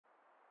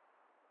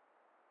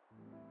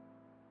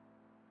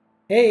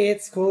Hey,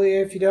 it's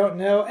Coolio if you don't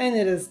know, and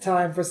it is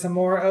time for some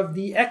more of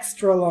the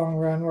extra long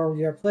run where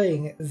we are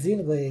playing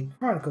Xenoblade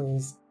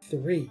Chronicles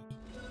 3.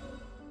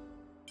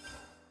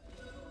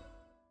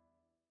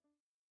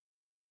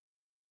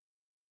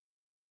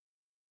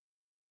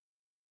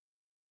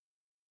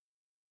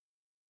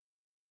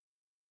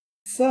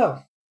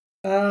 So,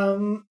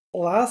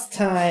 last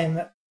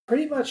time,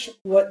 pretty much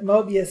what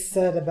Mobius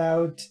said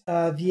about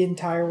the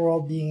entire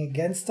world being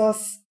against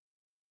us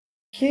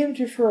came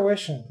to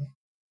fruition.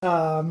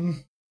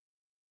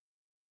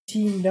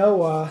 Team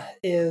Noah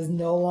is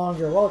no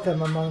longer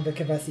welcome among the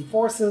Kavesi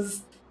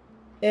forces,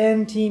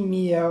 and Team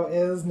Mio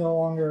is no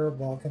longer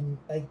welcome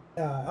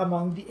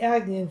among the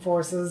Agnian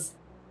forces.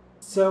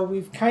 So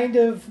we've kind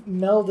of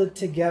melded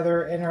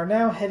together and are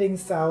now heading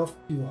south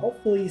to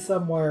hopefully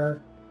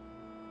somewhere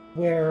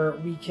where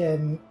we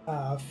can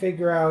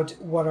figure out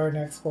what our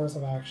next course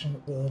of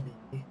action will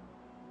be.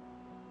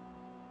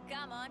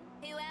 Come on,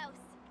 who else?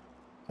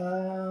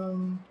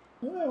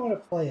 Who do I want to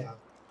play out?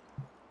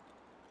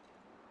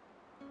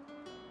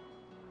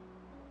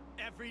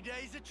 Every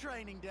day's a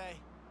training day.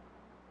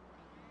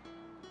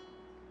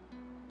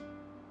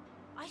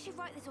 I should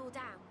write this all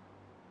down.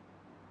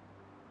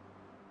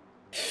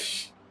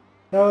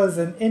 That was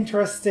an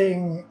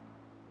interesting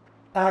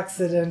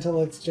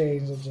accidental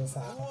exchange that just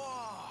happened.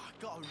 Whoa,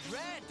 got a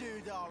rare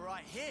doodah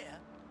right here.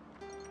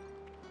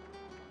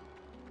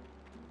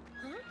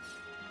 Huh?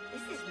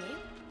 This is new.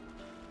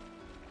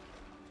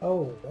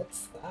 Oh,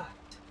 what's that?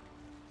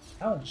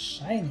 That one's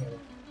shiny over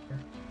here.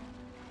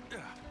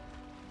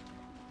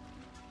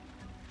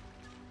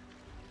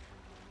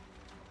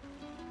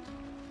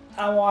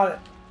 I want it.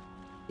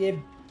 Yeah.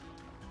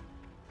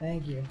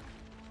 Thank you.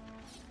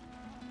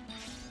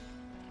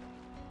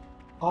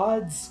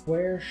 Odd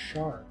square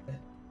shard.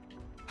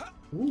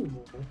 Ooh.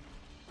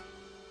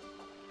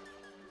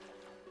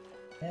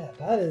 Yeah,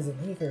 that is an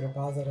ether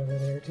deposit over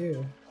there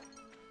too.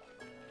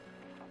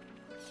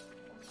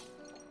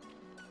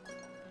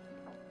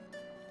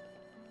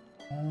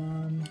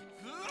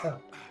 Oh.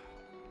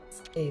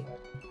 It's A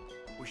button.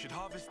 We should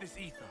harvest this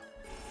ether.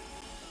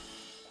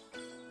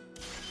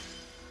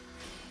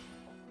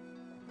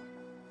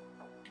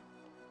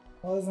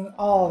 Wasn't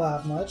all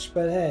that much,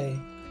 but hey.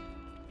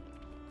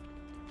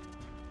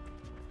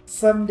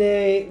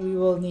 Someday we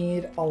will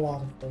need a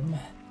lot of them.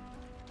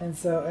 And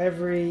so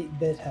every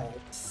bit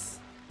helps.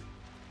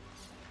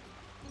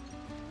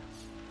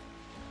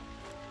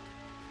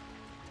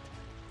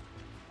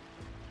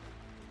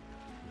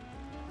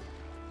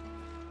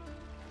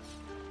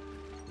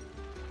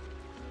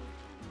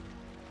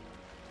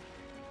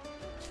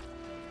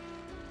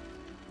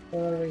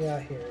 What do we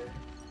got here?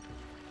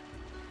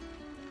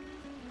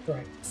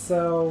 Right,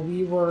 so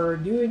we were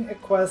doing a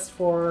quest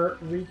for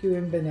Riku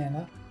and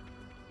Banana.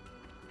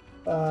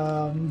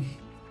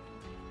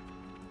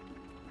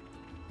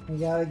 We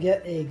gotta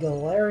get a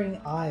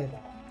glaring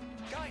eyeball.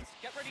 Guys,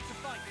 get ready to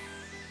fight.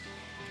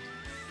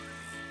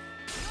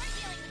 You're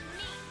dealing with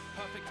me.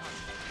 Perfect time.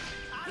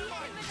 The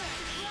enemy is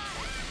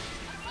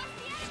across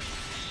the enemy.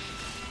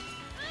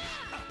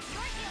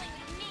 You're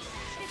dealing with me.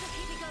 This will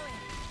keep me going.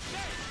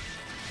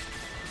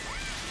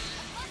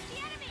 Across the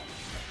enemy.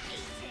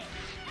 Eat it.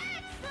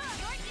 Excellent.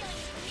 You're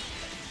dealing with me.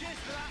 Cheers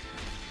to that.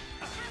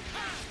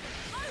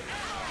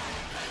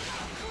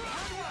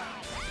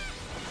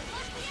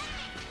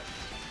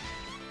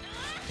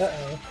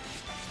 Uh-oh.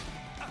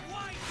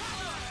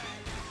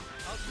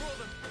 I'll draw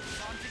them.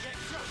 Time to get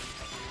crushed.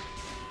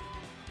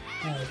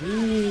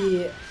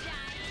 We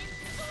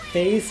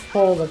face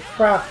pulled a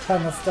crap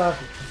ton of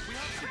stuff. We have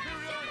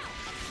superiority.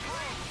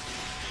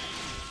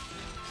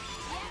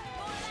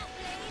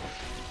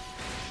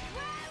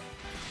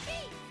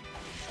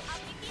 I'll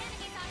keep the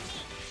enemies on me.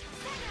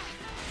 Senna,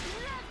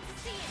 love to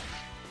see it.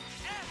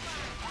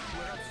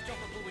 We're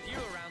unstoppable with you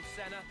around,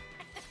 Senna.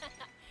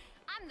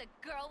 I'm the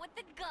girl with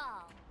the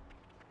gall.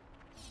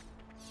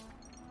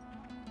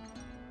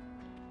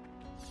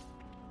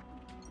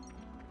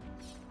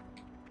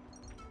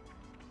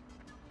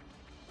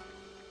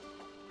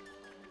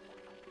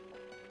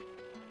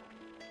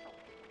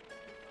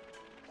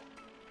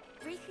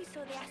 Riku saw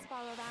the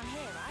S-bar around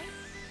here, right?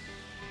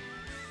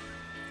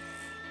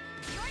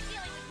 You're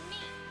dealing with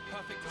me.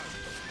 Perfect time.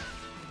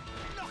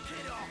 Knock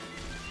it off.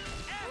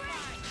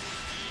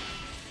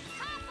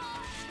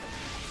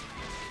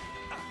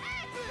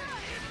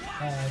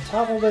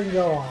 Topple didn't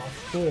go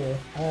off. Cool.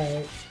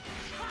 Alright.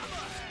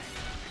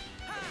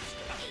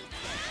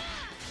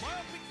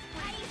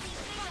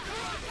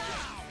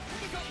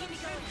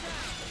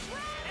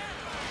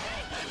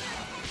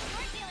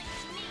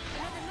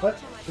 What?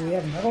 Do we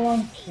have another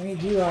one? We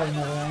do have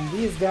another one.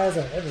 These guys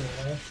are everywhere.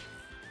 Did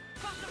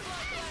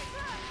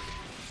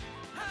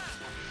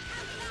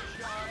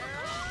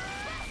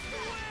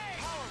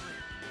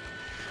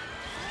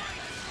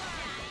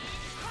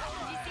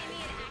you see me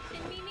in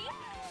action, Mimi?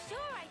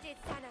 Sure I did,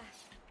 Senna.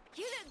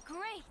 You look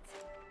great.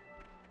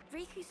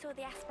 Riku saw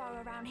the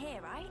S-bar around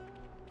here, right?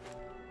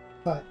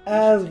 But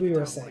as we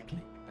were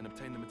saying, and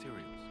obtain the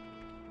materials.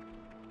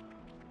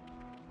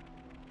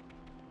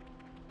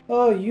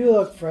 Oh, you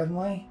look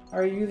friendly.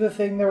 Are you the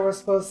thing that we're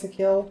supposed to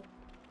kill?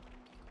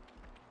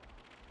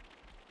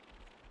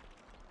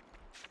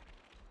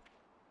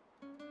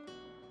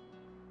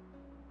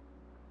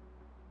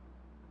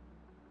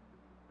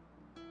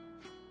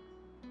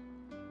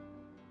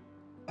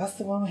 That's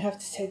the one we have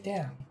to take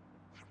down.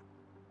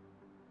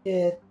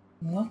 It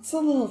looks a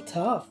little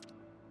tough.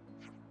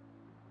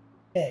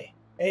 Hey,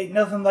 ain't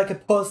nothing like a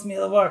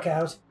post-meal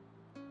workout.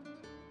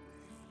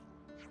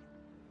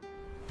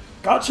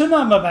 Gotcha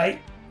number, mate.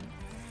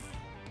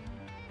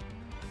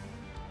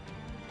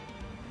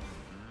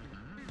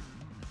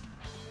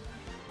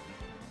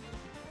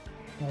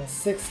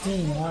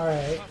 16,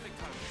 alright.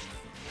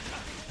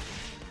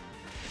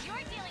 You're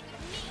dealing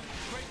with me.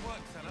 Great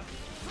work, Senna.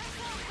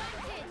 Crystal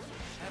advantage.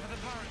 Ever the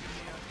paragon,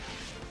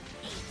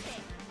 Eat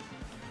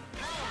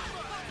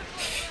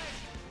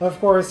it. Of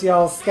course,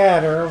 y'all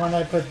scatter when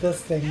I put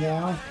this thing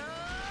down.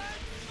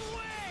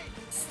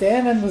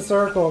 Stand in the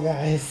circle,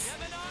 guys.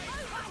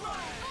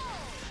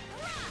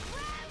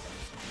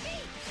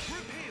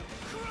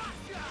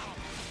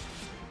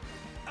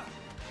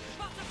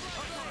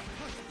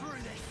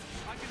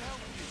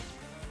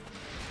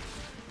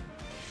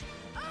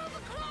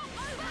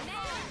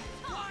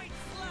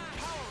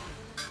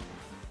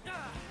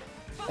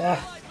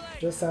 Ah,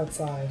 just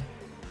outside.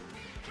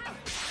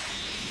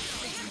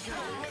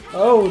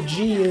 Oh,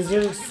 geez,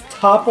 just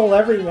topple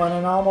everyone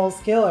and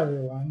almost kill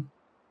everyone.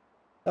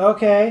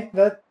 Okay,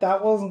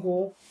 that wasn't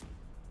cool.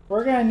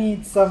 We're gonna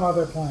need some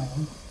other plan.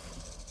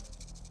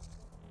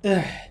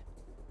 Ugh,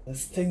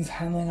 this thing's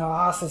handing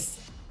our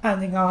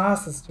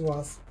asses to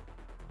us.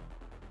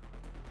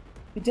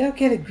 If we don't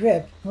get a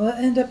grip, we'll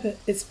end up at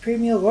its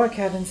pre-meal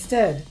workout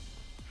instead.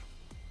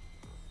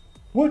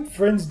 What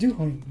friends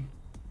doing?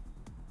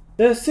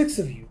 There are 6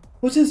 of you.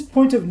 What is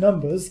point of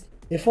numbers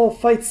if all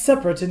fight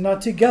separate and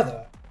not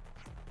together?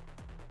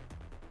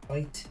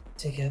 Fight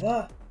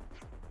together?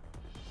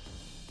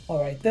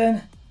 Alright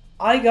then.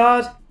 I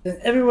guard, then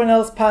everyone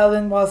else pile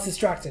in whilst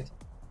distracted.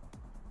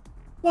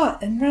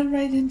 What, and run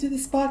right into the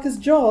Sparker's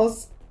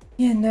jaws?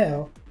 Yeah,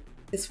 no.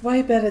 It's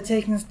way better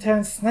taking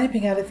turns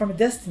sniping at it from a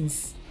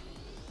distance.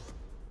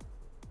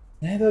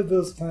 Neither of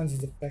those plans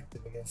is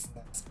effective against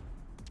Nest.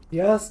 If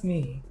you ask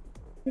me,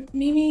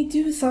 Mimi,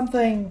 do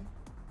something!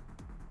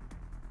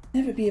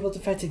 Never be able to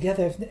fight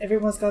together if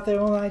everyone's got their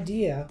own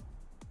idea.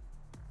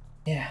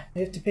 Yeah,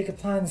 we have to pick a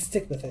plan and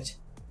stick with it.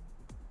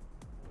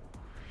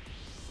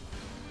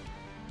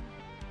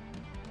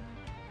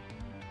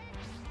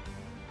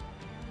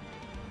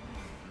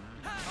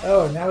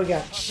 Oh, now we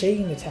got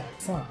chain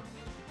attacks, huh?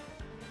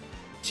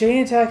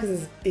 Chain attack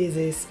is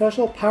a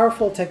special,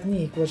 powerful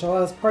technique which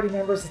allows party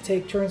members to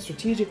take turns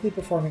strategically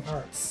performing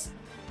arts.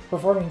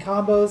 Performing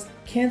combos,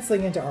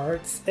 canceling into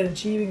arts, and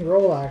achieving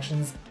roll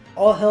actions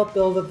all help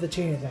build up the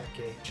chain attack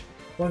gauge.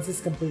 Once it's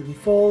completely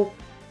full,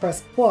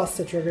 press plus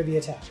to trigger the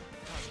attack.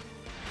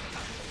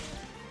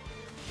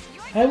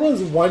 I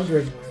was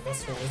wondering where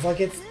this was. Like,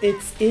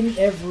 it's in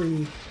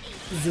every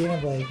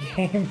Xenoblade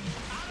game.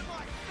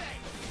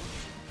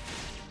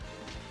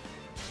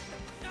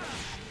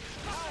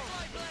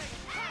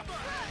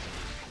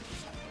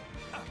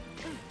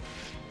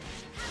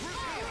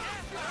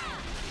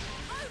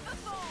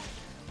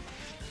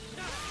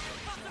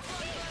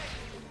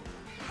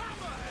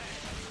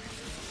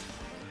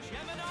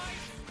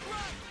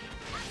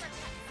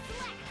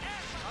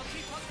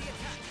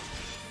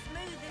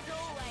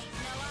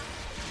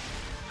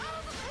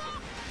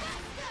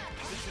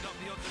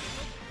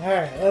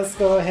 Alright, let's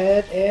go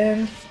ahead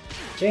and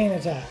chain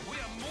attack. We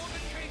are more than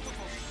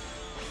capable.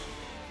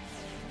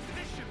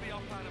 This should be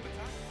our plan of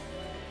attack.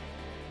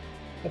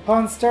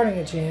 Upon starting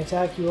a chain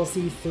attack, you will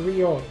see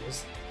 3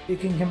 orders. You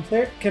can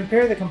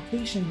compare the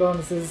completion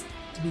bonuses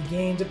to be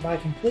gained by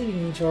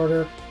completing each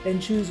order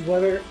and choose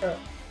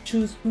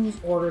whose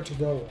order to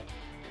go with.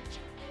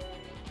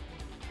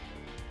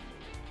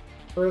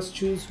 First,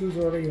 choose whose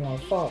order you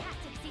want to follow.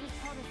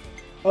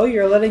 Oh,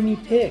 you're letting me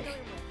pick.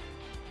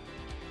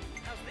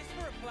 How's this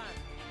for a plan?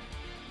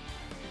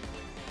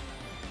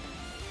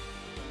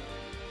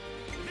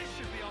 This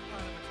should be our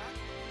plan of attack.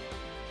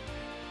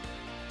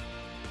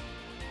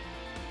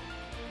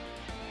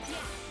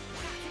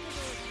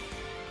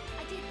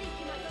 I did think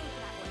you might go for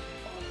that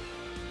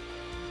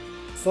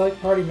one.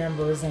 Select party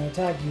members and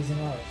attack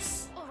using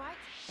arts. Alright,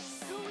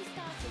 who are we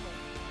starting with?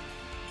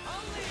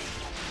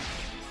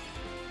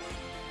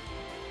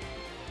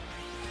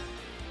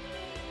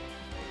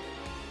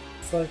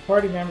 Select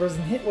party members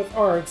and hit with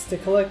arts to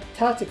collect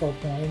tactical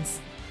points,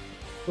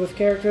 with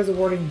characters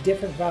awarding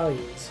different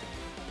values.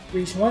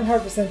 Reach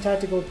 100%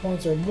 tactical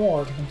points or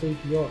more to complete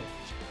the order.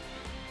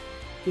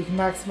 You can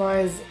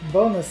maximize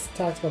bonus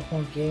tactical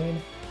point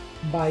gain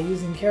by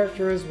using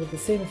characters with the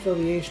same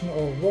affiliation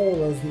or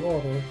role as the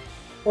order,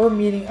 or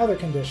meeting other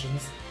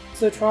conditions,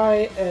 so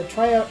try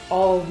out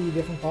all the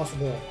different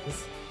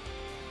possibilities.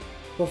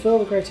 Fulfill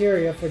the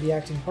criteria for the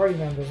acting party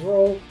member's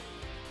role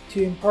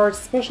to impart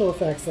special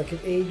effects that can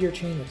aid your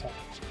chain attack.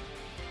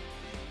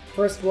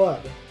 First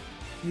Blood.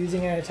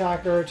 Using an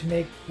attacker to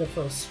make the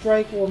first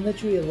strike will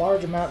net you a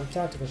large amount of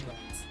tactical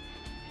points.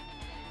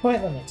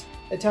 Point limit.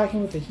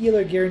 Attacking with a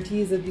healer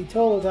guarantees that the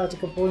total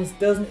tactical points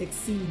doesn't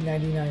exceed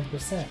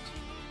 99%.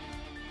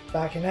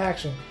 Back in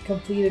action.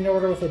 Complete an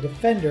order with a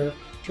defender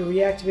to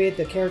reactivate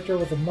the character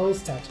with the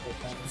most tactical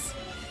points.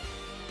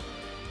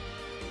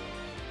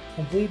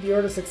 Complete the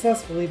order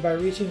successfully by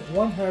reaching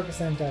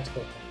 100%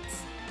 tactical points.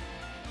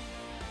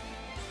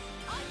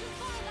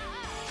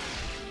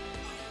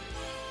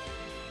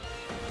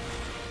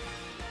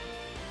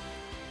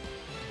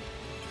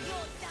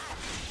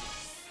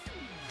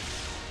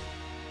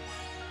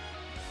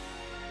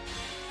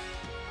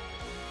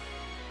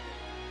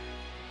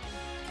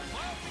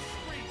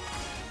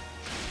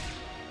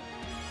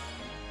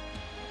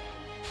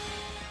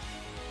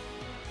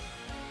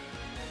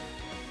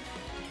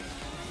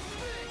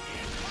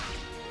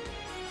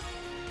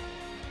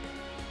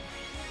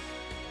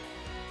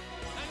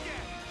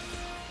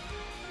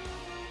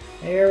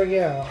 There we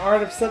go.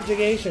 Art of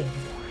Subjugation.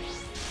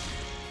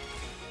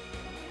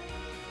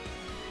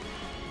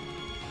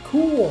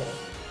 Cool.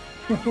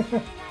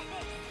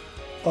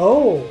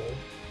 Oh.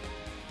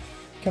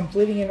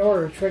 Completing an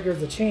order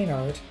triggers a chain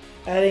art,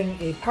 adding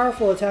a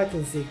powerful attack to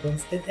the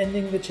sequence and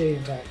ending the chain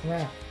attack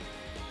round.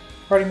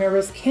 Party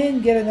members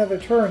can get another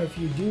turn if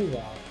you do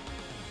well.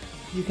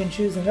 You can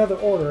choose another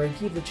order and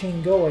keep the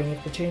chain going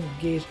if the chain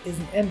gauge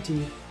isn't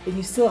empty and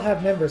you still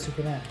have members who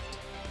can act.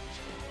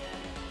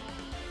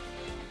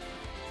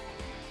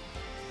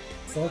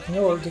 Select an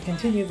order to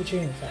continue the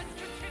chain attack.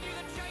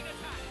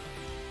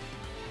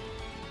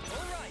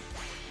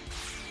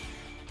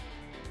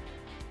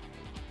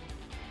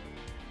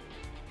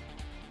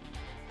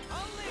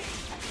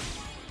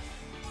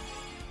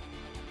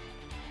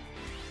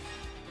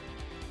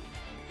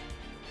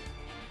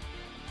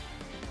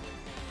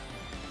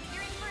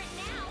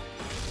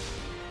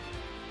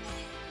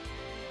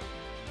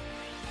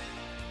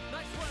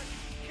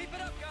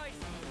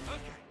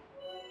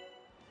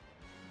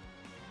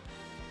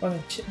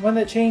 When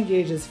the chain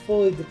gauge is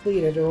fully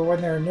depleted or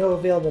when there are no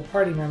available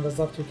party members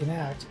left who can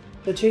act,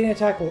 the chain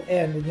attack will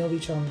end and you'll be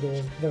shown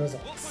the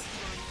results.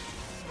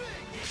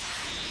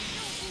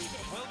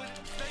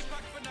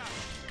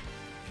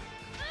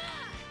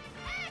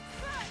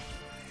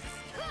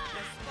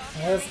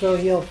 Let's go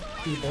heal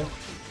people.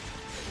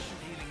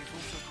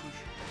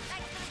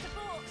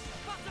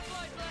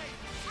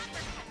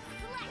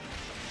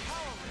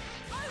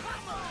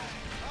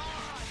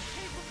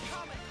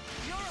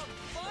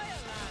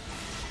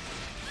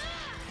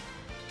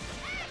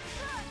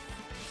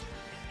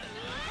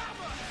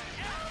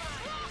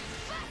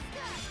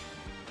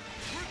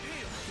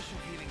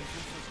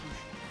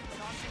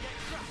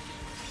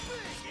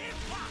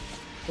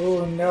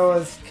 Oh,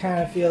 Noah's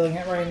kind of feeling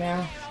it right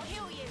now.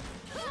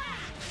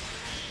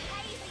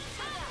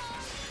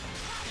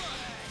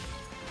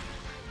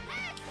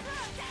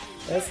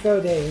 Let's go,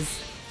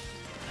 Days.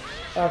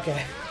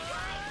 Okay,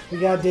 we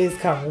got Days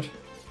covered.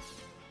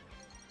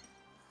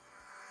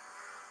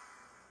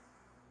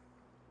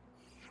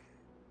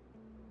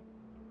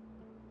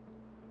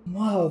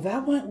 Whoa,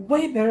 that went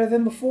way better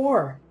than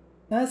before.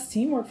 That's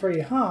teamwork for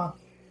you, huh?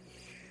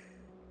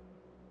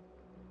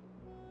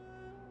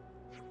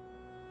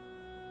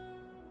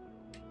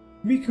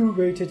 Riku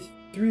rated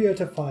 3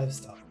 out of 5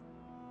 stars.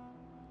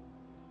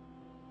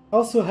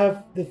 Also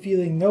have the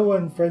feeling Noah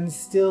and friends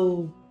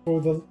still,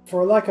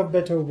 for lack of a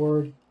better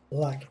word,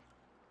 lack.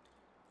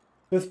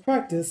 With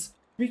practice,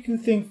 Riku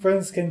think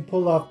friends can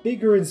pull off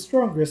bigger and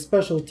stronger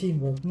special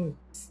teamwork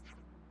moves.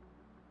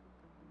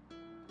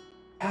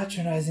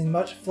 Patronizing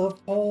much,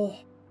 Flopole?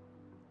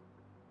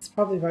 It's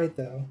probably right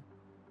though.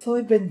 It's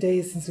only been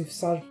days since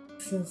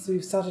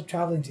we've started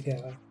traveling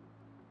together.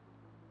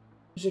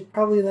 We should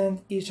probably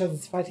learn each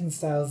other's fighting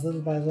styles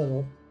little by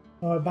little,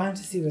 and we're bound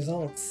to see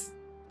results.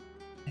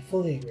 I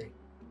fully agree.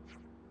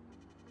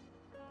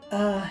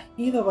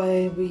 Either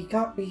way, we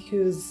got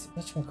Riku's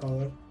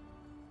whatchamacallit.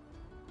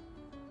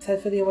 Let's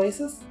head for the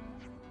Oasis?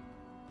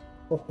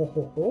 Ho ho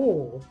ho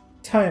ho!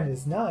 Time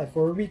is nigh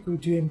for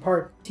Riku to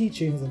impart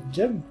teachings of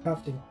gem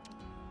crafting.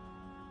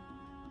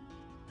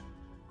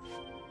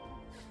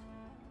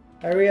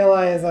 I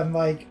realize I'm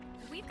like...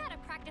 We've got to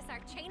practice our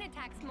chain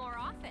attacks more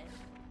often.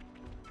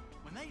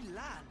 When they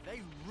land,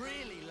 they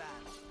really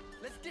land.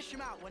 Let's dish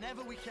them out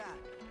whenever we can.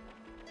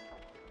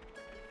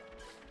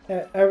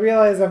 I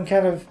realize I'm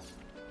kind of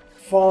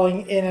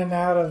falling in and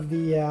out of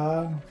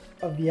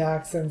the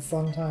accent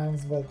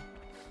sometimes, but...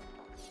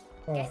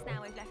 Guess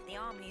now we've left the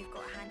army, you've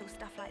got to handle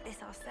stuff like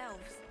this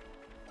ourselves.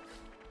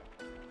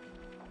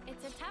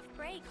 It's a tough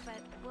break,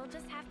 but we'll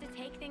just have to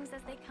take things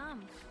as they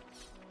come.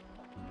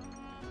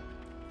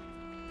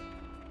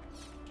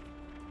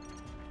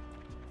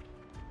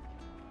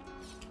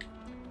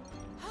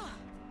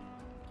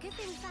 Good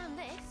thing we found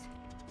this.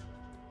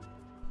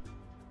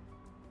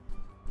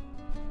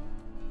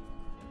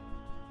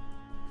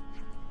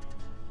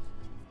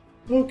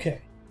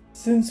 Okay,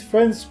 since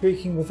friends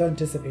speaking with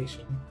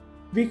anticipation,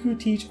 Riku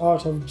teach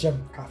art of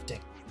gem crafting.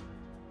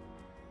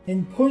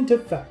 In point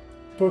of fact,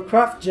 for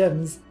craft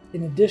gems,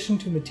 in addition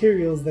to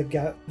materials that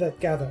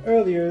gather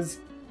earlier,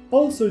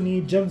 also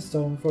need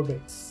gemstone for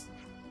base.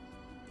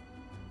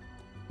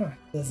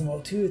 There's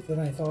more to it than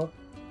I thought.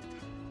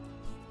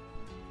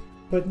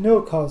 But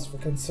no cause for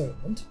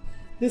concernment.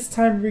 This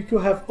time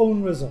Riku have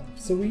own resolve,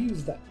 so we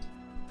use that.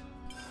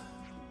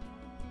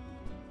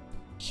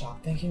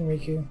 Sharp thinking,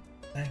 Riku.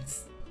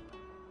 Thanks.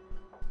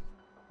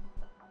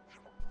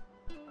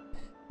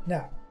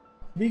 Now,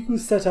 Riku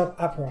set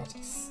up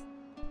apparatus.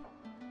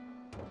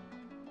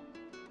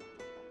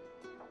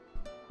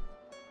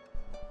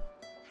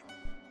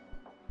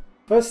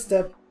 First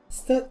step,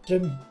 set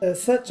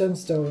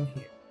gemstone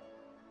here.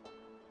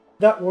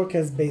 That work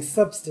as base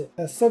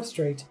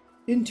substrate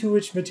into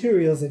which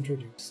materials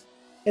introduced,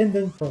 and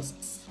then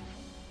process.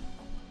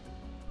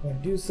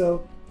 When do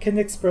so, can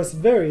express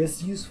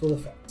various useful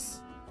effects.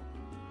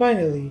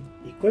 Finally,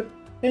 equip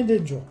and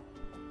enjoy.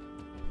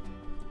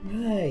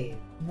 Right.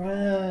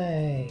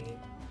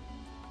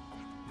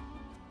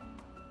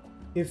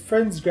 If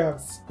friends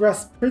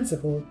grasp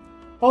principle,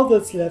 all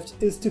that's left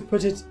is to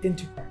put it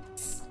into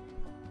practice.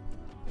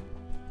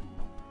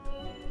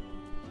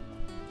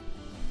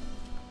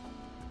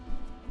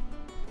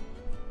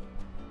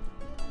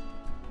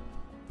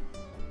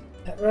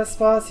 At rest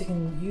spots, you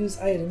can use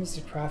items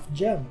to craft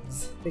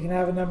gems. They can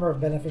have a number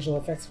of beneficial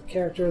effects for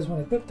characters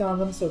when equipped on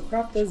them, so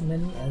craft as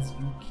many as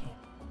you can.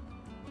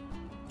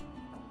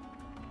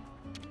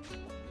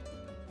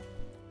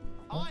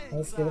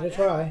 Let's give it a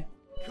try.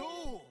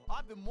 Cool!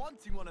 I've been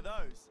wanting one of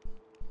those.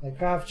 The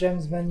craft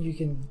gems menu, you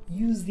can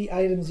use the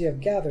items you have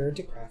gathered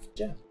to craft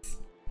gems.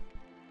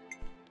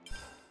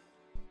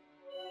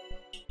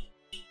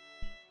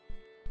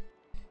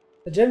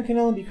 A gem can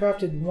only be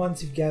crafted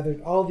once you've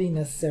gathered all the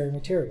necessary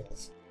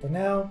materials. For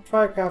now,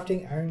 try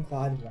crafting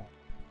Ironclad 1.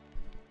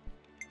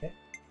 Okay.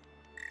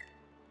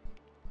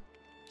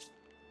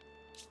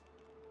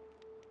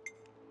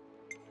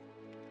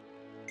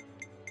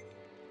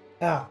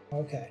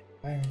 Okay.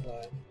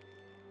 Ironclad.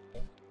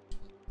 Okay.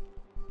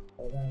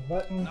 Hold down the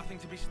button. Nothing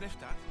to be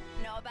sniffed at.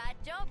 Not a bad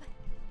job.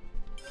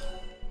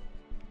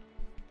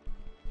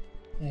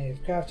 Now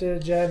you've crafted a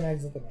gem,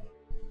 exit the menu.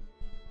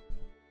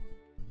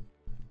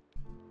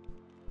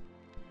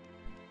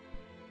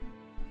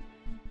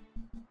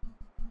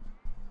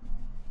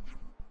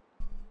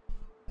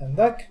 And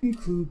that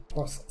concludes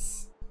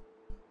process.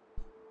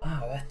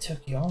 Wow, that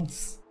took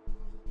yonks.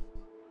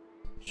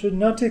 Should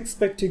not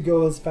expect to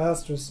go as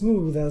fast or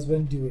smooth as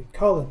when doing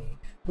colony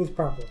with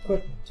proper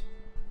equipment.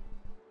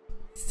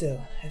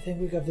 Still, I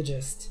think we got the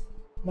gist.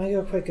 Might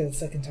go quicker the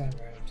second time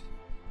around.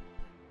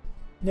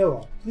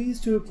 Noah, please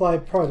to apply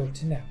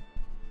product now.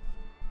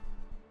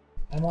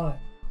 I'm on it.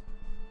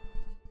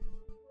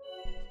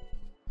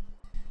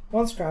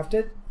 Once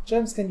crafted,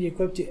 gems can be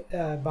equipped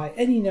by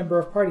any number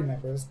of party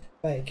members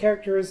via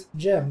characters'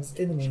 gems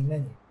in the main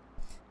menu.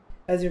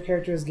 As your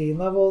characters gain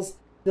levels,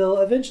 they'll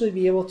eventually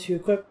be able to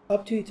equip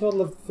up to a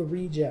total of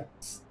 3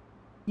 gems.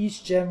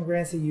 Each gem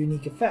grants a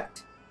unique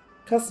effect.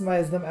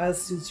 Customize them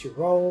as suits your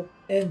role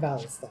and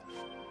battle style.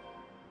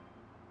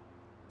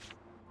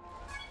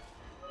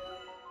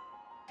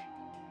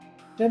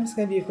 Gems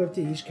can be equipped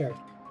to each character.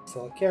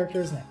 Select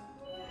characters now.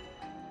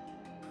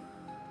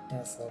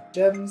 Now select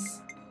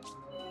gems.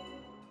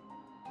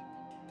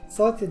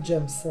 Select a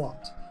gem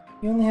slot.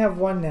 You only have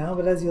 1 now,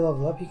 but as you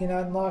level up, you can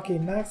unlock a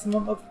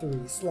maximum of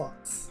 3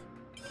 slots.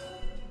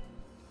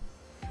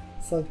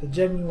 Select the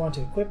gem you want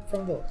to equip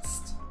from the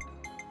list.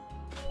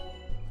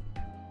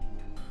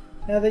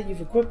 Now that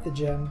you've equipped the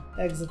gem,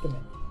 exit the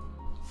menu.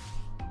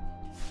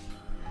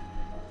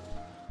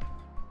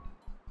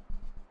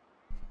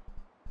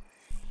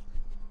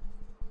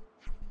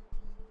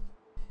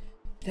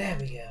 There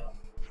we go.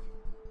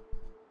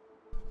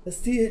 Let's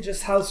see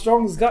just how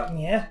strong it's gotten,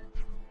 yeah?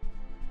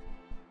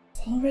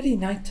 It's already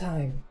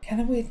nighttime.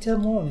 Can I wait till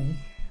morning?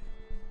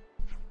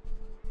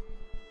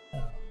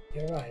 Oh,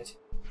 you're right.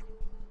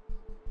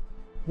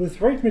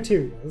 With right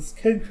materials,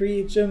 can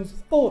create gems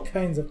with all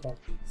kinds of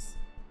properties.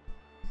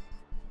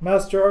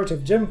 Master art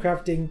of gem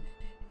crafting,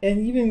 and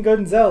even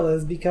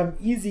Gonzalez become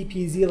easy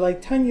peasy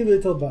like tiny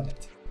little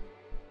Bonnet.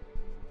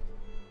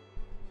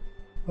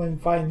 When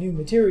find new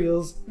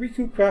materials,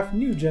 Riku craft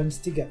new gems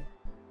together.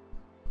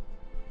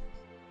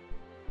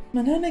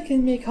 Manana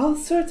can make all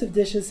sorts of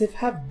dishes if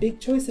have big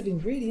choice of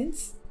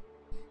ingredients,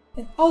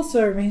 and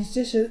also arrange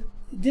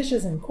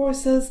dishes and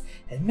courses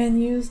and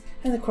menus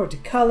and the court to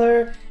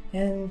color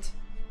and...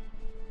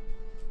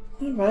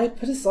 Alright,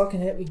 put a sock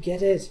in it, we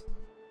get it.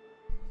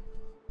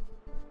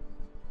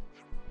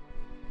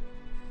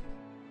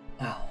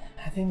 Well,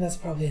 I think that's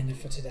probably enough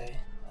for today.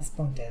 Let's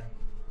bunk down.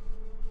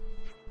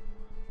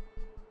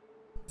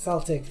 So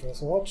I'll take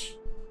first watch.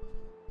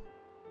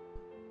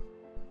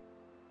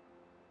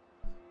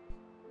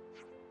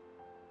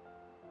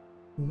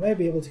 We may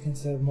be able to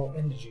conserve more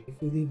energy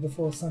if we leave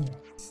before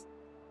sunrise.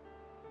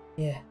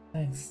 Yeah,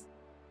 thanks.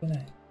 Good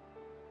night.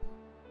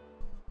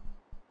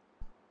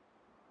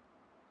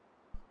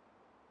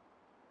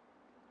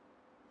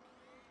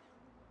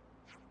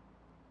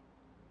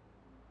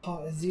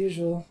 Hot as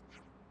usual.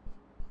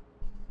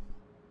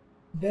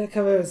 Better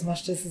cover as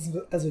much distance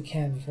as we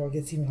can before it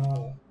gets even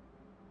hotter.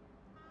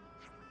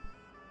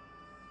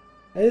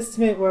 I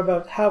estimate we're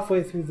about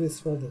halfway through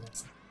this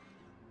wilderness.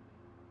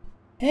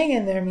 Hang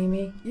in there,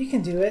 Mimi. You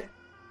can do it.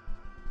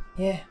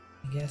 Yeah,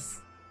 I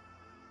guess.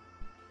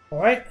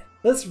 Alright,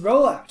 let's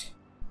roll out.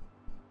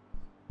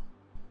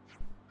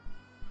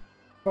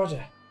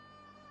 Roger.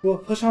 We'll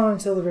push on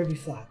until the Ruby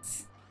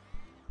Flats.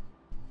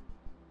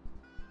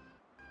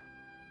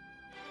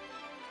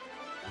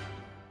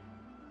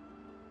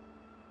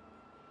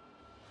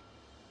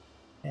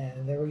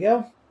 And there we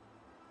go.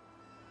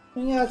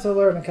 We got to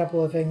learn a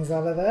couple of things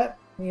out of that.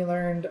 We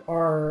learned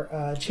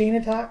our chain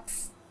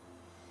attacks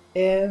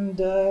and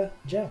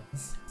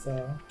gems.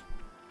 So,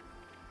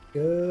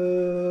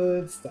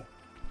 good stuff.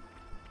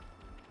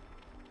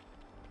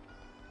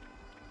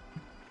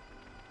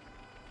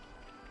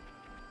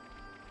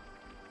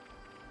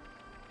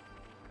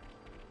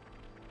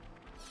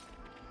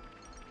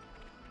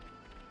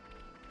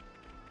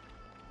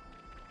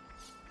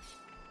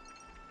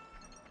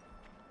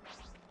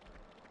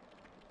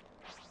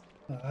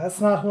 No, that's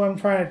not who I'm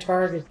trying to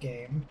target,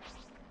 game.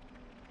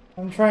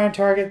 I'm trying to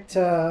target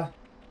a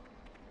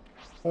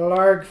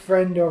large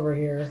friend over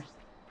here.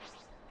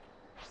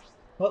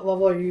 What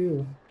level are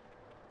you?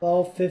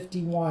 Level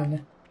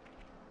 51.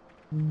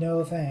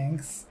 No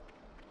thanks.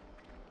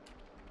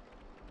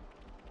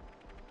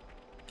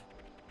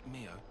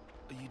 Mio,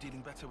 are you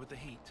dealing better with the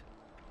heat?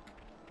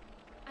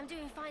 I'm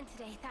doing fine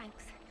today,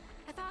 thanks.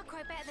 I thought I'd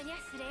quite better than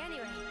yesterday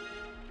anyway.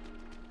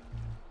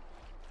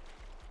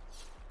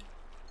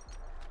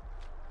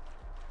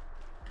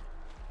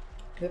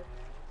 Yep.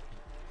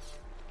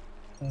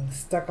 I'm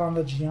stuck on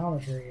the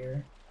geometry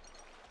here.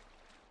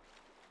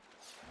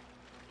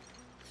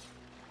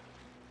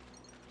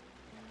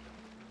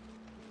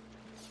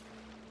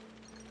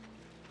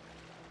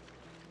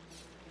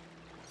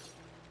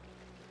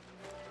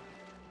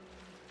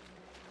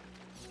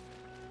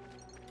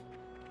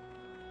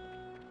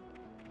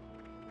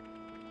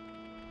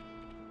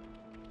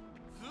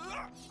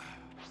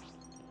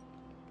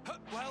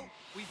 Well,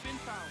 we've been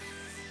found.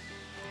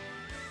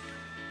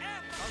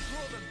 I'll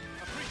draw them.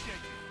 Appreciate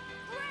it.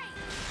 Great!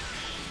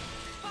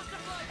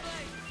 Butterfly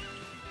blade!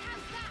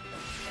 How's that?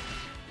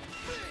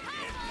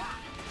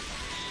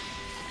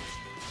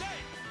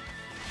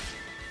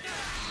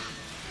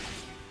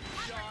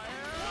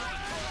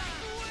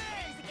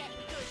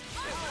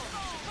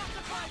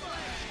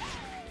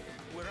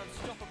 We're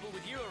unstoppable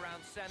with you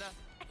around, Senna.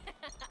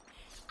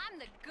 I'm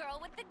the girl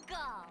with the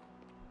gall.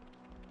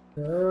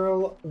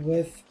 Girl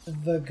with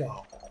the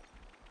gall.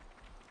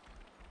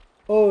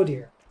 Oh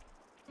dear.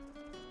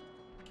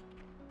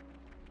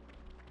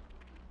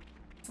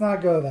 Let's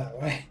not go that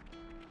way.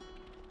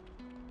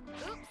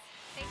 Oops,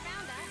 they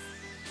found us.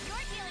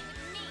 You're dealing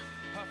with me.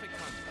 Perfect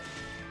time.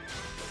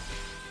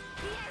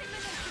 The element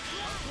of the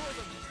I'll draw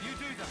them. You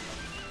do that.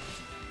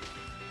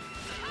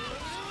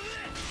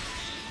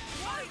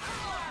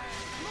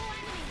 more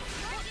enemies.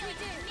 What do we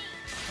do?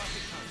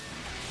 Perfect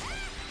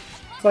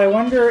time. So I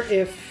wonder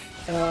if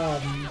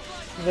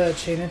the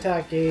chain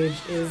attack gauge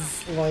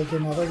is like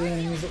in other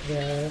games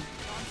where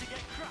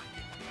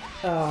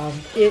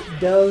it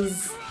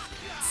does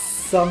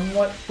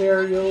somewhat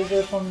vary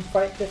over from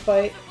fight to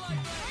fight,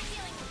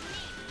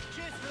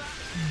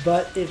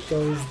 but it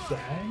goes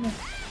down.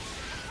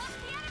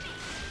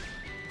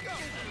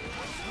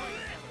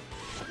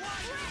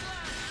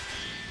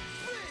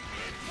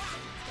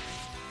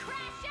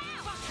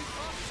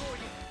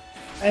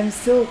 I'm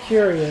still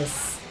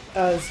curious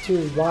as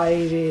to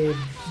why they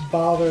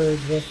bothered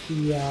with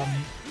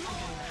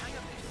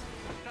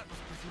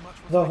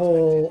the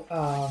whole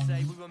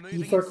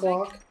ether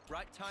clock,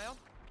 Right, Tile?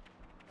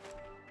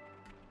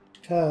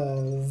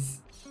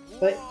 because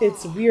like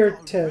it's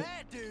weird to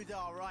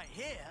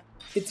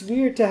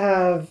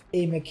have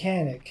a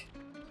mechanic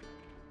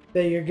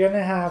that you're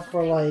gonna have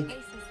for like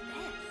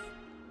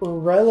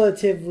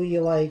relatively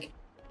like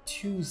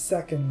 2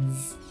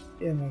 seconds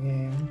in the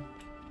game.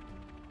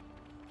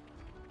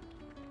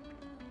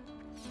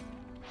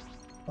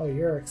 Oh,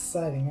 you're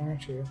exciting,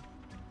 aren't you?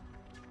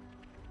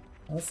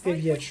 Let's give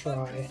you a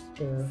try.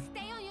 Sure.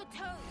 Stay on your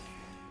toes.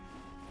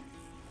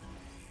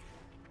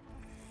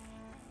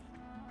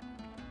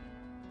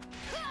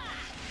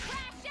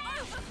 Crash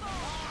out!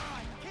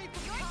 You're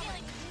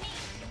dealing with me.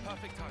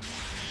 Perfect time.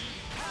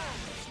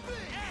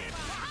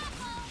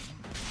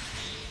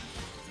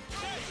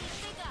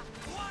 Bigger.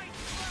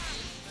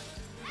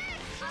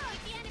 Oh,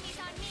 the enemy's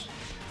on me.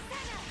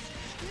 Senna,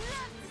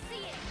 love to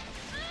see it.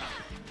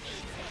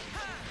 Eat it.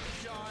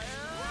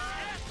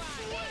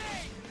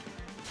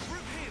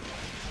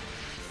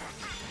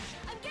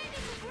 I'm getting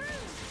the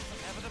groove.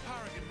 Ever the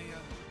paragon, Mio.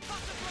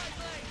 Butterfly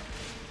blade.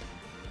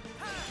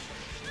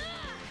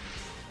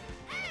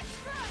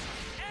 Extra.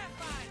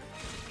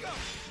 Go!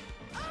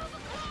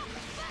 Overclock.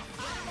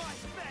 My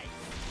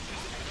face!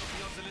 Help me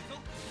odds a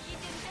little. You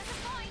didn't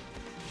disappoint.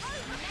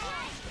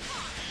 Overclock.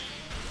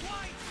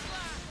 White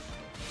slash!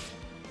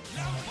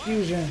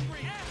 Fusion.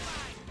 Butterfly blade!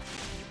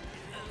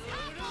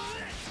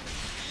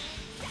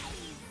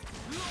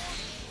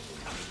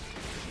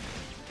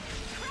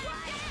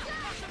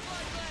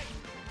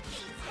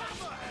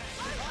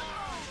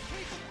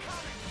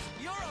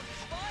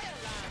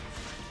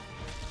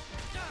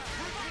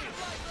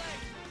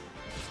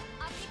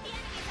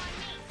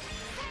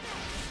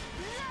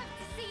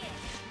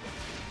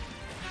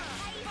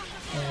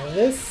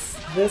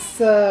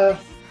 This,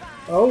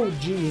 oh,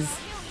 geez.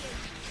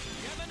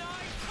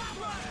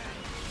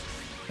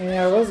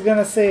 Yeah, I was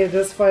gonna say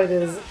this fight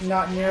is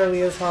not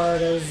nearly as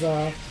hard as,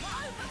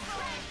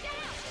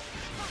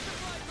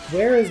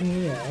 where is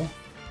Neo?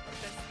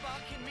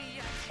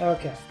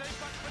 Okay.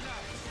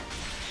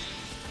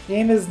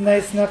 Game is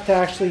nice enough to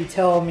actually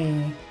tell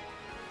me,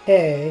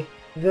 hey,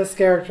 this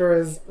character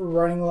is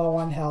running low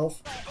on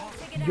health.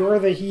 You're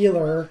the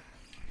healer.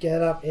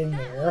 Get up in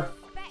there.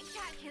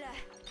 Spectacular.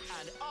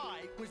 And I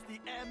was the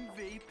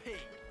MVP.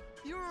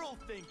 You were all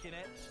thinking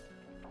it.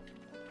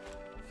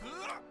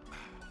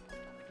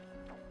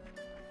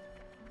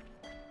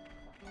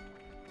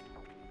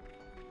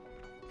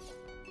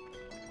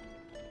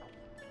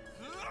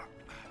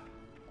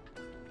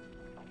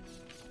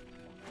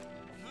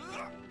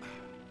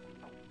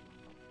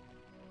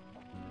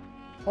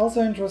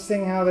 Also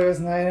interesting how there's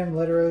an item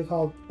literally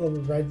called the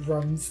Red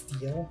Rum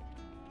Steel.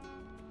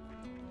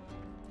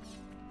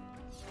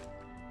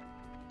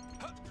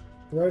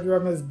 Red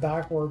Rum is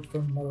backward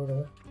from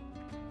murder.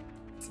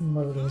 It's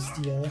murder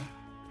steel.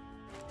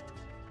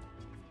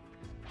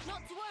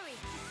 Not to worry.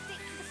 Stick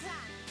to the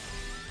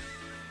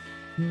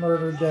plan.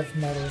 Murder death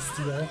metal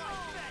steel. I'll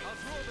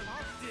draw them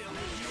up. Deal.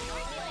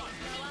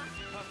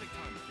 Perfect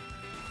timing.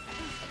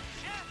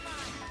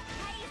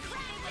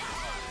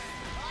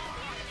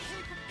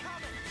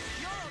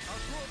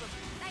 I'll draw them.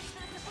 Thanks for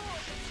the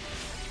support.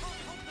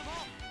 Hold them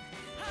off.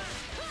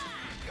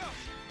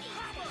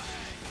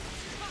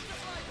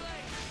 Butterfly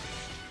blade.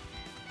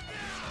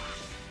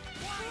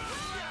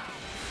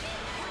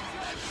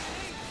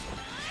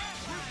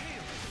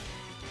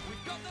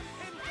 We've got them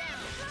pinned down.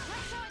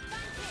 Pressure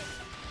advantage.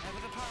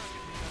 Ever the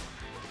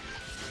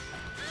paragon.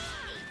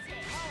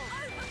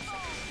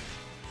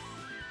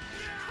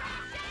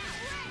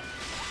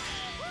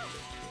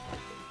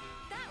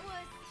 That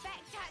was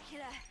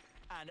spectacular.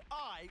 And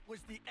I was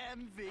the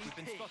MVP. We've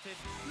been spotted.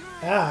 You were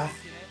all Ah.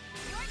 thinking it.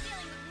 You're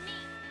dealing with me.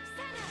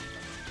 Senna,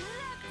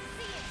 love to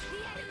see it. The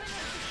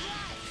eliminator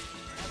drive.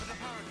 Ever the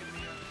paragon.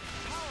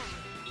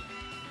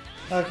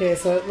 Okay,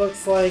 so it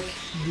looks like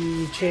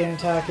the chain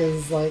attack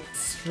is like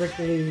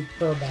strictly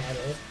per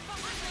battle.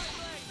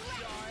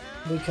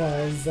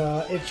 Because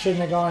it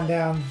shouldn't have gone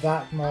down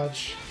that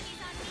much.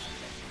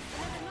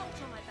 Another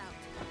notch on my belt.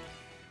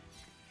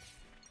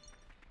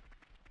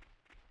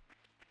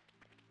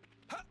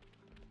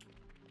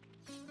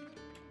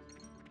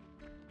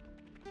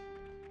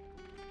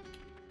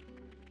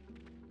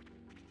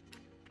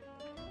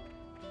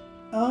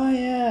 Oh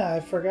yeah, I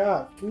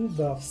forgot. Food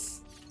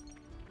buffs.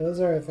 Those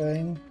are a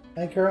thing.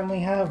 I currently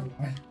have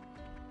one.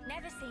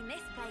 Never seen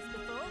this place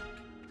before.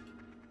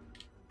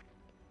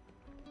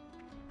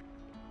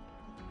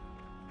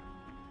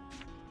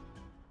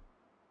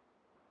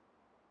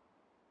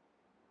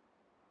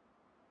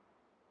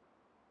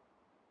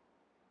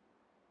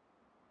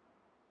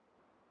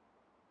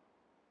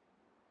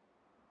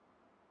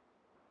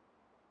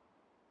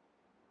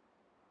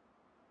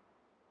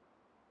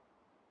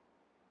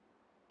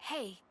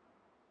 Hey,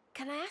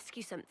 can I ask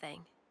you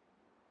something?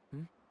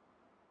 Hmm?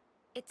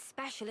 It's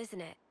special,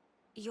 isn't it?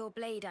 Your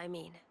blade, I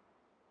mean.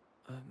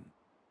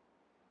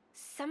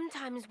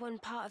 Sometimes one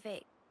part of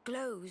it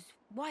glows.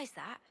 Why is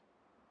that?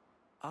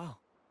 Oh.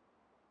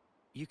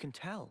 You can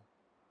tell.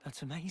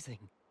 That's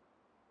amazing.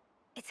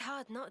 It's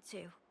hard not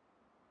to.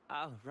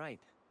 Oh, right.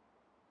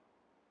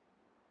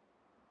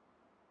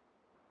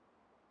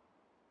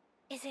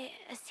 Is it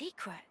a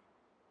secret?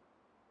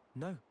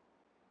 No.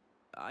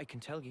 I can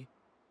tell you.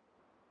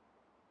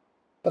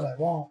 But I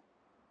won't.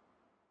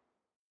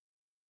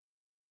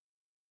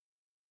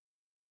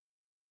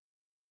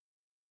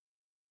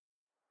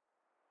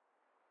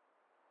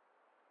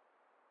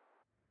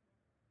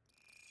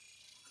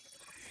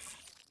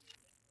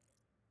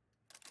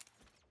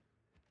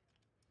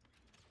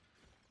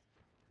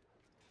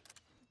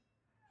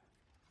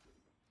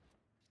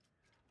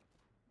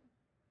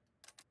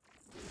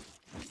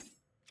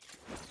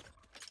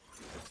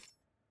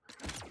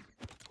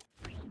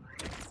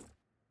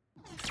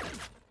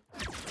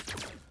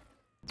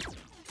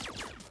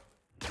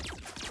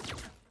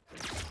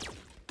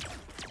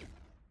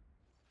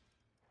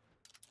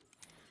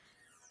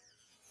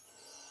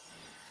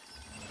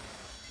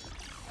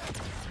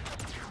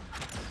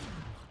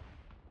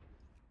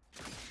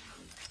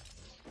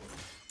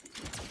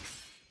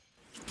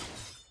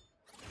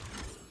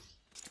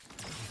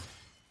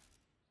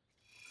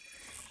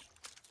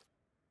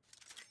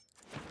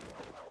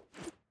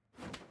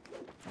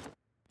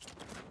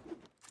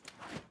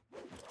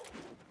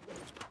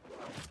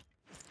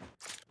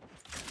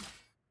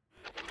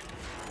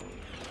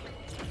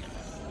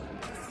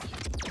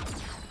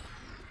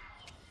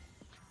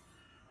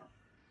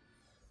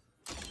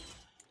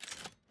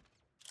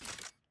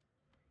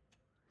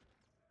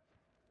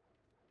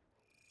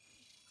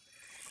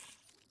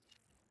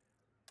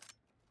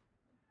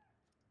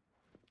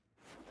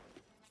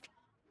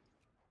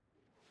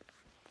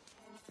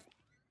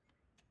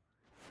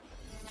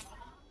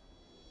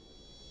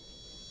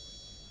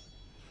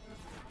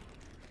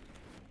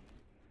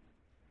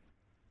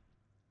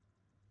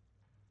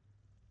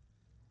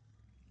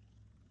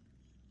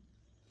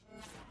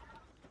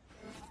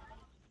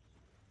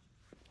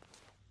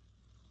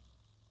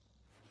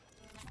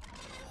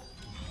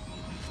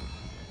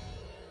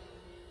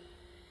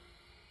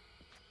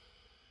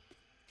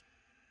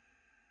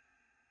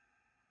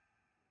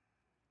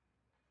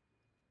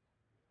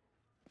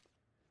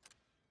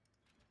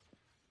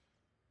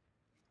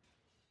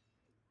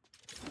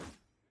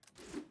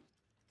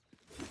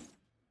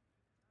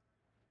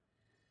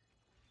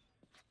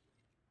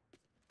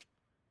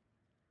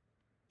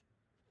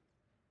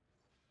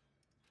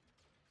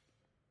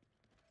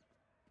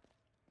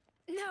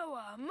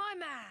 Noah, my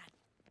man!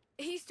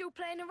 Are you still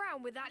playing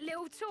around with that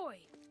little toy?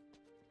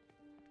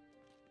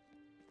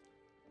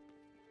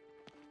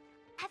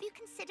 Have you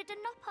considered a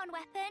knock-on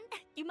weapon?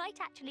 You might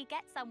actually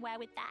get somewhere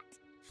with that.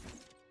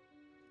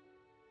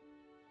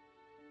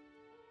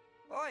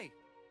 Oi!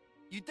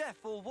 You deaf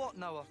or what,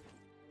 Noah?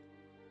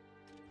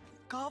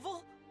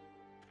 Garvel?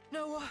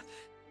 Noah,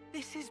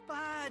 this is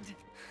bad.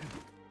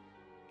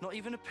 Not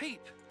even a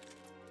peep.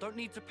 Don't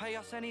need to pay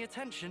us any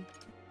attention.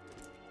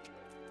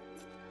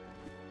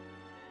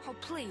 Oh,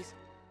 please.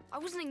 I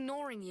wasn't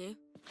ignoring you.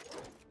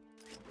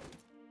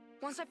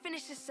 Once I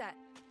finish this set,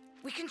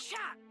 we can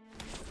chat!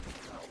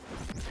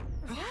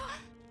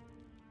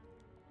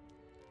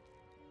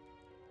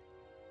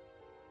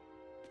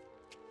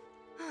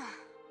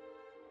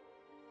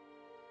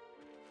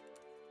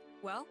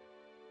 Well,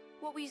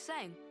 what were you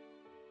saying?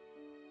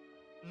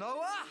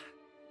 Noah!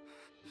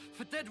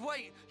 For dead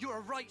weight, you're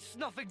a right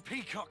snuffing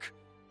peacock.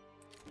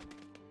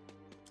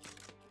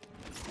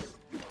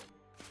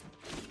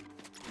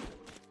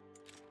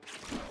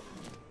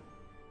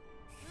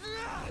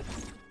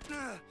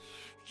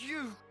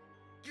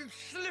 You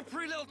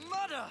slippery little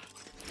mudder!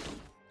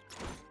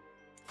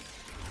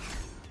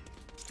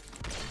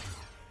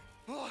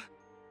 Oh.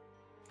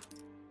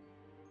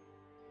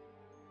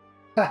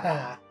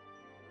 Haha.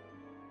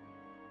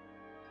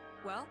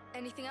 Well,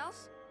 anything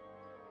else?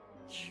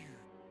 You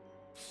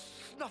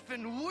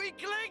snuffing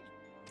weakling!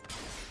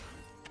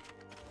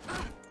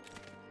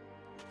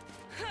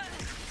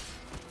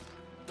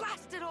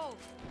 Blast it all!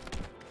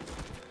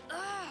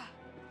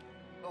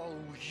 Oh,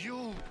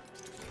 you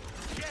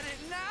get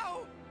it now!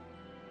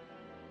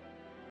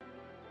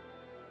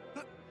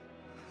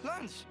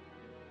 Lance!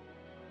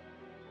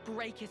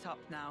 Break it up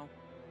now.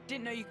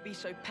 Didn't know you could be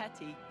so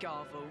petty,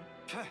 Garvel.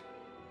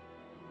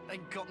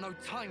 Ain't got no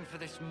time for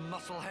this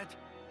musclehead.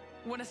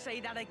 Wanna say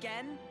that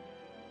again?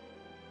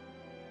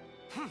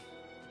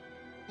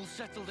 We'll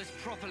settle this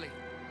properly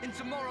in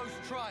tomorrow's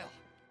trial.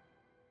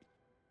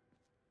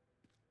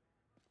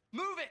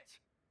 Move it!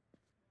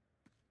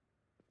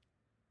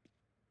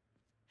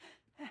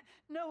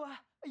 Noah,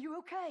 are you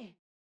okay?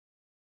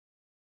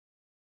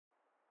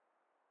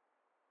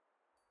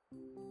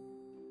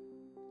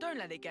 Don't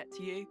let it get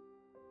to you.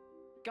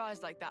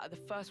 Guys like that are the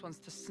first ones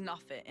to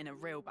snuff it in a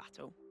real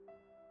battle.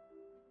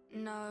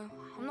 No,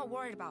 I'm not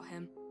worried about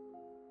him.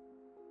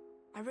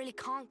 I really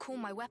can't cool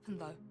my weapon,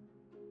 though.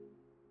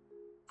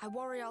 I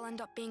worry I'll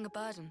end up being a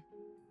burden.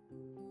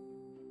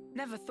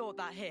 Never thought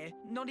that here,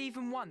 not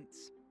even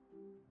once.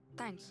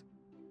 Thanks.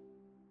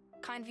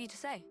 Kind of you to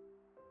say.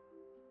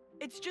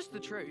 It's just the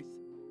truth.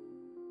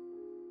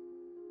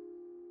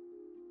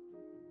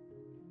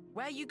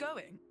 Where are you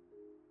going?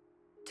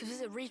 To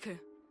visit Riku,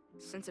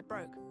 since it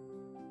broke.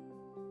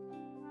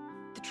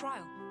 The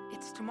trial,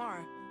 it's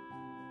tomorrow.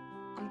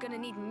 I'm gonna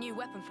need a new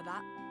weapon for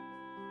that.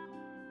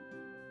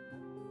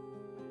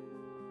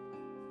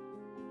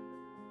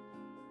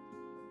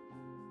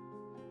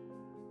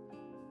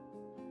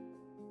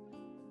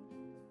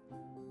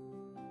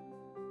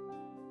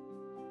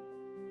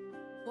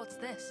 What's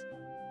this?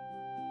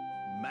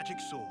 Magic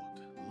sword,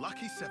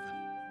 lucky 7.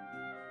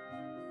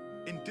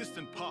 In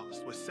distant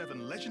past were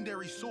 7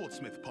 legendary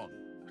swordsmith pon.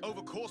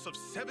 Over course of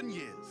 7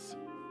 years,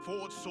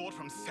 forged sword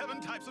from 7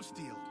 types of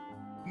steel.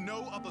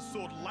 No other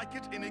sword like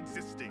it in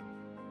existing.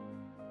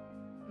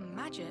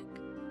 Magic?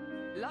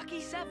 Lucky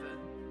 7?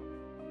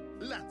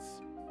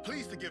 Lance,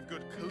 pleased to give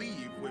good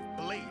cleave with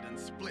blade and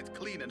split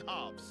clean in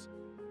halves.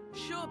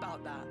 Sure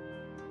about that.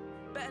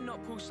 Better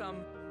not pull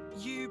some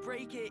you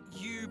break it,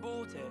 you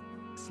bought it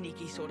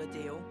sneaky sort of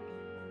deal.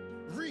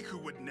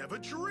 Riku would never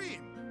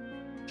dream.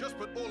 Just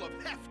put all of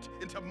heft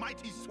into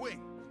mighty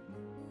swing.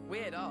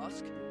 Weird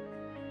ask.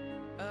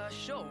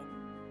 Sure.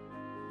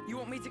 You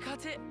want me to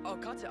cut it? I'll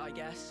cut it, I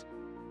guess.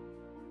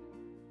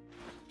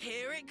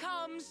 Here it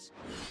comes!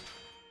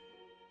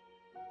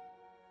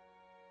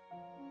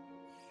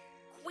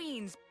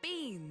 Queen's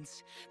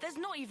beans! There's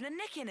not even a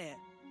nick in it!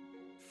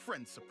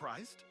 Friend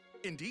surprised?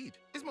 Indeed,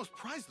 is most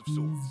prized of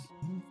swords.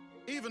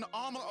 Even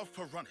armor of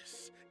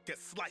Ferronis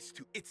gets sliced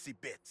to itsy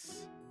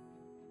bits.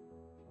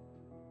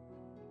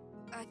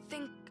 I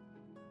think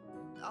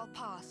I'll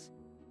pass.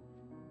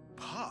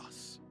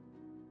 Pass?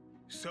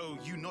 So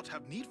you not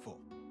have need for?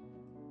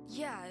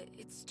 Yeah,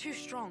 it's too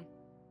strong.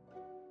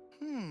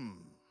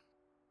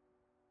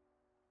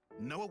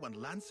 Noah want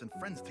Lance and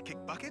friends to kick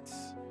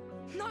buckets?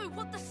 No,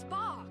 what the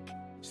spark?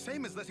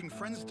 Same as letting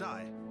friends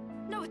die.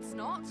 No, it's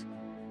not.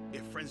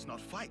 If friends not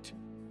fight,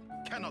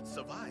 cannot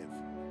survive.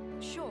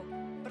 Sure,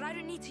 but I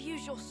don't need to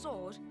use your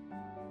sword.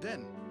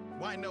 Then,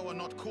 why Noah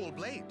not call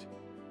blade?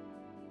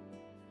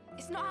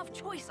 It's not out of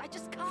choice, I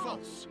just can't.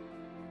 False.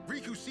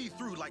 Riku see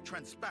through like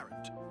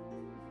transparent.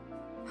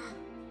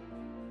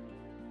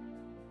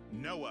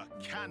 Noah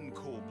can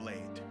call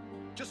blade.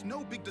 Just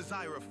no big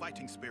desire of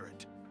fighting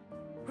spirit.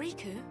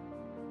 Riku?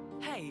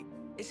 Hey,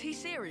 is he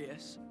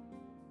serious?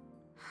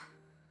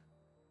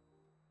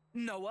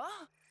 Noah?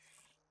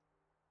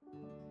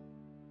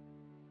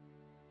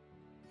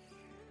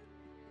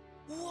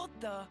 What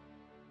the?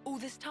 All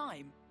this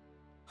time?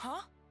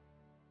 Huh?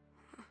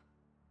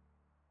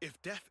 If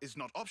death is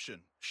not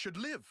option, should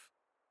live.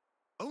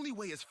 Only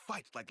way is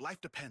fight like life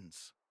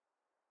depends.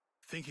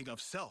 Thinking of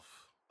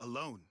self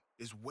alone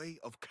is way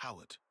of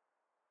coward.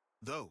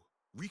 Though,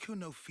 Riku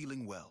no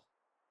feeling well.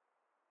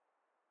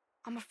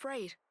 I'm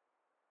afraid.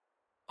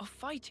 Of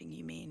fighting,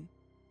 you mean?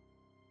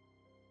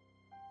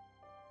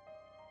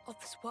 Of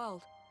this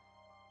world.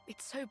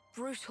 It's so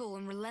brutal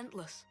and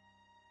relentless.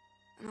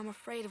 And I'm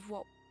afraid of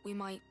what we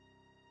might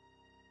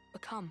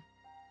become.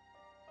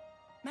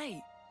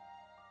 Mate,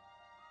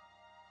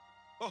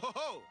 Oh ho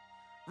ho!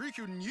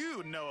 Riku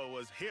knew Noah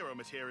was hero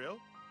material.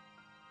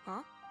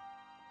 Huh?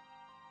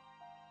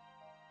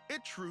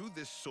 It true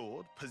this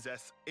sword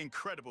possess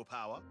incredible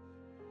power.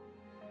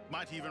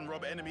 Might even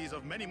rob enemies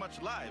of many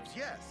much lives,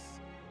 yes.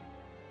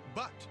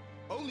 But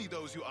only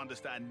those who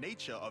understand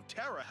nature of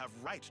terror have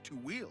right to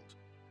wield.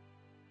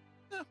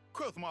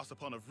 Quoth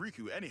Masterpon of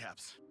Riku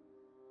anyhaps.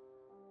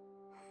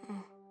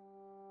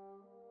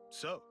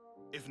 So,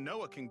 if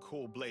Noah can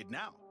call Blade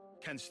now,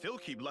 can still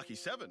keep Lucky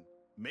 7,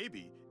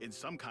 maybe in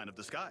some kind of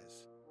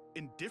disguise.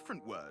 In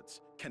different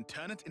words, can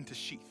turn it into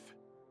sheath.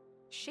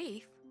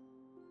 Sheath?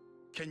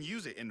 Can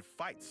use it in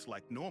fights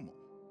like normal.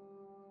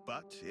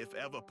 But if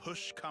ever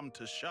push come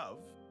to shove,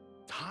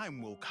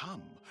 time will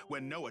come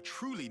when Noah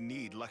truly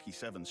need Lucky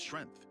 7's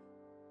strength.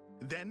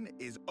 Then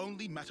is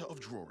only matter of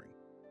drawing.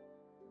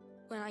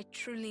 When I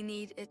truly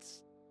need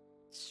its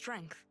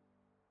strength.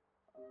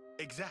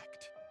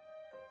 Exact.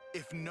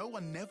 If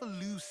Noah never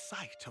lose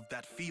sight of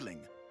that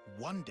feeling,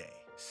 one day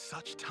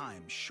such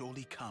time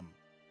surely come.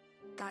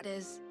 That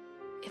is,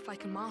 if I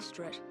can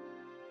master it.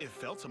 If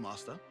fail to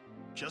master,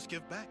 just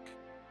give back.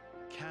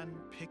 Can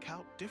pick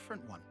out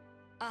different one.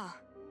 Ah,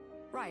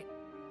 right.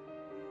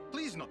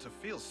 Please not to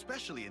feel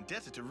specially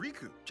indebted to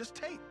Riku. Just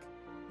take.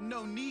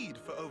 No need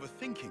for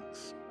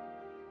overthinkings.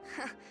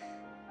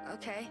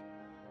 Okay,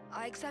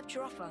 I accept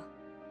your offer.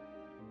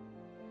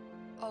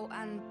 Oh,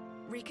 and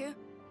Riku?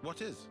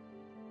 What is?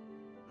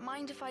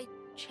 Mind if I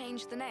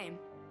change the name?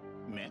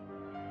 Meh?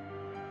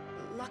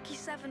 Lucky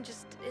 7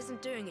 just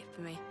isn't doing it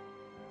for me.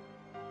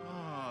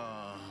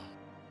 Ah.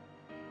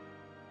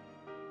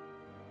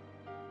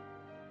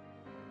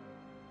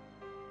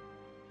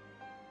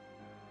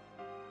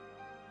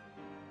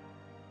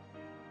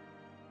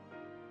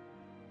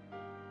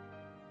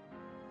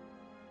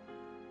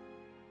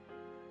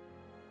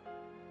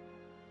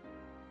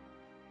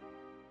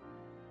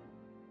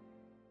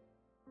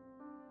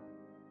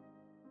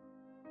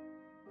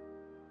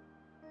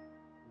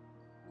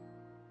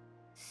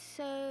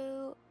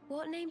 So,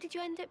 what name did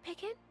you end up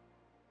picking?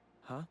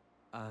 Huh?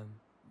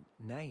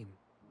 Name?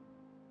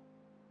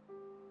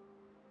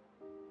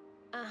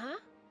 Uh-huh.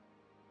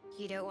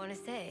 You don't want to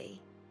say?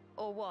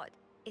 Or what?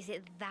 Is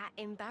it that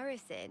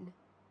embarrassing?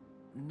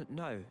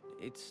 No,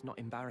 it's not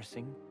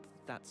embarrassing.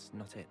 That's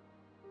not it.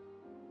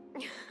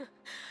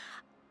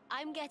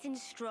 I'm getting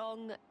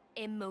strong,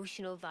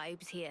 emotional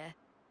vibes here.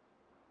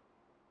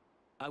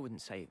 I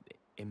wouldn't say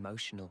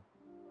emotional,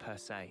 per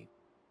se.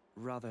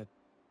 Rather,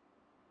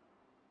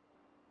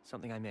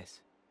 something I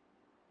miss.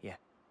 Yeah.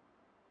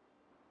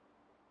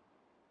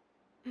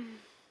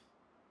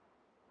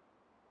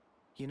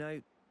 You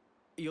know,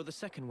 you're the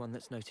second one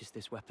that's noticed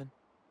this weapon.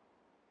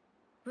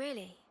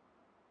 Really?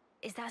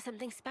 Is that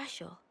something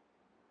special?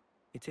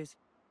 It is.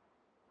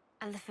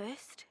 And the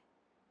first?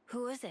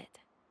 Who was it?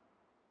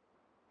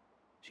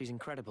 She's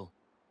incredible.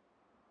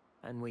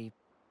 And we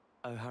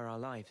owe her our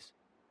lives.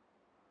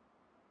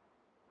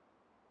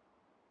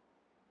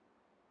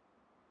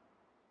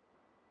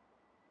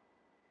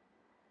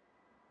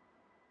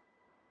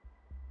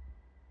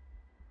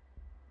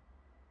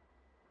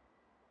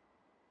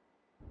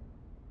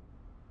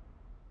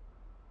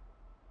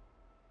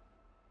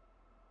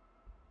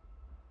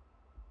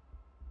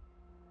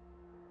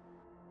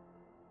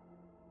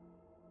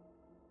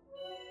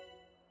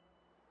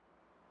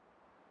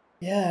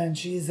 Yeah, and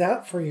she's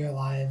out for your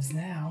lives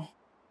now.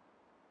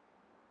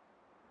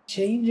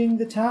 Changing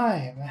the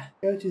time.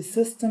 Go to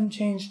System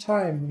Change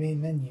Time, the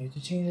main menu, to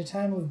change the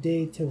time of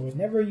day to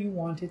whenever you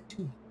want it to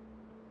be.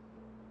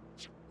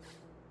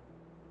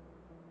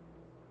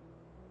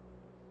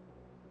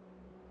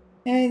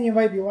 And you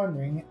might be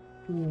wondering,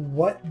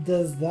 what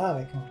does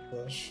that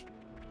accomplish?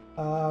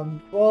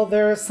 Well,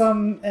 there are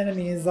some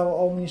enemies that will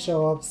only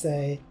show up,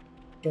 say,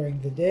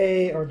 during the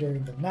day or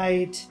during the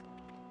night,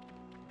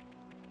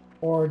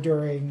 or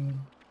during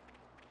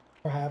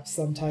perhaps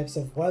some types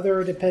of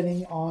weather,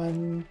 depending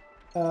on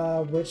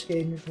which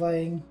game you're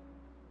playing.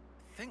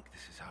 I think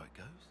this is how it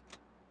goes.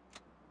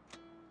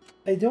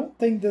 I don't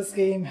think this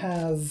game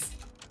has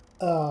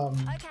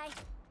Okay,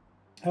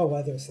 a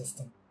weather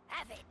system.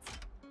 have it.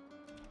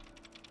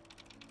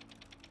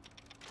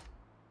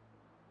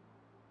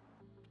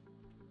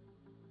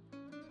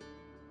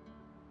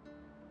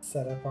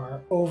 Set up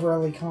our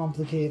overly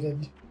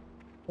complicated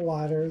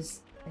ladders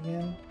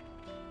again.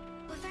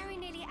 We're very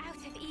nearly out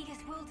of Aegis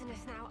Wilderness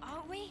now,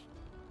 aren't we?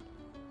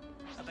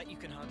 I bet you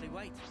can hardly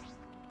wait.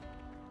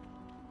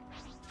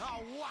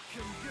 I'll whack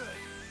 'em good.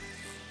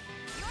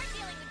 You're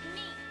dealing with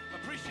me.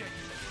 Appreciate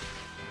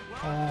it.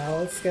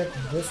 Let's get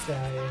this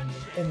guy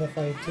in the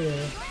fight too.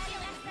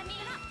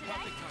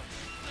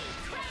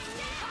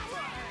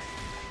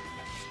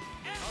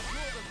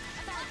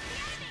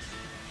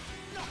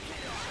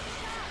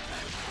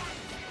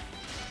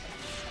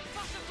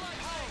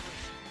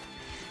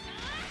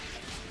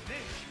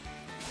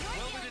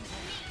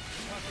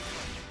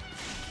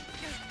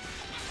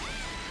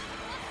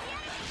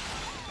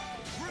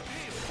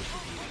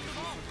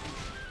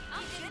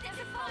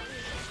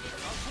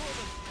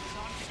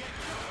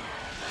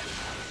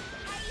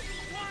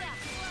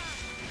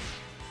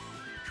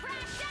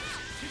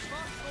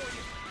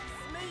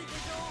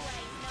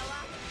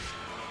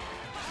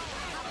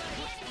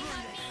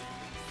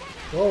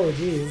 Whoa,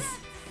 jeez.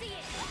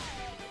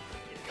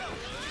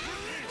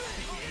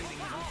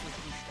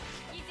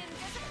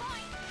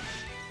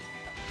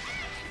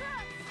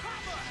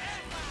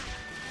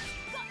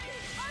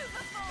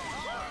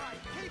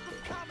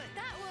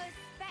 That was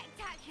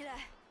spectacular.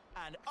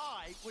 And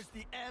I was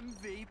the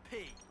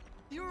MVP.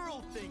 You were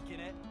all thinking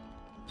it.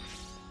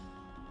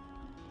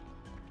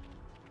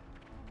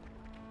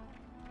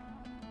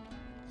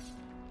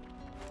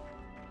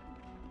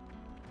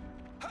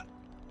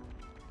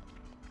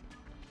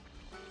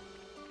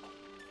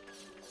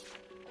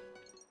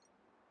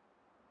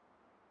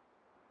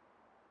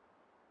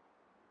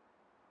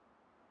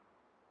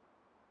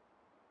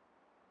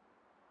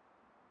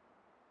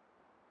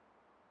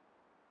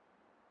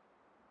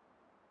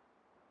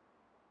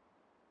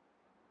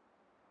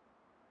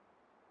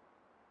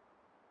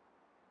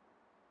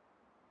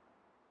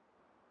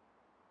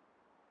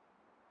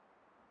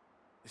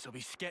 This'll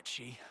be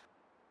sketchy.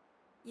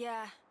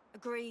 Yeah,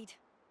 agreed.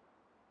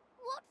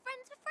 What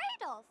friends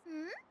afraid of?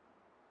 Hmm?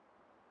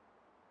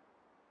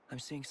 I'm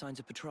seeing signs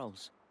of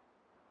patrols.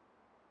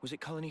 Was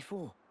it Colony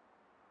 4?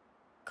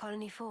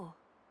 Colony 4.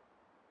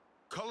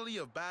 Colony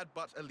of bad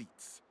butt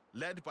elites,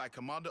 led by a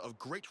commander of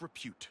great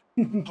repute.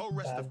 Whole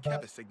rest of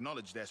Bad butt. Kevis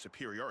acknowledge their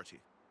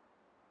superiority.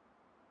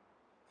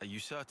 Are you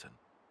certain?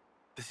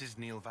 This is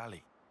Neil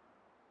Valley.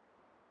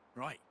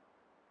 Right.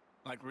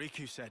 Like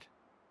Riku said.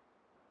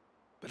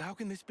 But how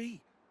can this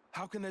be?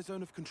 How can their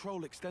zone of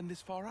control extend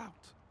this far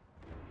out?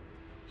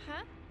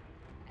 Huh?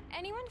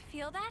 Anyone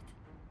feel that?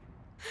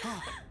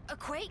 A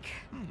quake?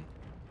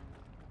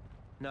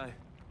 No,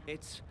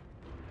 it's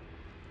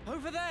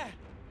over there.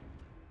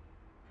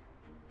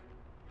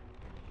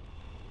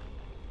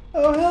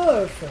 Oh,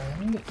 hello,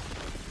 friend.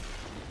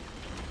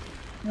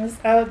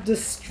 It's out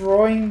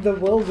destroying the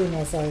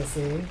wilderness, I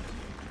see.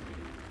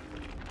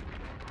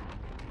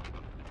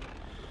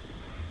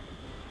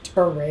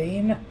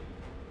 Terrain?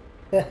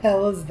 The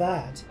hell is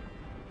that?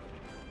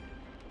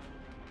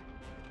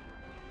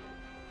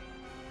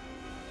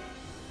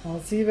 Well,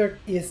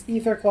 its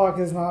ether clock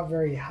is not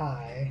very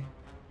high.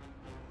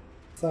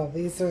 So at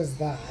least there's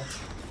that.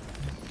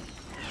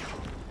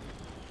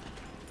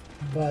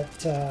 But,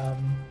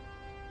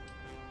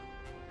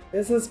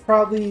 this is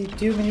probably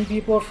too many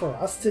people for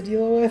us to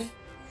deal with.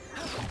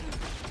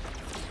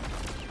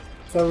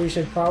 So we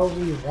should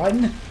probably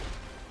run.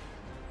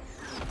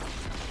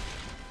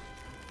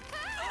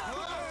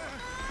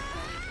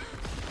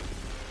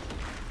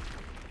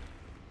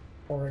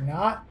 Or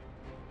not.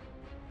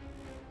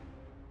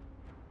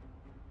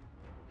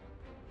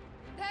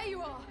 There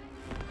you are!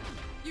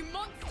 You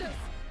monsters!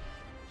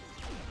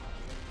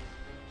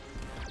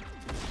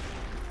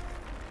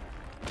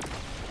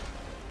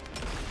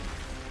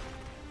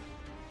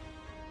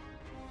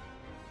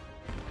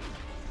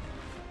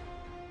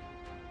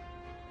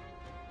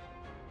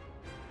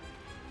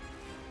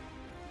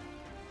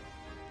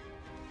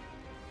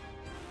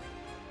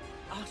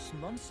 Us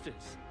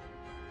monsters.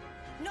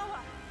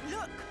 Noah,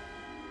 look!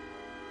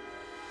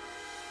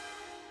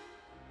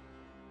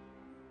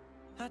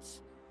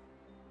 That's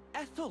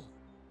Ethel.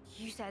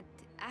 You said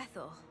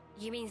Ethel.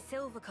 You mean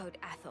Silvercoat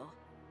Ethel.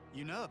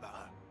 You know about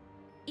her?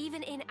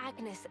 Even in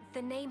Agnes,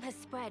 the name has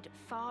spread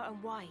far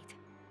and wide.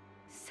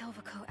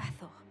 Silvercoat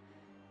Ethel.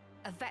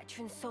 A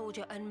veteran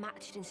soldier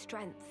unmatched in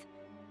strength.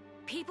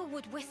 People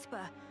would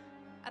whisper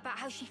about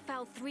how she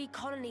felled 3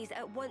 colonies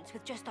at once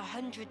with just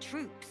 100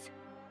 troops.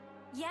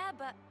 Yeah,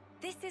 but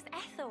this is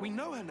Ethel. We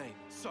know her name,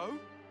 so?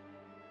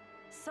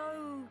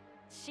 So,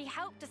 she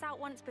helped us out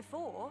once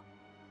before.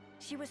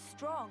 She was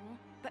strong,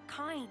 but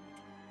kind.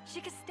 She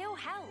could still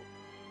help.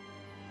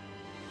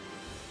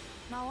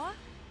 Noah?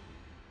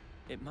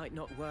 It might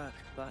not work,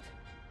 but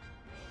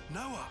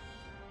Noah!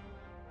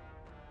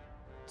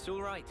 it's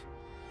all right.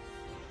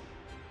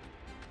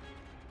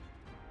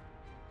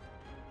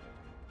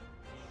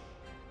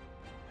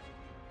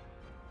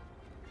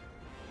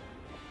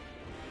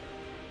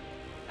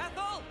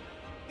 Ethel!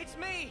 It's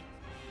me!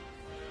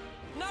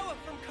 Noah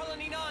from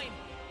Colony 9!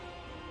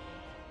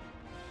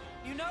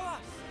 You know us!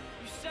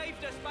 You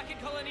saved us back in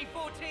Colony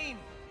 14!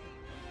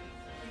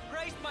 You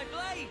praised my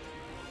blade!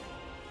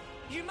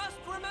 You must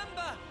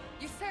remember!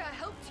 You say I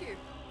helped you?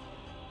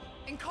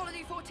 In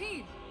Colony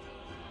 14?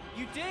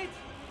 You did!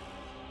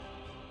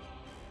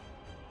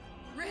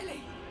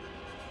 Really?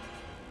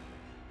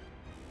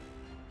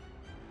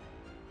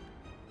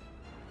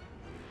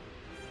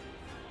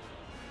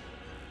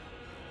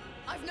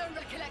 I've no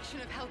recollection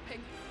of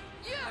helping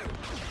you!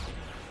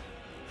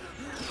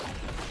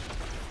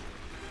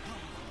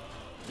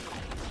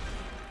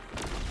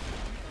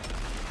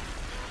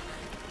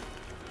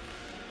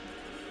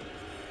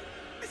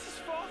 This is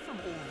far from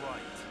all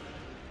right.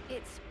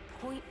 It's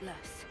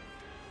pointless.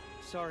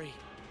 Sorry.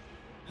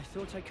 I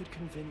thought I could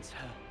convince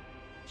her.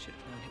 Should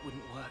have known it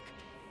wouldn't work.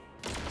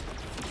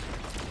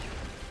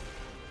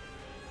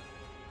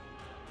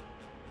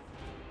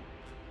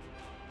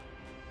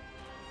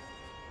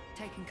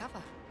 Taking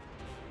cover.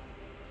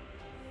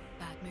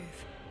 Bad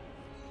move.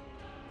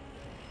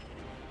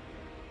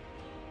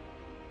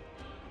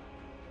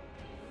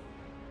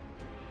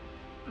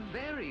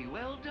 Very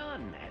well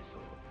done,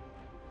 Ethel.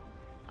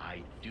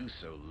 I do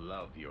so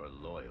love your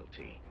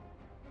loyalty.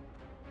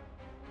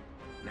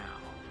 Now,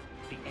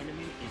 the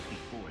enemy is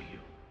before you.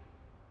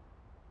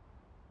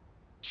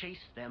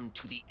 Chase them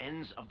to the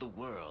ends of the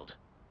world.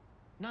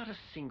 Not a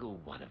single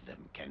one of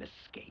them can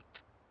escape.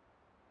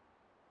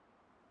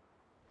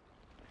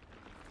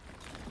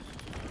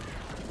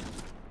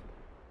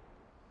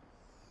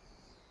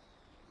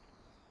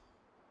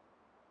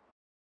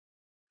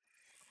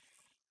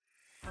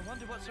 I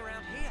wonder what's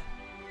around here.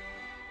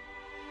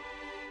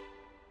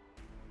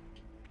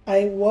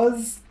 I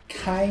was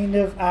kind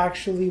of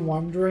actually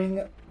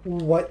wondering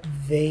what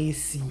they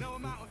see. No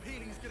amount of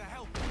healing is gonna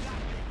help if that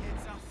thing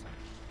hits us.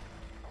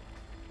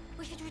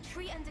 We should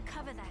retreat under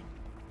cover then.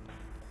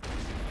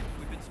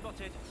 We've been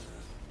spotted.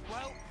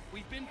 Well,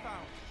 we've been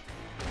found.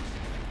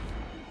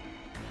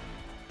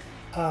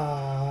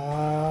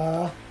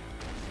 Gotta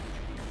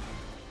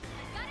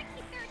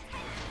keep their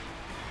attention.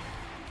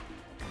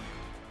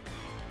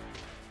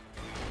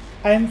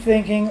 I'm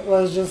thinking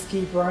let's just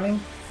keep running.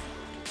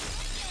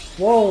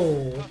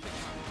 Whoa.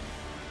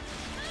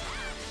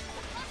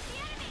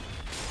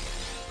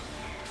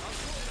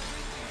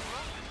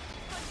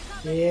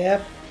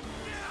 Yep.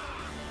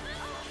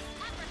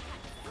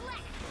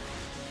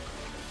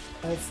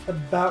 That's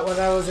about what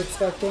I was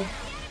expecting. I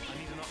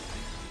need an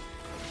option.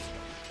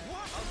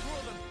 What? I'll draw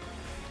them.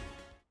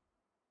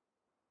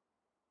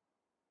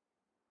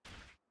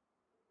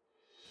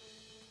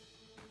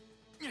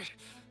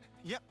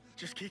 Yep,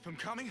 just keep them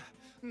coming.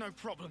 No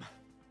problem.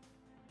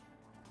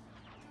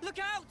 Look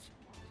out!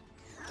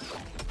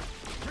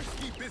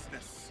 Risky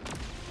business.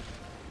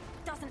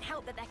 Doesn't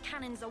help that their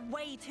cannons are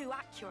way too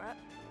accurate.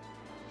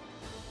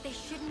 They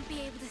shouldn't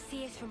be able to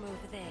see us from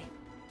over there.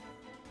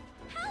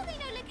 How they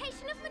know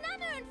location of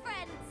Banana and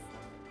friends?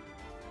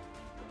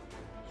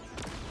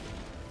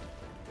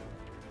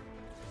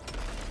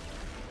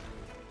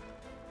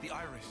 The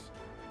iris.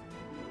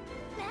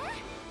 There?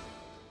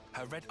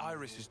 Her red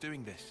iris is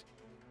doing this.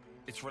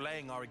 It's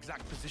relaying our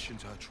exact position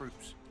to her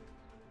troops.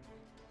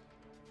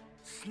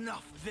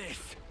 Snuff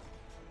this!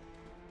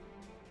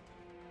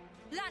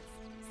 Lads,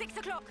 6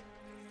 o'clock.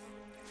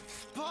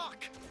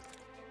 Spark!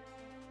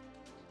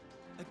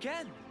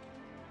 Again?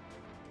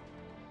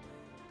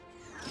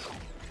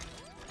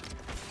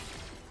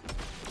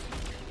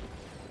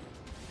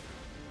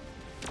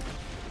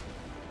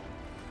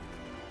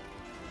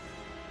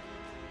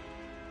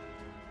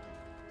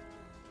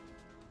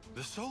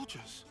 The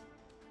soldiers.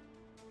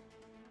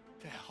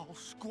 Their whole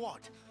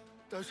squad.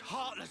 Those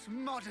heartless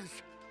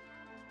mudders.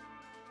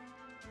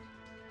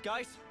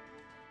 Guys,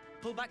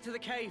 pull back to the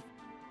cave.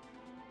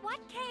 What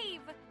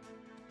cave?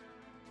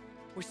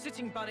 We're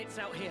sitting bunnets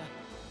out here.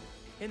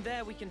 In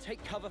there we can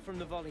take cover from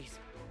the volleys.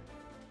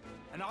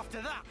 And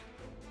after that,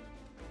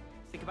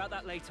 Think about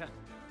that later.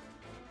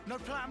 no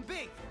plan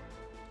B.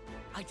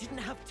 I didn't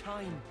have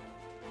time.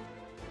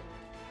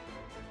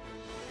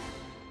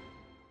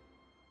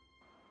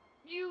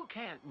 You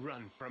can't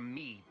run from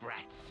me,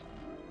 brats.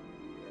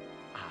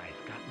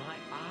 I've got my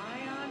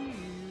eye on you.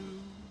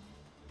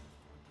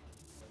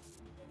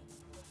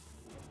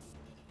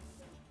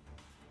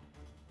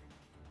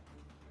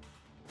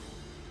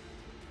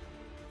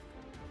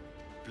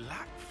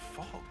 Black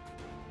fog.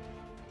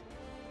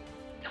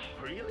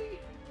 Oh, really?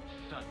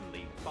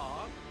 Suddenly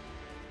fog?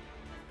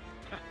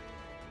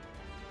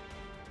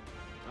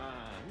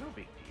 No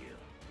big deal.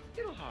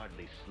 It'll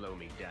hardly slow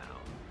me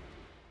down.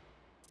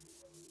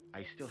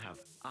 I still have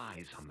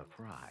eyes on the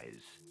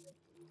prize.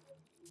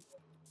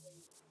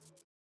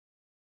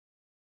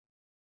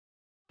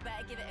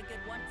 Better give it a good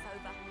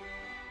once-over.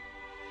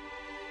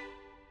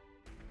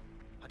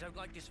 I don't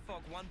like this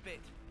fog one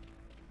bit.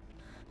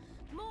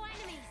 More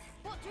enemies!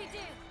 What do we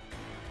do?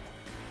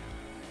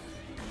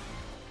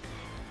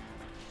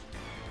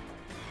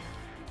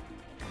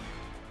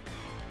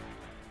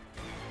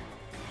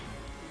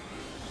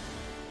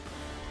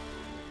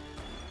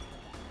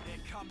 Here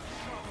comes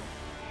trouble.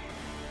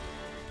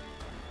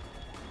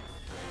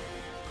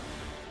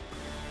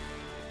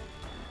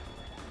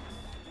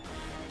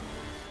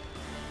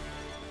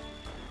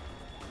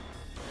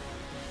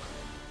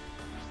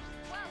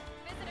 Whoa,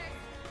 visitors.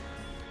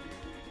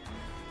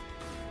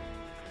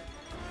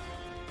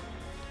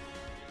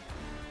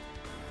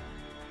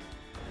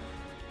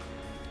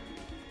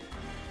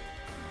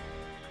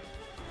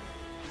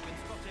 We've been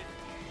spotted.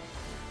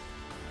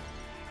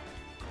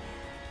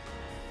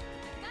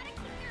 Gotta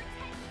keep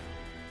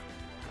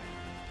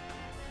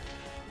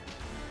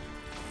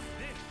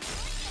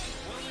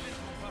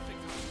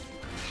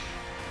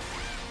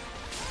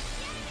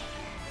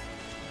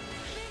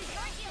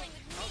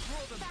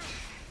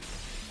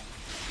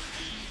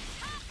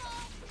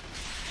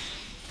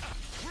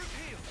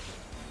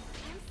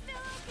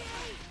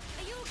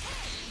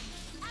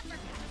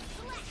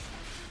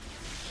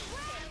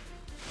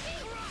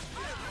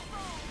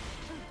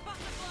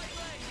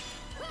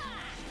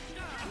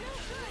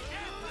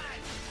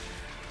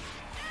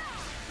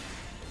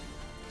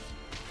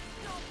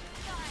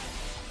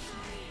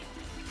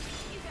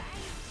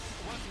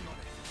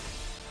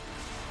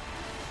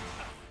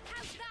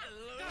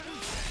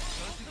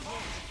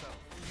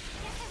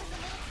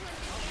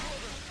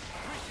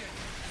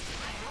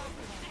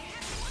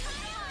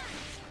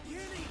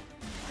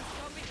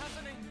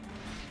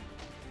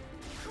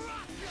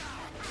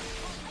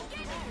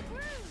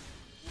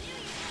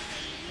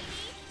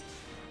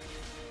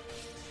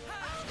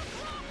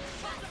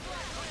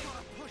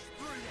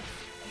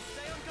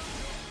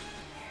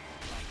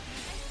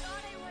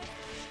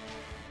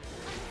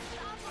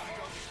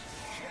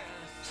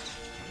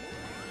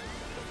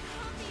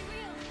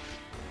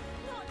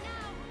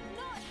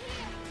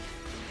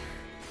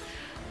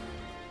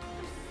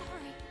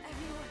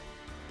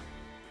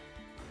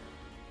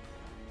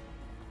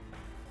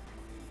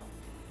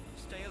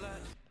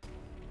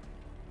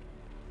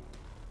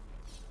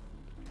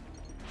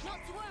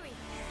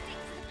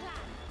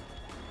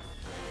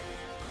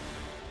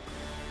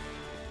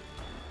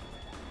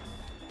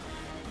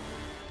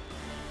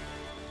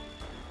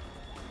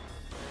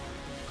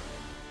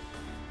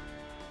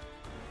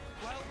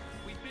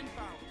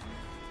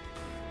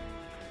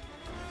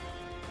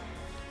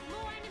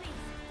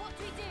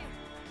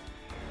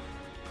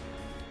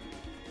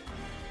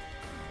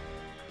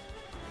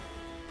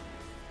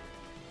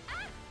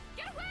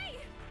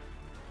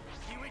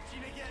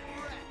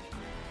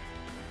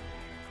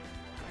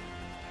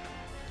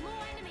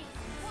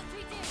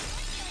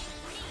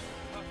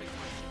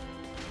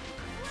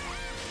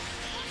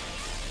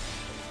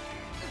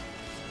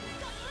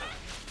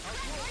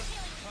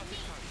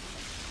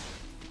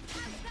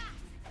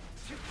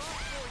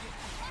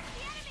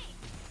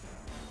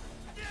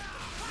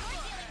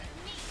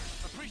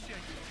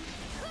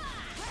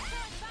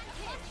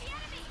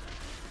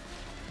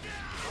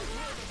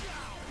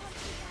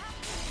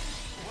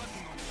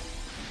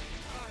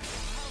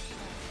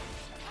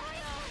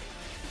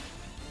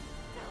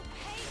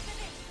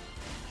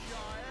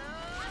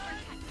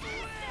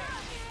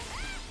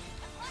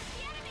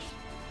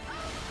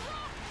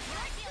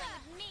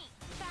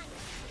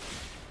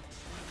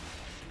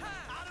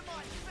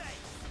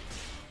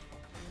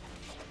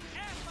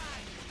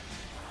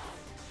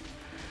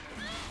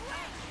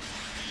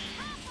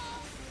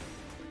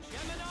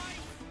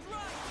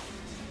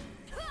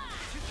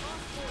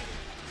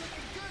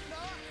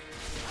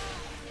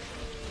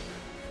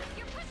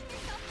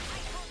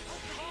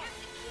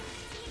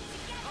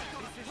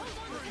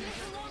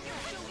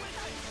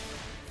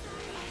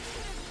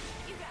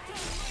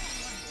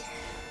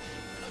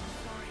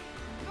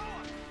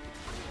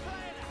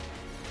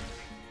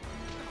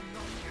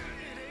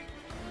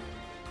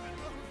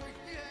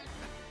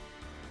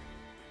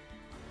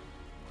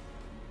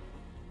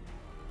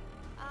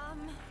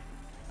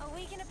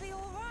be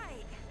all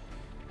right.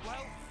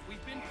 Well,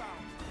 we've been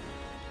found.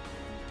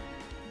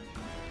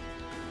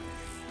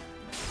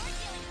 You're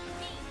dealing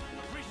with me.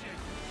 Appreciate it.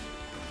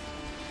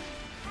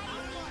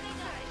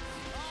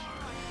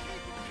 Hey,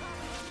 bigger.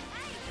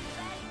 Hey, you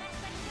barely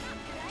messed anything up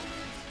today.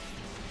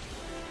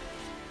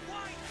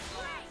 White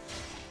Great.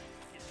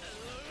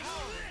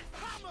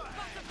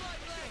 butterfly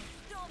blade.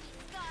 Stormy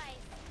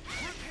skies.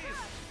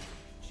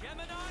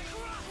 Gemini.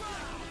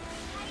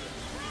 Hey,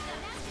 bigger.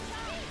 Now's the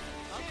time.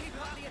 I'll keep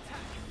up the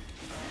attack.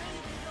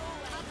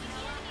 I'll keep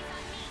the enemies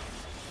on me.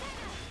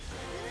 Senna,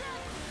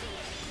 love to see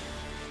it.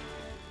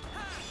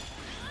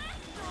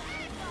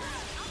 Stormy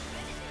skies. I'm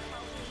good at this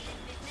whole healing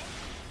business.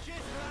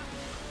 Cheers for that.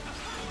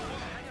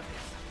 Hang a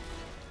bit.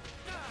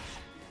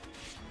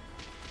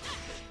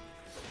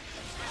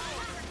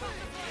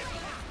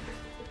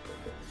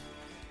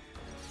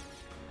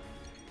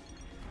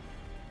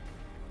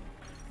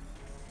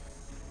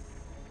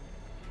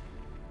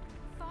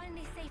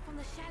 Finally safe from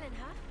the Shannon,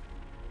 huh?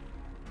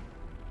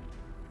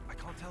 I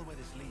can't tell where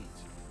this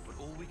leads, but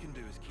all we can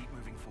do is keep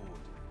moving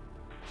forward.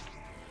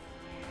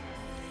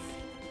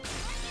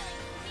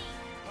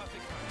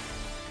 Perfect time.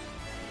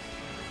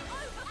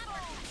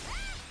 Overboard!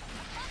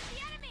 Across the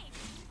enemy!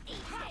 Eat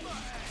it! I'll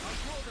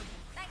draw them.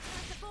 Thanks for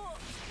the support!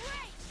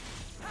 Great!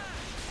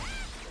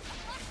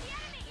 Across the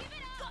enemy! Give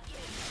it up! Got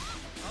you!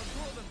 I'll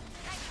draw them.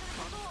 Thanks for the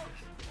support!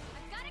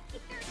 I've got to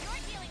keep through.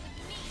 You're dealing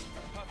with me!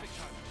 Perfect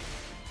time.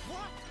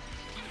 What?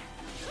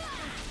 Sure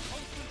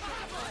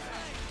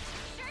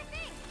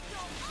thing!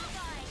 Don't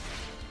die!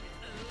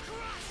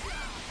 Across the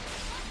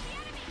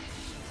enemy!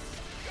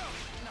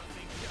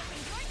 Nothing.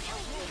 You're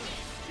dealing with me!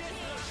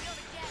 Cheers!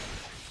 You're dead!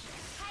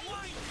 Hey!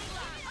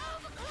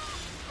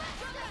 Overclock!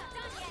 You're not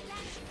done yet,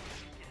 lads!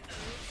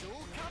 It's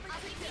all coming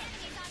I'll keep the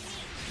enemies on me!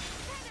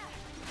 Senna!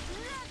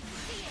 Love to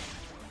see it!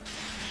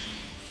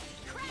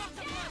 Crash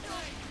down!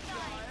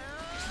 Die!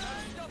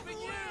 I'm stopping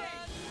you,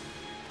 lad.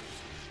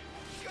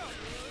 Go.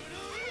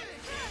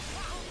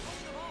 Hold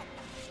them off.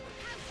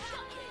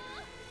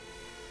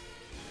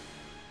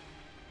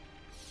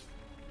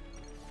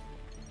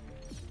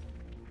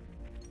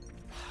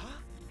 Huh?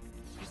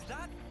 Is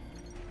that?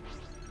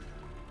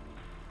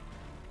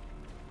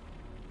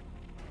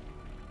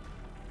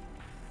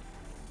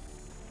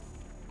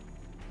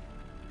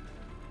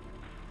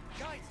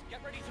 Guys,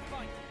 get ready to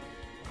fight.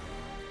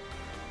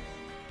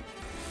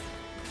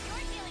 You're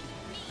dealing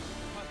with me!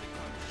 Perfect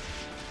time.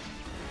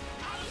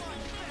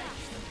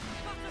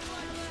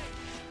 Butterfly blade.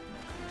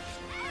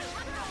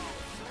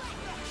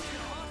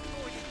 Fast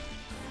for you.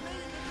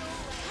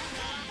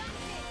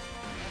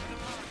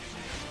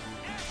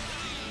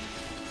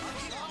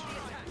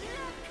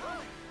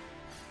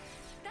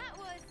 That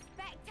was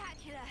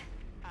spectacular.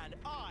 And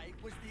I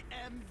was the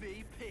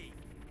MVP.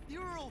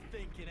 You were all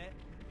thinking it.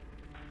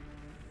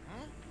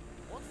 Huh?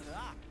 What's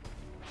that?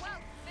 Well,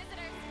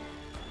 visitors.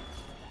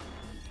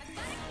 I've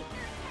got to keep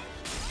their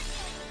attention. You're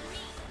dealing with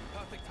me.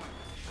 Perfect time.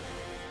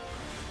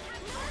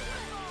 Have no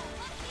control.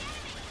 What's the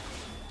enemy?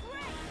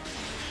 Great.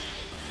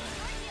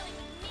 You're dealing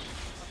with me.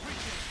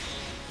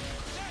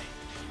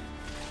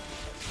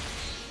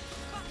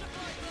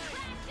 Butterfly blade.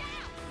 Crash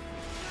down.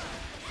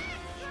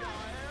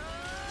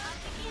 I'll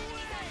keep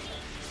the enemies on me.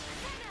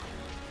 Senna,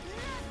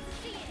 love to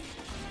see it.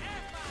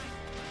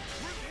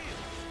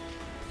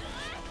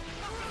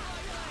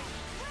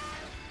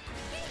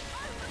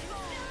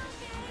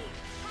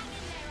 Hang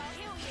in there, I'll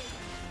heal you.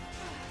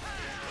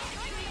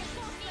 You're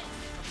reinforcing me.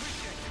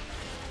 Across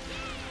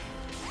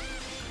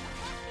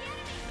the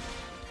enemy.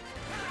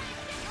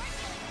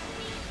 You're dealing with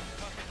me.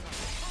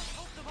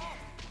 Hold them off.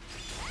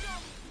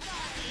 Across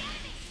the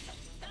enemy.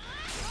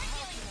 You're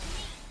dealing with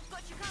me.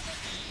 Got you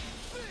covered.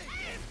 See?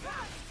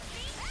 Across the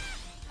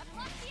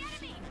enemy. You're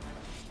dealing with me.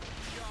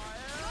 Cheers.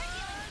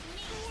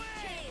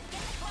 Get the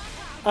fuck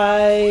out.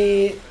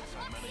 I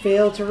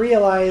failed to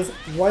realize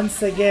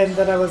once again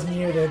that I was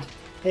muted.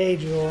 Hey,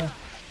 Jewel. Eat it.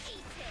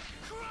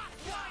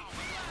 I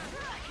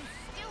can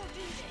still do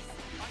this.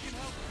 You're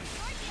dealing with me.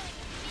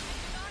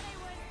 Thought I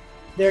would.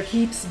 There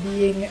keeps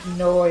being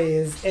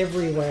noise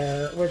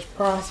everywhere, which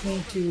prompts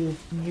me to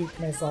mute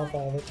myself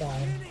all the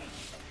time. This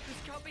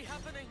can't be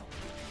happening.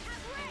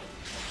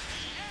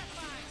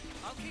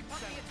 I'll keep up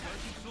the attack.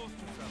 Exhaust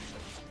yourself.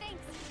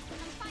 Thanks. I'm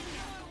fine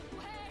now. No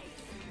way.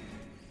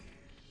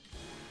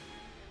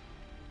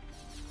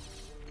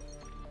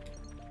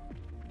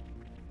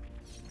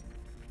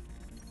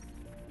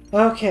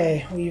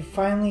 Okay, we've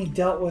finally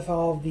dealt with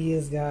all of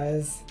these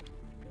guys.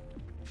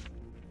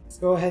 Let's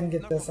go ahead and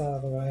get this out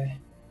of the way.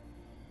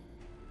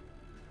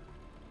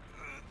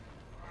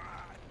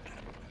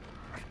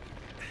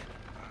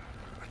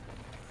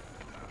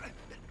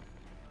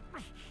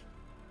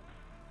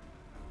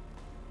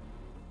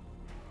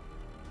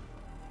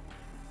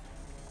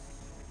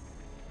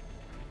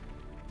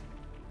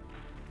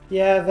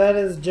 Yeah, that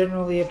is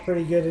generally a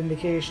pretty good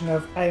indication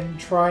of I'm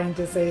trying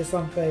to say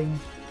something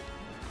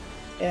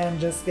and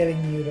just getting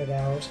muted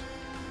out.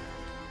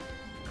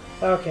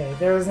 Okay,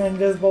 there's an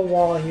invisible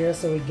wall here,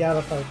 so we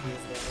gotta fight these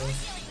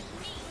guys.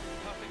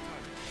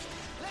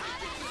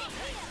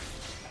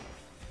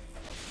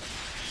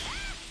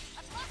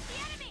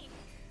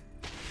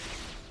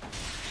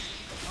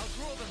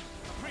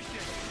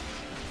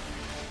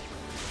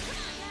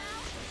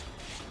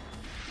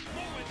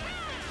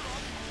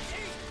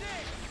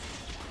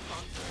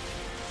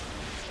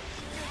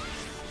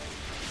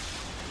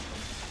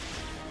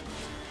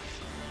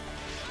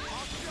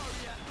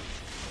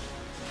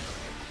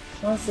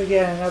 Once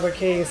again, another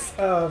case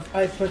of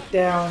I put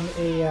down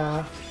an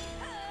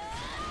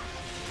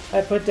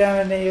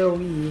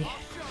AoE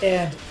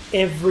and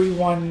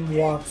everyone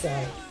walks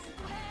out.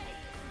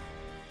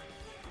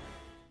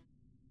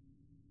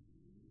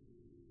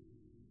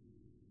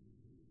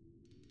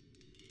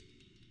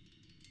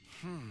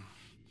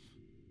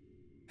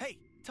 Hey,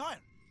 Tyan,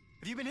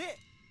 have you been hit?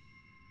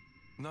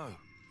 No.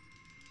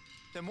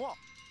 Then what?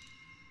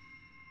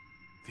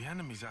 The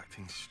enemy's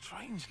acting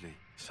strangely.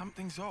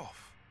 Something's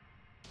off.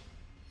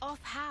 Off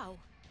how?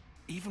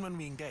 Even when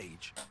we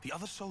engage, the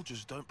other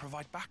soldiers don't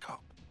provide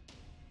backup.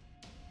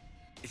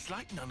 It's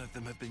like none of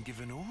them have been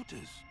given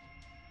orders.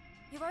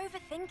 You're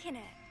overthinking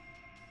it.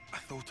 I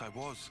thought I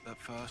was at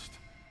first.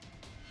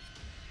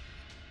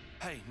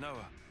 Hey,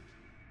 Noah.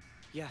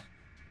 Yeah,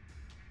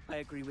 I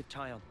agree with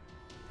Tyon.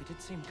 They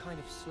did seem kind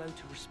of slow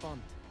to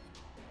respond.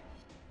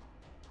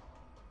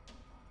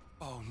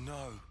 Oh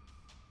no.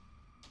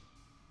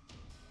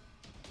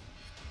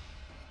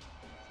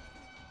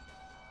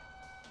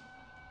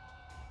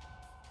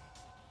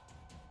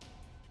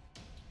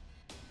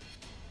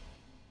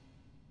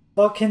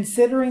 Well,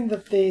 considering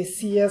that they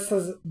see us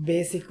as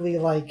basically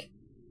like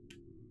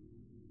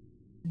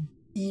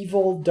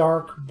evil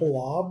dark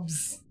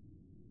blobs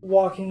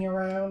walking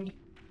around.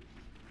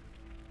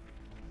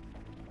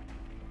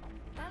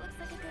 That looks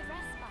like a good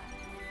rest spot.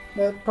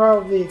 That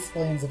probably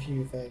explains a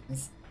few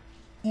things.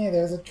 Hey,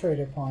 there's a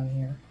trader pawn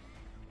here.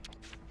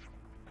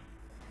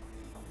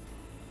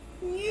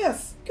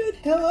 Yes, good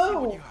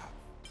hello!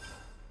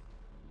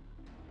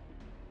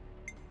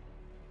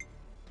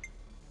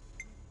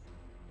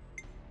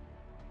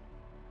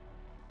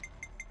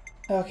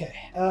 Okay,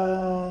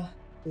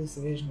 boost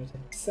evasion by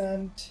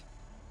 10%.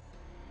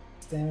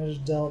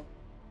 Damage dealt,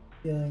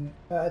 dealing,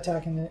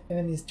 attacking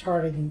enemies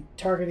targeting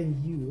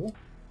you.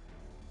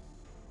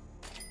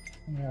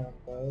 There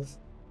it goes.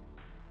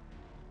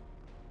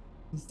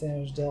 This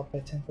damage dealt by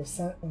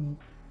 10% and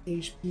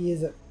HP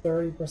is at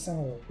 30%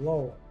 or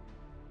lower.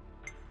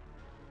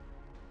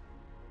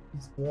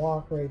 This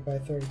block rate by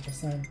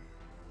 30%.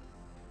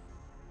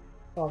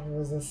 Top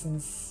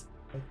resistance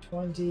by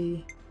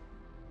 20.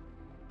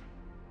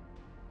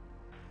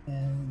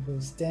 And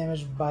boost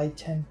damage by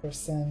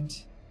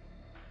 10%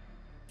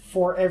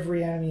 for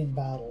every enemy in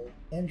battle.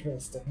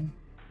 Interesting.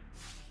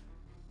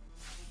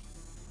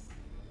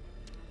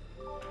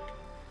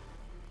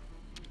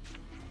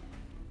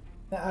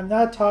 Now, I'm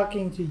not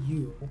talking to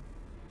you.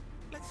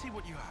 Let's see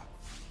what you have.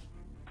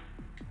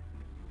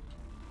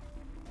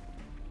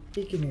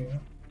 Kikinu.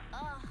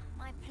 Oh,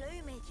 my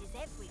plumage is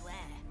everywhere.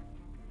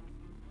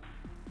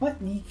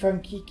 What need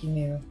from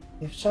Kikinu?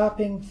 If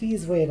shopping,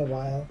 please wait a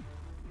while.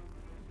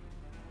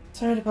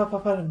 Sorry to pop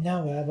up out of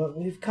nowhere, but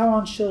we've come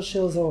on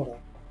Shil's order.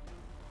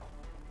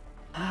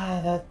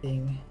 Ah, that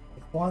thing.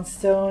 If one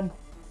stone,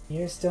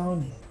 your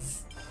stone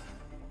is.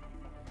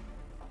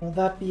 Will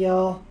that be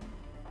all?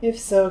 If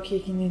so,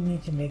 Kikinu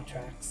need to make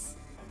tracks.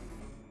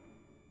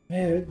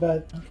 Rude,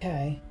 but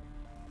okay.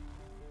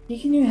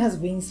 Kikinu has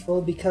wings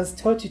full because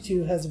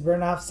Totutu has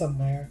run off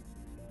somewhere.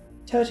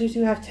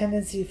 Totutu have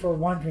tendency for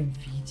wandering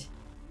feet.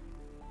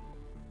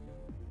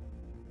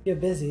 If you're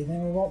busy,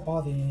 then we won't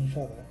bother you any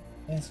further.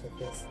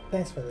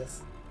 Thanks for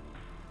this.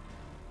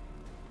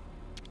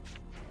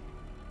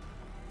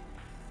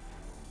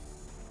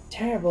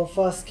 Terrible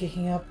fuss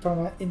kicking up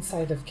from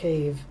inside of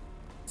cave.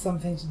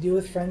 Something to do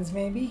with friends,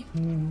 maybe?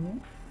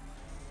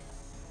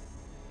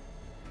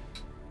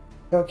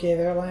 Okay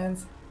there,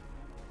 Lance?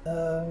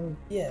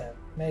 Yeah,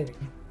 maybe.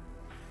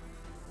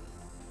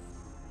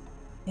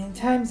 In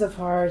times of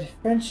hard,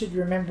 friends should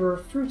remember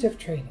fruit of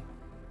training.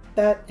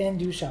 That and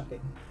do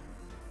shopping.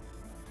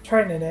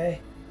 Training, eh?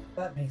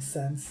 That makes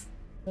sense.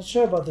 Not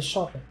sure about the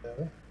shopping,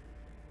 though.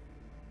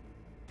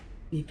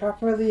 Be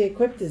properly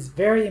equipped is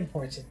very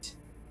important.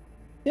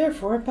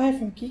 Therefore, buy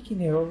from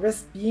Kikinu or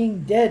risk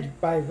being dead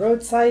by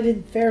roadside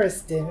in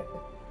Ferris dinner.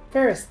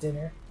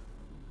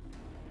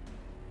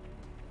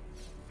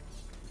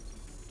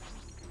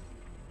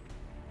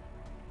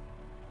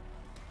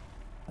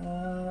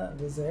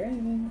 Was there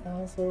anything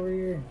else over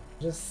here?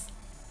 Just...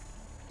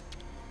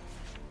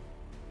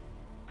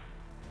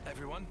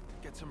 Everyone,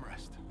 get some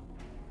rest.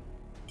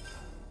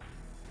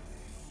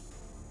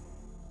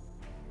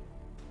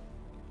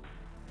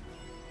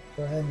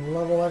 Go ahead and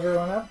level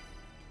everyone up.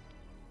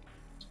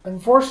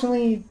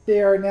 Unfortunately,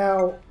 they are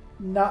now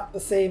not the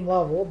same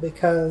level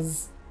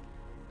because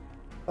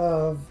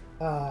of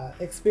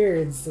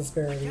experience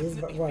disparities,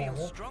 but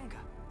whatever.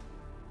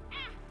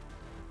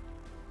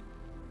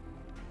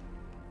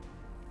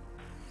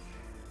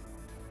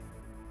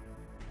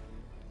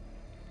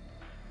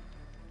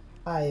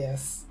 Ah,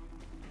 yes.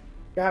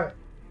 Got it.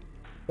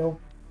 Go.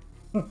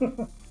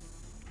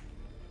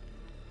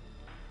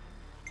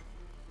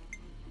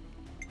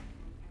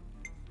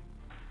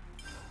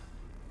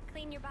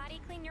 Clean your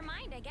body, clean your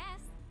mind, I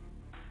guess.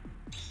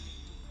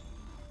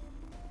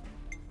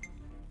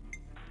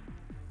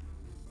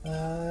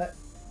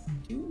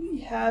 Do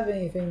we have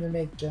anything to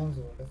make gems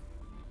with?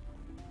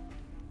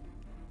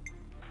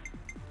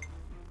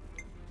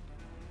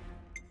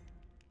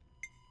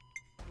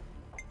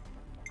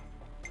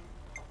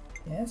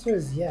 The answer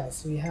is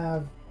yes. We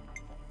have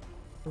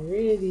a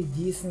really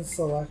decent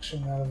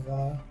selection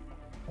of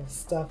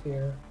stuff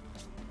here.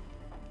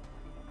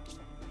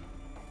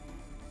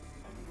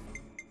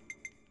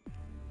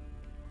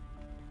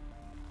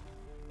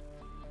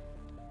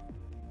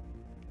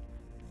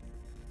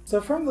 So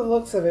from the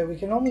looks of it, we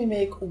can only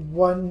make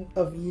one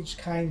of each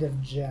kind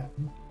of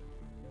gem.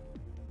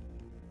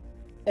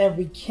 And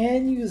we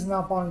can use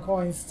Napon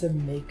coins to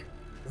make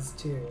those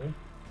too.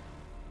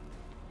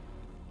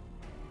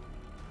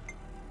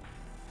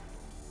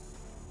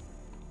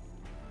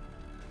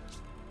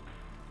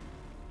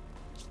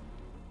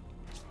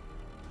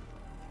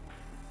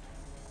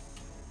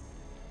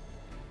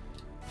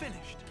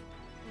 Finished.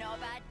 Not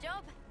a bad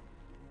job.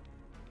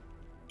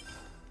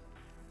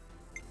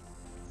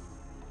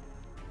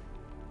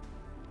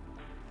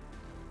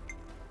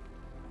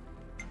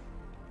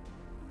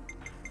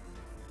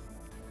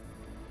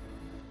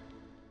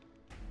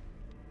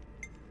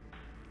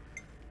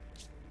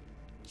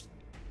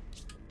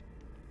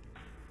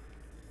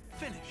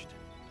 Finished.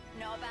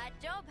 Not a bad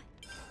job.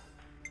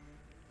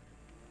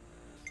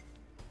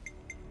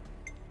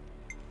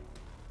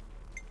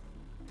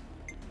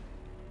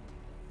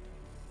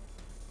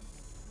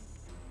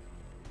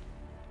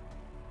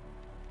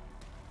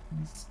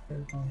 This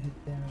is gonna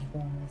hit damage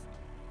bonus.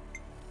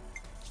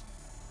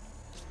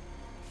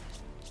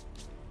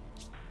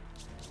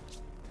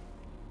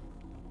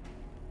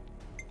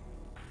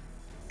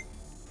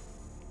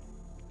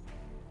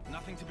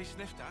 Nothing to be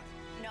sniffed at.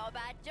 Not a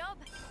bad job.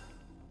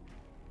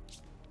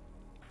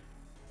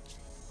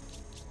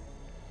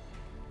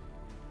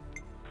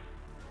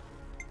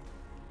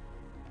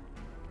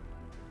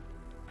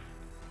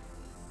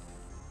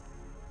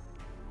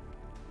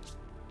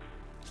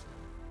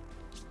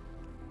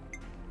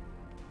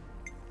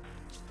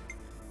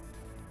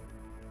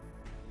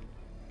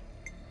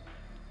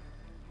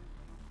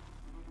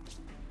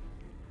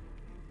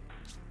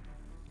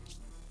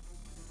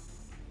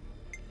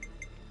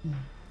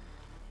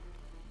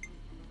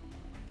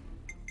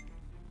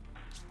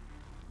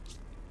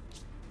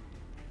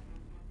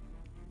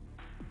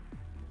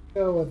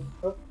 Go with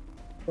go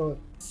with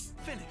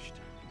Finished.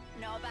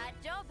 Not a bad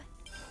job.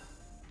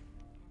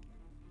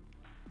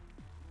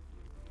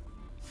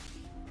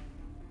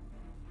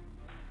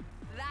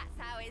 That's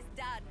how it's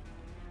done.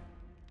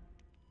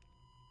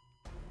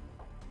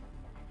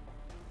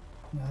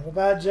 not a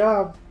bad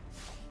job.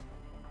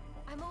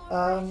 I'm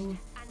all refreshed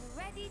and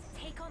ready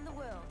to take on the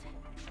world.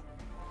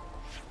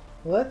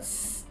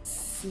 Let's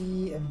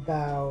see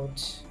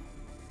about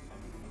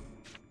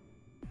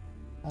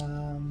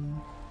a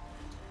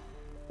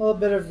little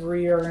bit of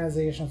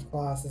reorganization of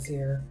classes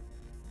here.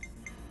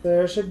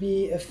 There should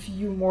be a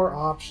few more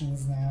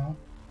options now.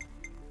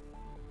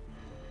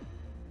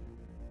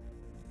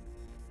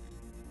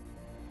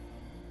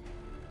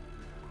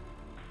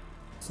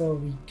 So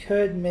we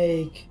could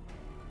make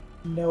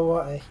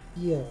Noah a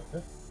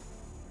healer,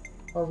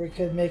 or we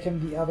could make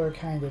him the other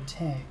kind of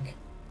tank.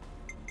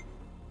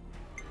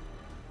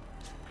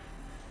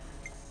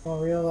 I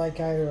don't really like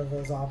either of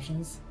those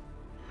options.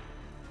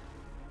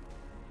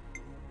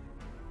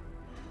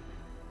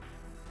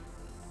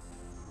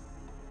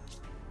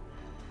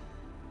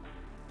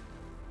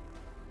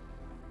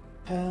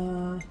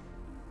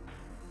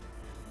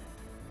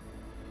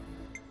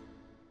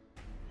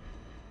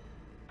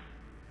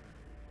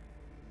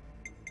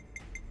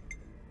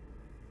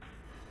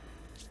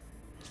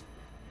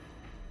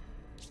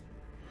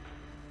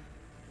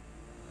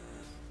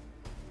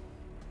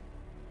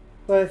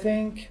 So I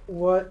think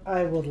what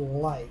I would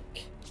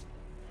like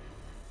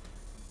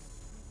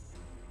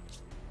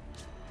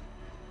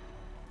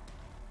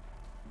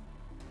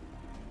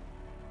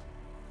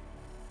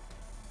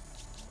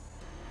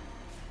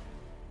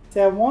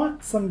I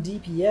want some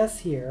DPS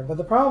here, but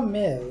the problem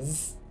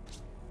is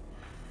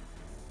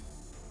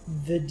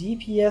the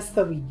DPS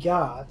that we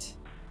got,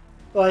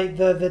 like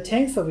the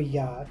tanks that we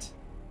got,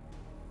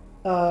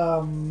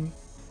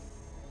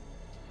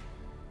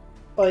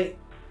 like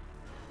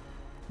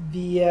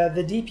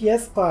the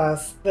DPS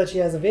class that she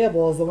has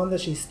available is the one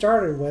that she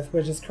started with,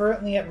 which is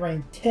currently at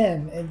rank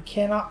 10 and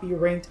cannot be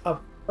ranked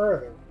up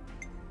further.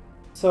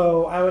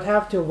 So I would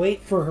have to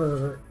wait for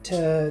her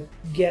to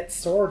get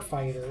Sword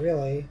Fighter,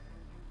 really.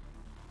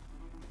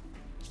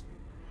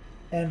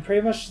 And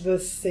pretty much the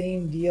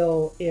same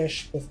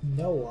deal-ish with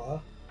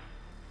Noah,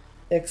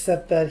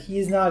 except that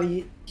he's not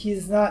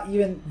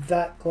even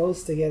that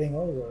close to getting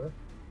over.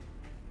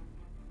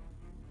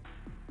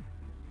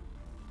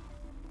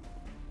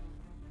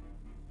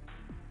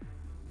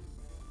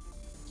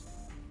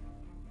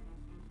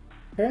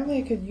 Apparently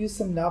I could use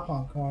some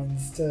Napon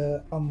coins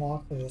to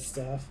unlock this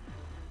stuff.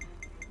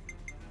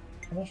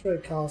 How much would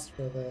it cost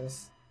for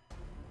this?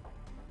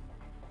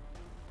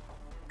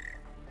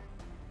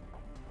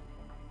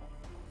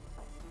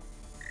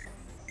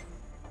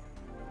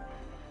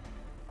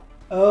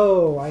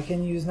 Oh, I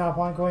can use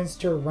Napon coins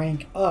to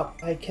rank up.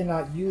 I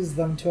cannot use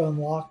them to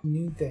unlock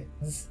new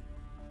things.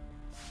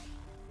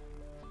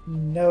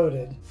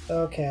 Noted.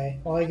 Okay.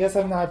 Well, I guess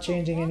I'm not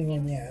changing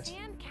anyone yet.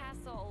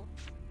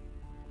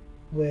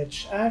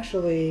 which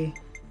actually,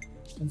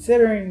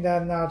 considering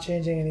that I'm not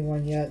changing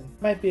anyone yet,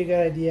 it might be a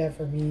good idea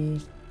for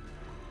me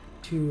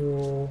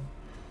to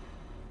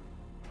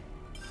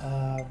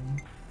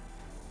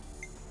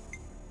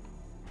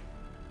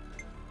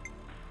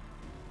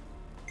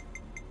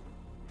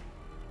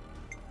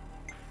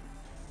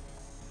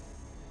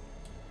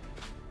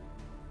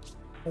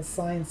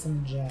assign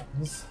some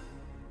gems.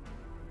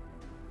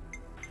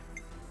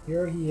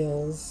 Your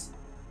heals.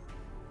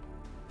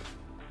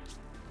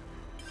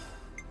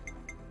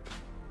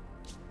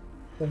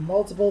 So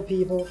multiple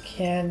people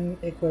can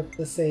equip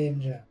the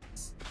same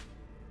gems.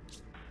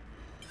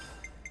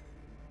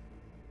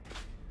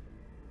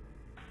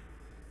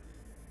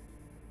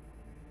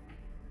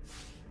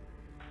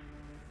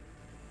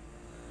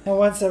 And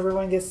once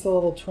everyone gets to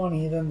level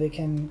 20, then they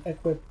can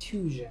equip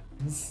 2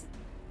 gems.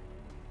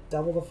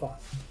 Double the fun.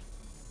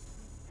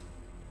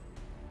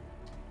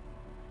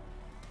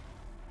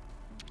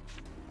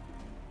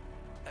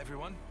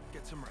 Everyone,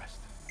 get some rest.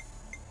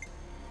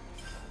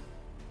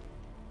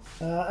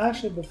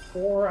 Actually,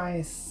 before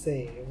I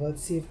save,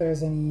 let's see if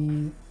there's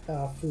any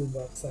food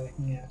buffs I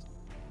can get.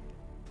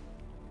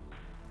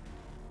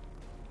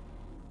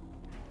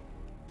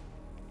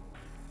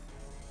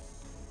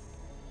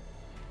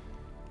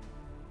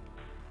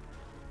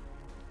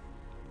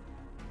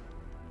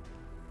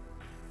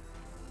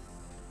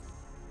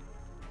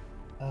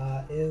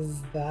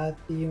 Is that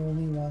the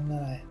only one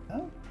that I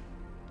have?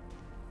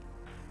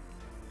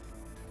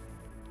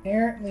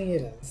 Apparently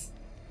it is.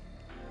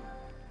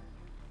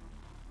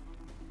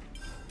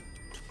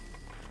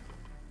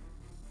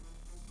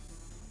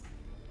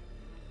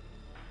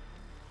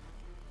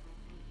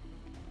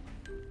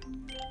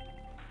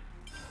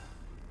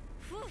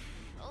 Whew,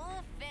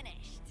 all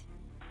finished.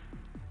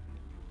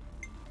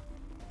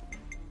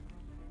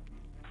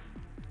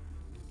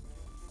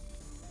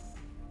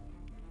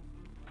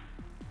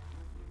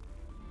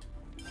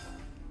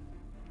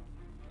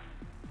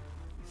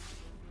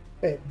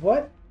 Wait,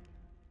 what?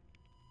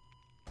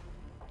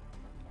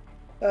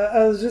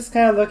 I was just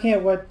kind of looking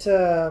at what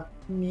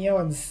Mio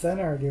and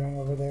Senna are doing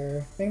over there.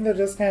 I think they're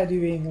just kind of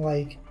doing,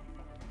 like,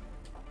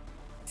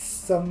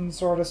 some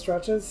sort of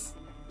stretches.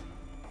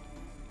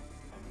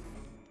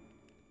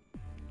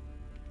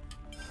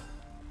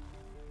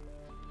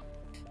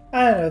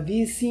 I don't know,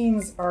 these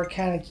scenes are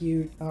kind of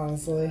cute,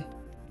 honestly.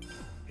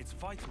 It's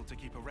vital to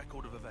keep a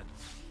record of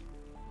events.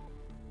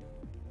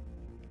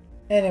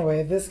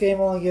 Anyway, this game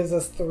only gives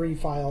us 3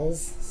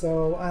 files,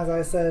 so as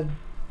I said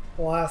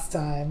last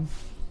time,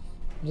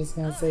 I'm just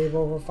gonna save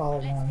over file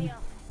 1.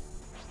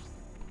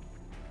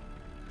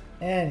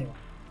 Anyway.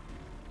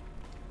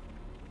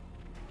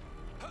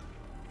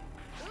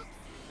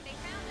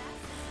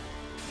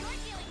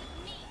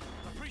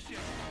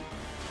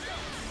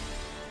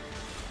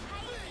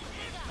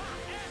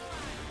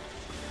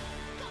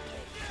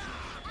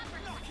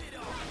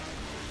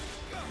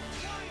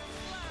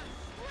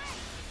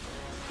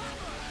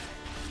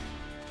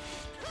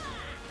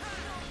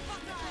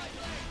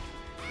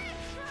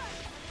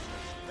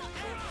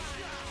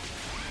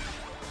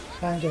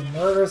 Time to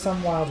murder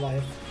some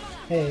wildlife.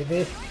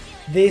 Hey,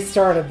 they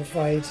started the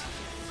fight.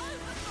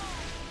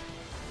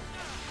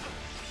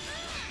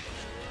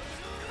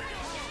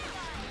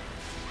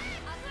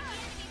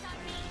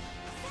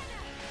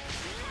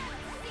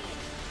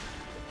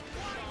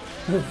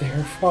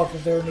 Their fault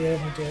that they're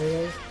native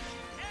materials.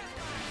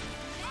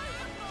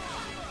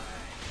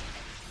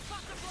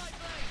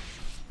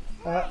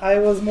 I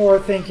was more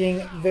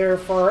thinking their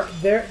fault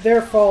that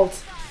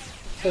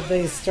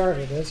they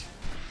started it.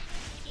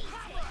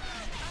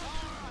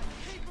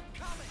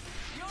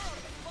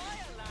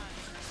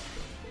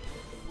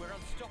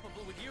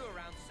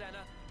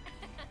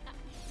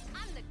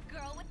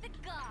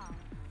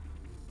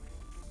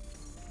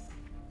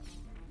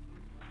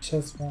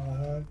 Just want a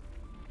hug.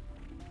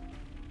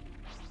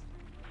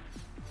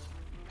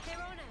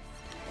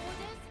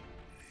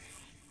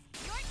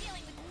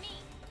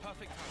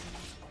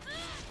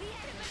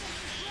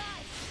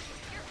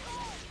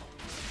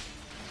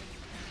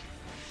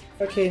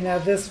 Okay, now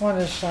this one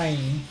is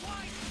shiny.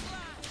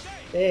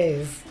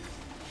 Days.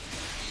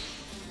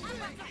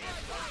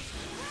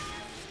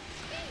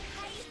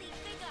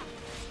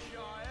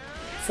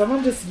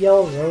 Someone just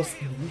yell roast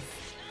beef.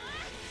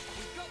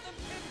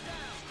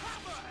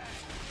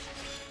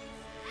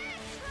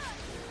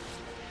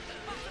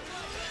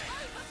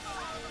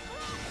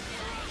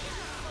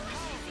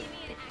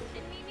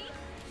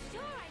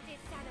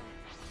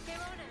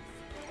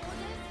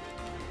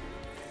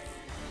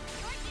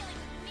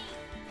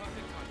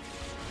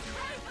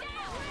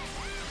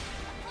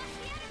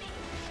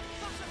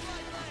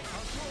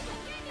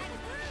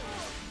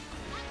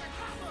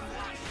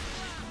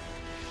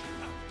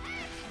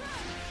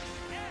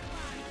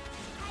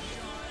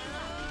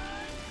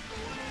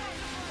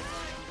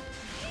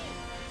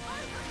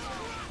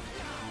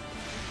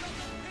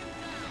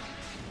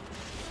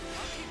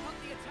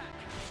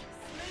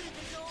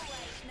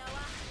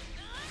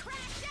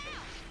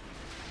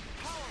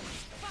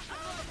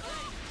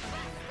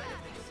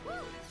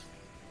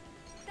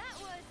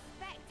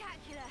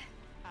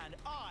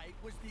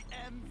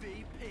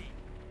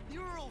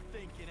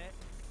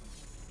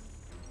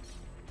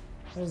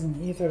 There's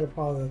an ether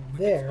deposit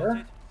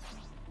there.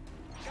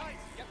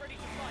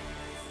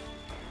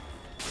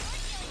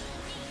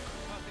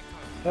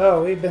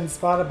 Oh, we've been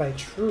spotted by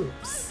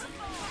troops.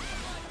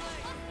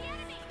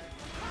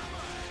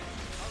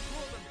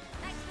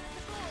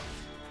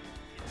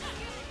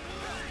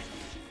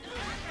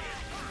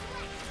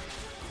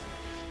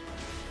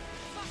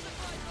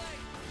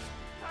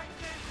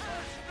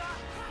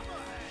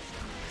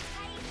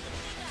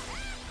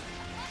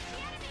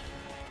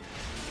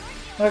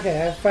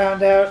 Okay, I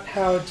found out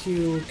how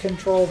to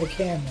control the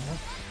camera.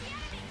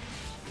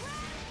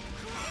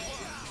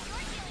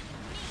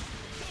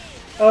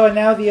 Oh, and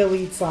now the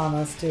elite's on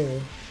us too.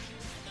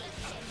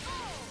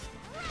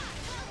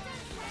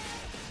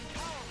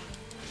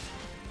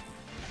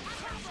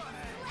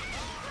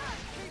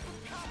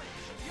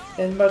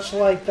 And much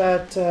like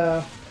that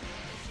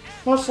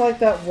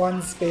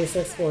one space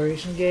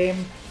exploration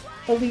game,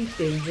 Elite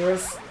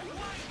Dangerous.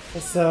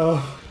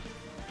 So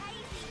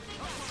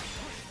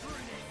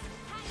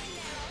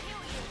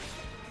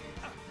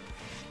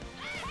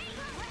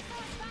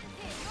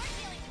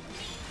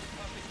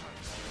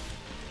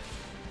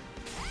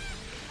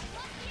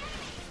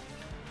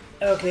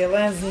okay,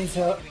 Lance needs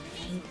help.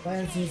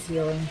 Lance needs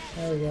healing.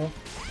 There we go.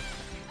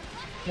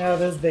 Now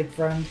there's Big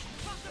Friend.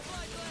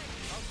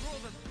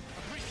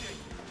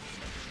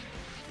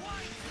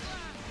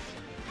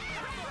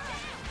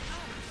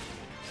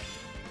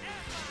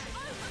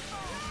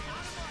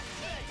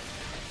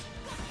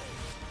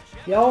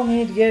 Y'all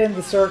need to get in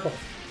the circle.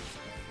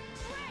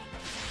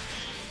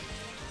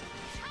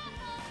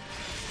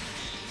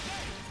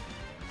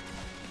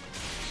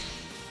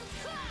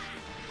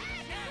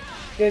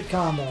 Good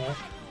combo.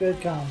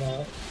 Good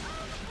combo.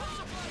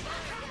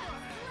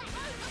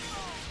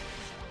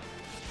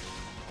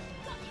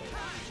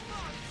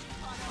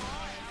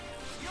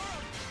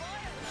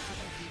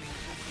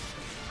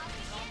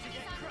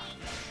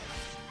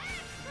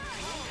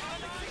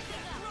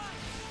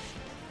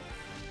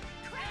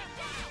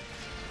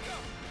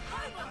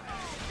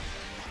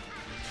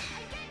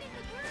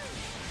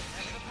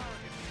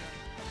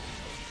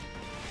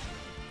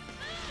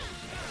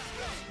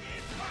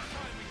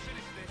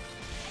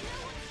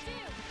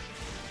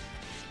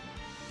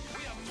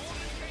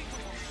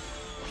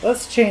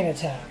 Let's chain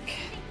attack.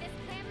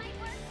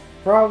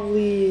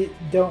 Probably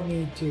don't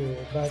need to,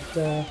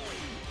 but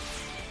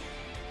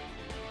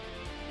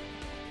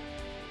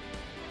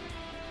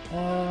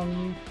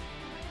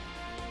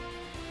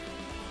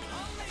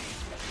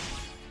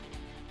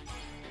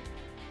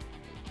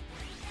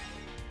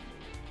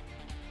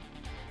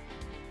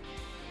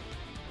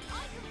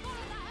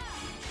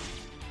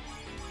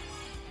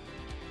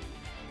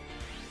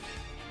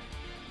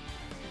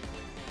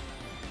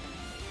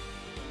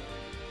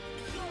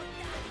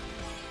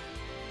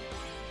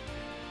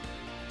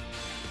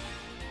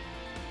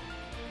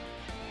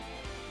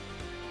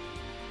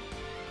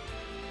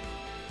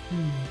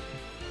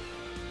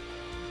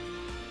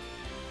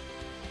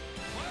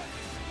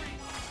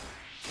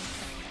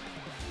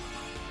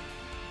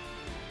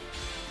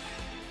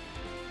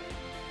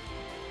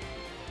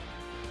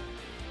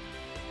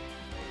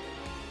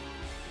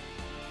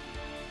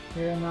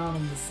you're not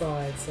on the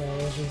side, so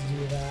let's just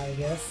do that, I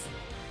guess.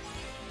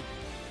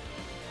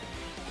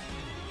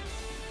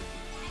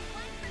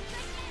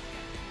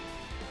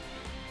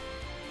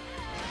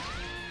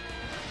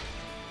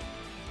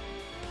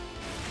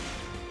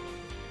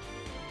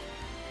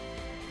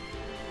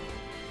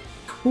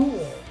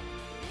 Cool.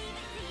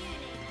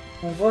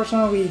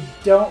 Unfortunately, we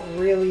don't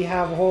really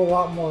have a whole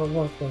lot more to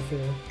work with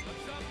here.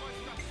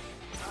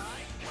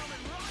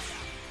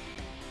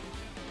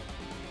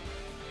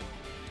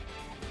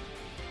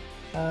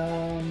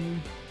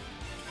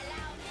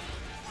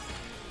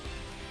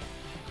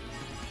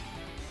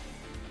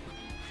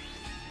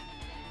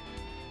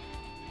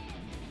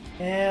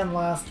 And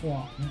last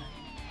one.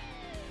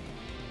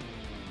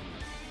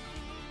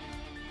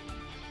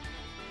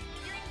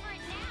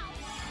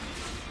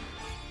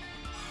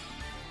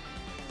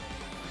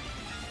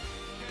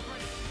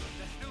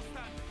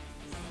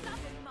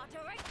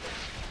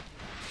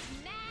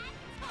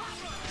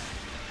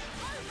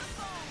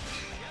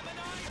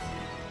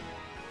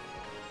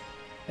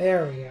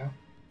 There we go.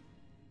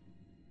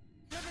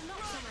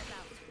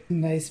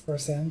 Nice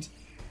percent.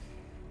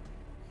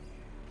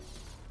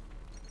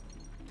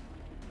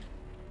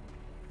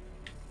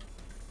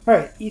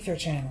 Alright, ether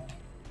channel.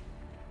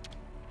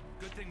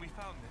 Good thing we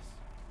found this.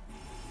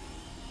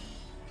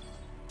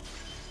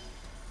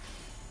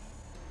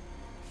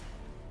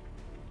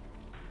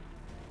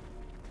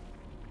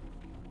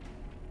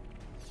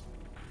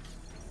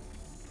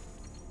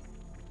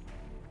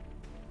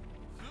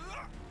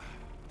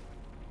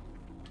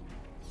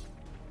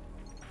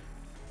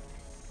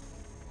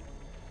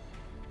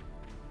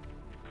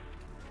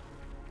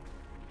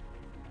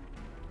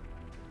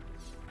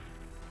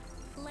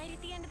 Light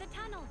at the end of the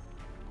tunnel.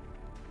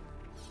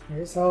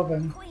 Here's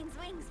hoping. Queen's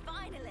wings,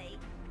 finally.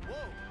 Whoa,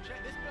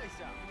 check this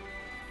place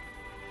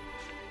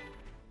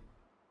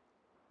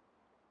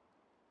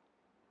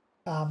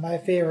out. My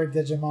favorite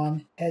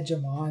Digimon,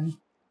 Hegemon.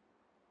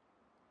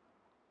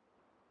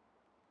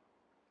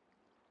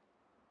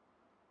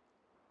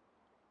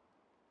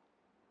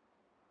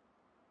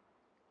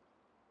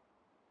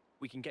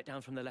 We can get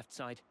down from the left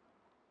side.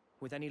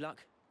 With any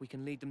luck, we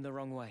can lead them the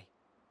wrong way.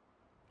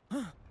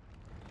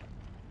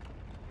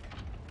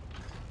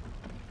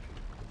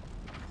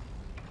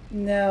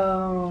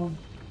 No,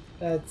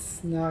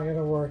 that's not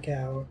gonna work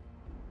out.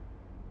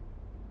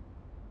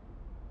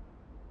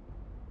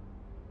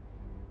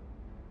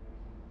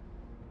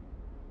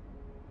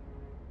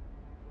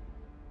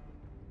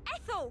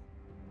 Ethel!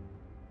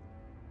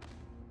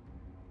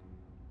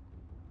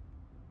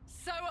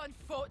 So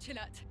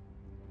unfortunate.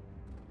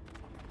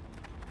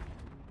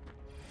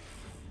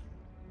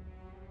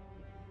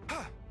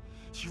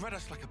 She read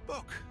us like a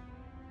book.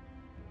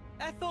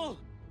 Ethel!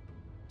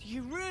 Do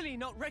you really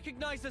not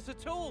recognize us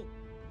at all?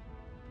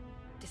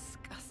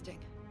 Disgusting.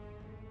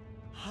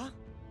 Huh?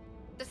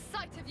 The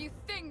sight of you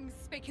things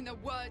speaking the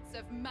words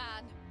of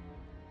man.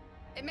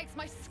 It makes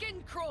my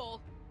skin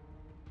crawl.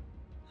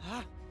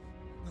 Huh?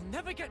 We'll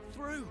never get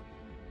through.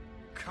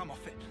 Come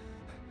off it.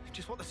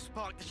 Just what the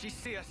spark does she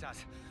see us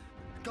as?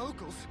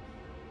 Goggles?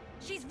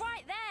 She's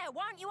right there.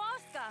 Why don't you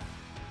ask her?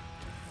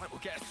 Like we'll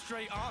get a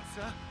straight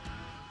answer.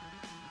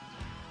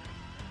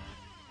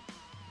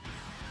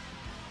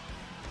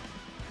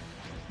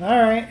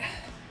 Alright.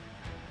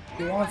 If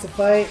he wants to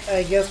fight,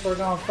 I guess we're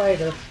gonna fight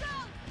her.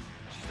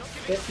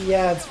 Get the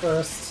ads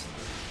first.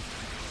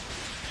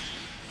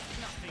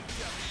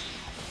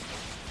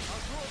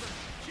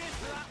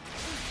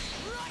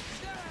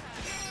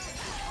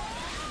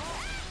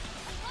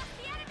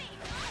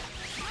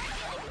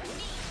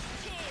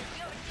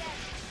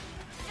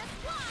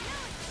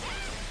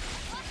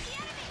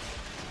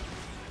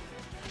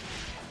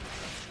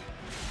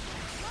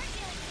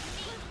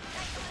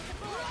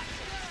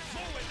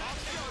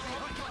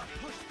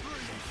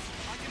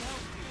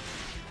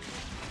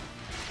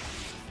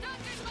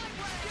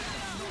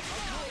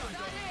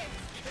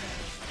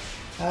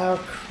 Oh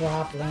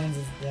crap, Lance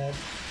is dead.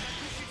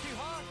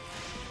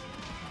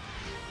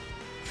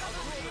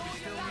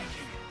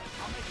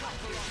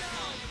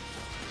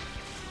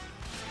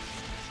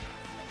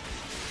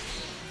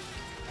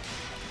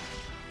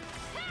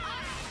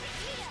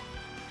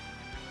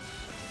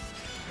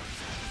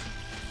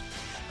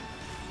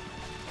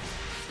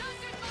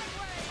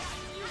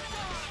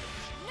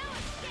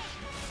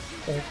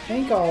 I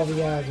think all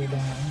the odds are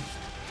down.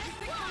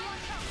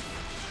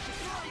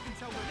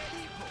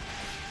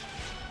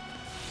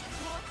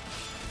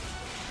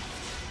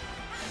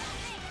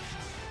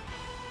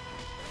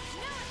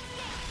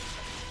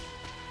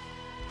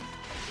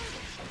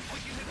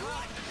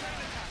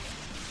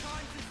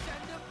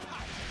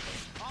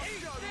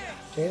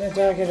 Chain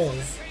attack it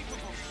is.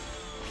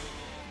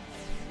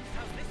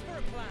 How's this for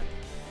a plan?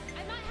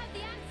 I might have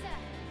the answer.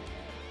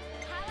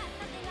 How about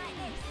something like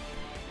this?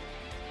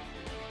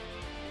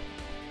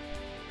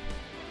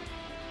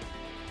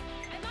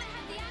 I might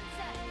have the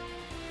answer.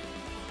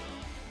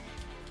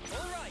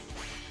 All right.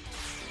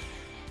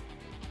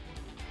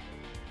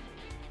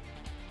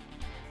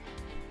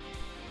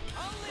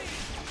 I'll lead.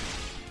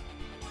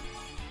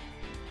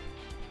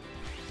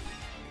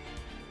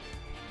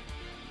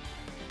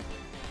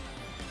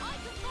 I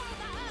can follow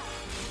that up.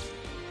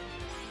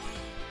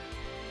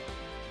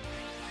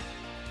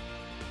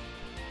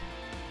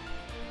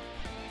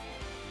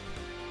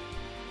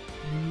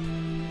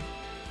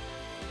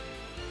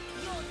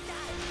 You're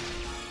done.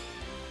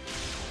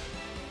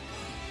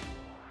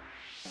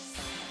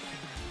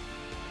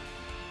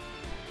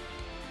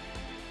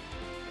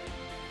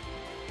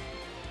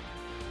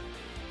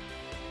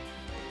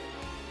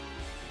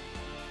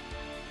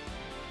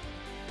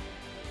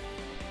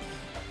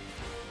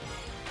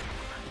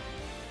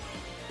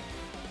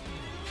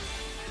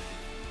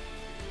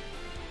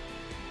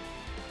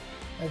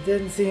 It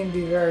didn't seem to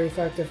be very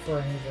effective for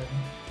anything.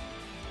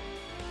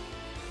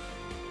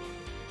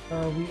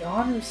 Are we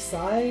on her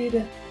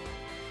side?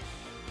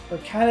 Or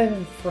kind of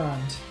in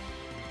front?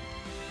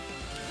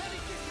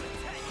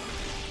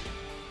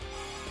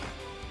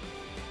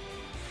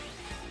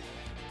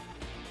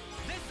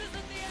 This isn't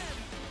the end.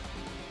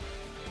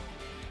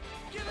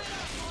 Give it up.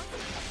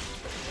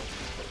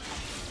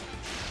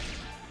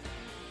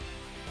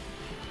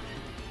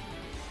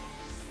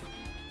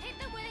 Hit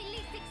them where they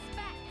least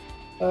expect.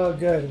 Oh,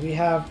 good. We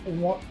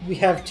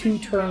have 2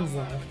 turns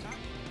left.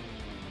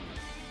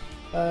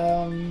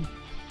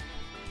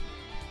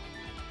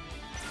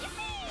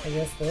 I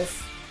guess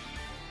this.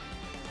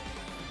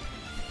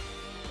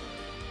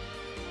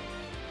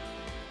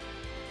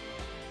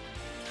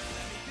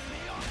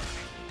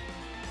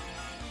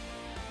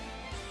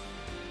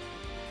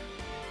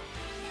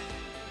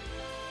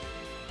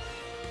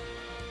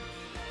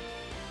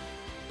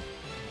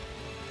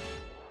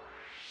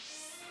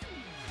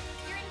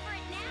 You're in for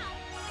it now.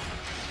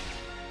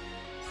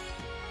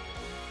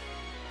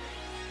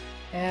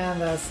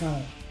 And that's not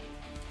it.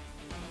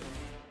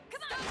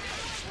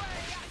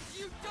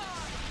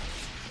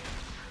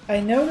 I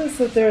noticed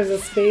that there's a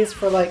space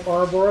for like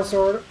Ouroboros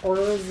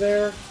orders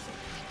there.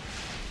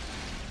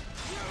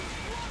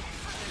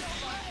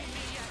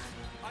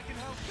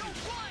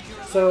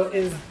 So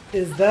is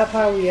that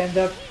how we end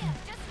up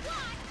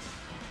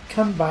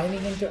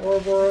combining into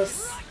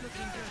Ouroboros?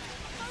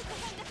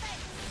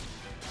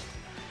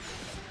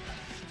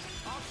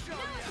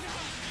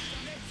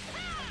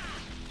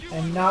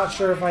 I'm not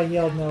sure if I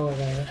healed Noah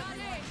there.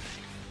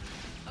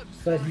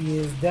 But he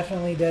is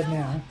definitely dead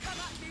now.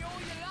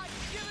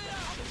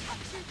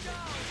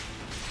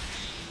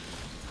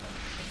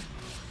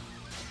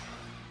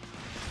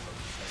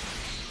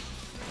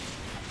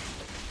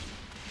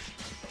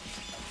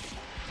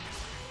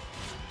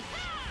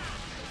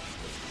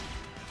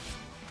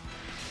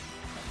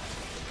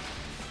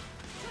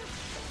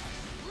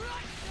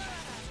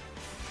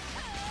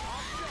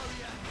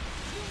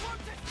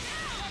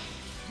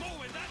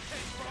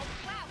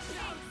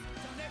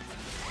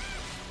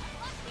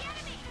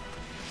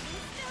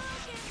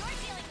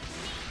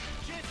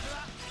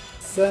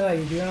 Senna,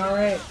 you doing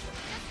alright?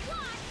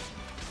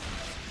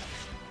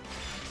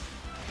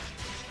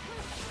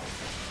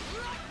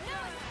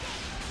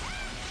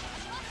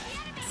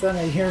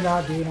 Senna, you're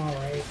not doing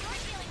alright.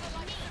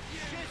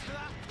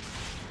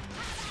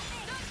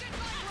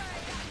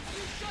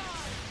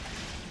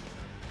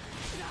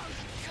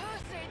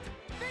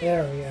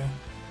 There we go.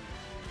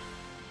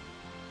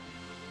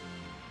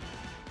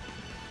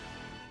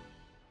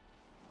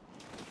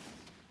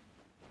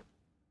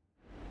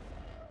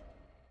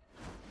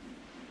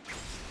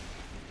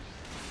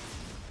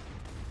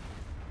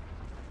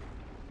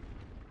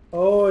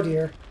 Oh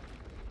dear.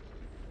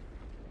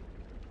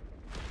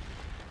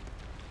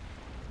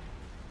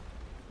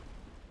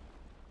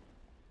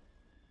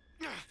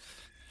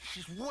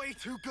 She's way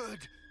too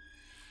good.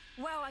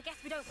 Well, I guess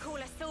we don't call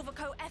her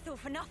Silvercoat Ethel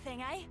for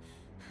nothing, eh?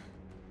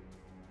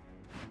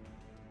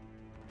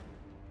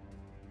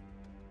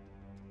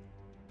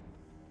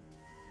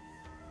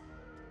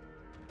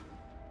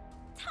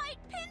 Tight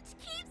pinch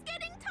keeps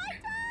getting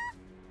tighter!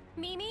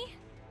 Mimi?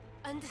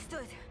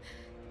 Understood.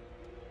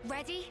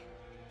 Ready?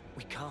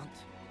 We can't.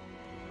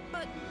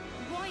 But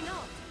why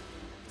not?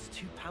 It's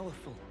too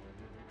powerful.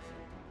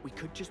 We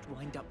could just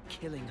wind up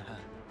killing her.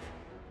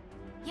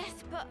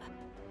 Yes, but...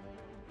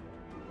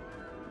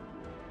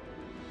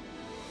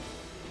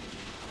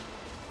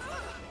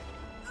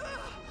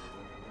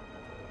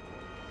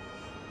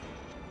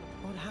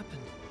 What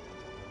happened?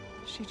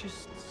 She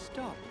just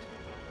stopped.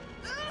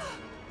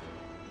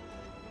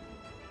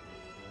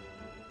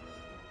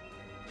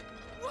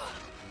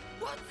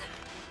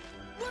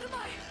 What am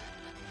I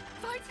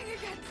fighting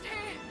against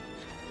here?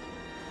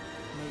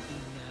 Maybe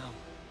now.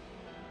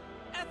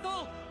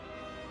 Ethel!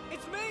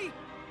 It's me!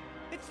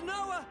 It's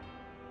Noah!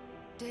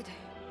 Did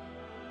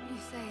you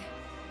say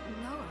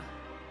Noah?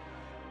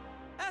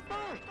 Ethel!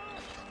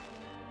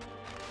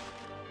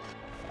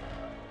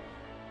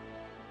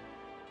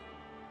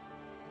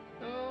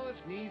 Oh,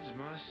 if needs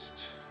must.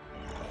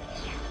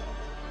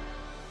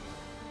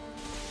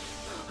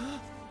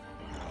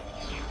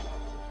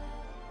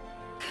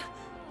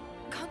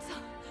 Console.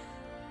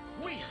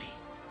 Really?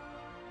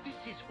 This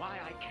is why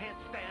I can't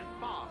stand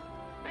fog.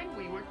 And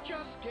we were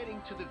just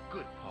getting to the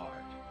good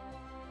part.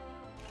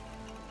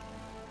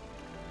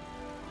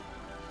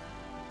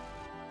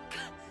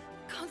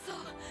 Console.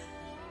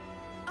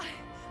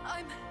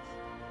 I'm...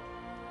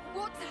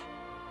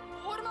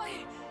 What am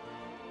I...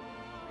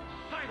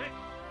 Silence!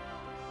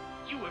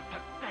 You were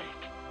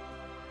pathetic.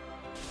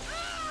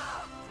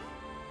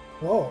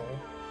 Whoa.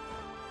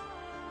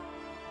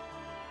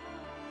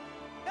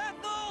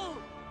 Ethel!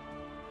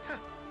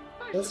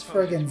 This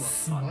friggin'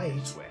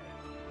 smite.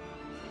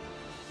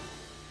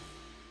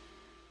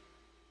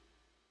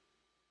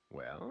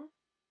 Well,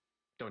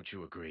 don't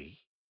you agree?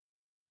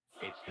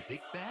 It's the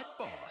big bad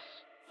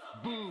boss.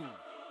 Boom!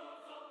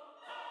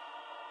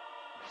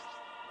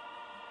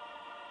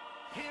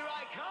 Here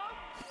I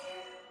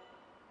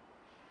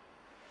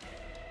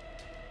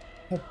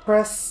come!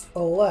 Press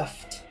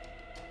left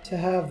to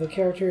have the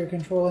character you're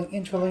controlling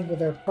interlink with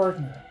their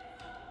partner.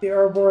 The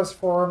Ouroboros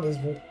form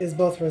is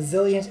both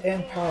resilient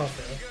and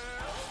powerful.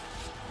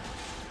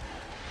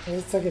 It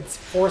looks like it's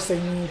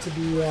forcing me to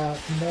be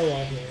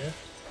Noah here.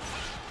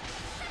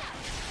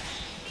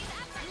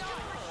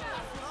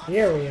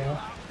 Here we go.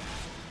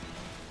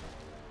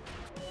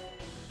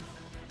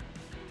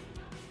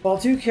 While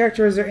two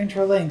characters are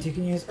interlinked, you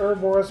can use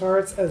Ouroboros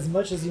hearts as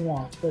much as you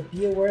want, but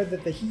be aware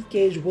that the heat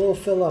gauge will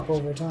fill up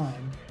over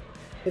time.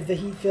 If the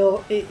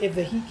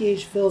heat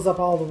gauge fills up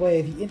all the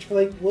way, the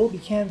interlink will be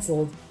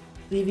cancelled,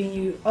 leaving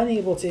you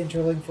unable to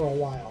interlink for a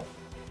while.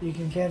 You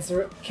can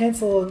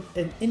cancel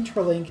an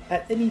interlink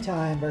at any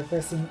time by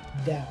pressing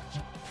down.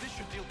 This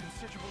should deal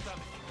considerable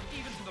damage,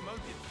 even to the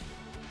Modians.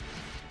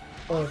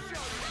 Or,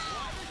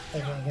 I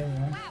think,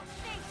 anyway.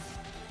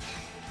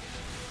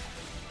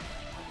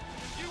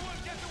 You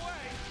won't get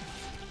away!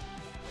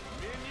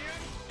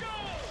 Minions, go!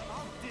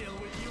 I'll deal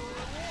with you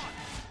all at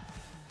once!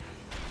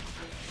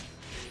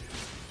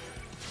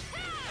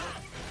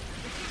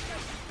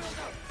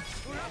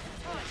 We're out of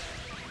time!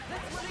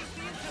 Let's release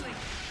the interlink!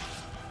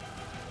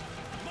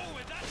 More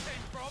where that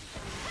came from!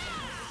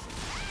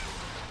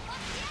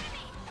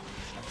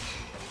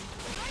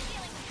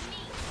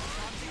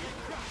 I'm being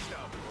crushed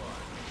up, boy.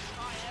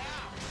 I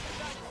am!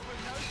 Thanks for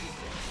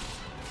noticing.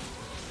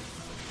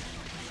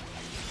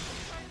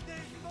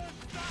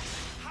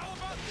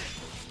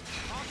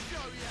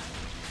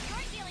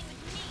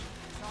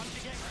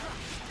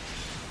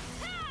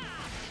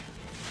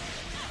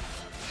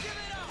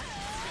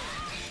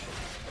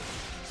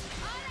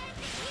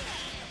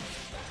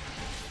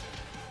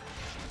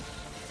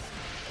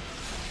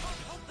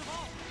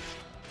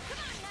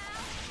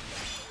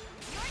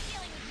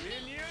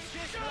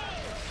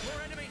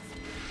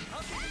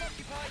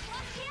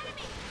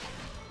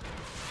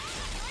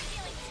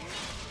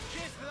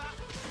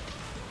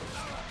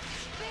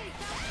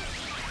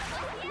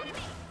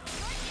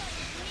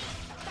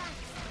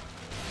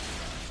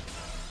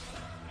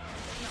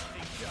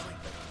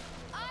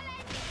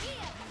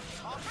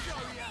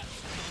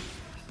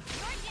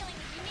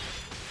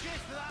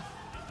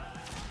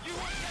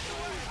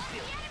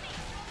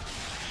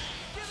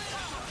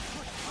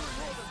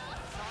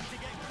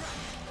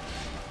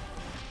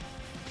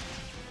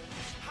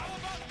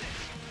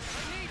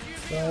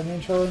 Go ahead and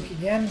intro link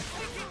again.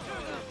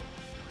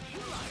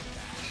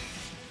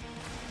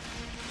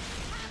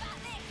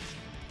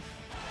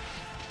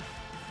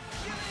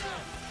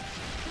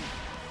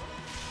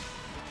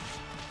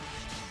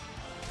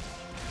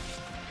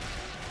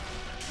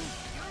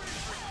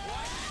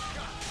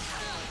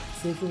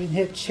 See if we can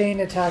hit chain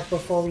attack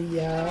before we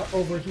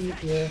overheat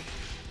here.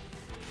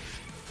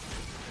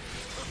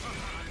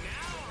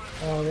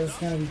 Oh, this is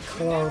gonna be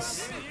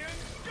close.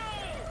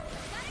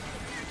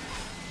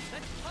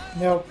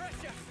 Nope.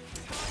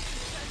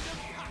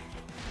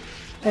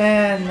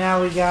 And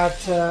now we got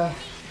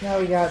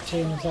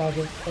chain attack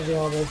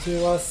available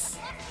to us,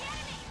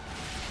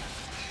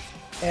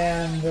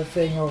 and the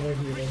thing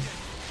overheated.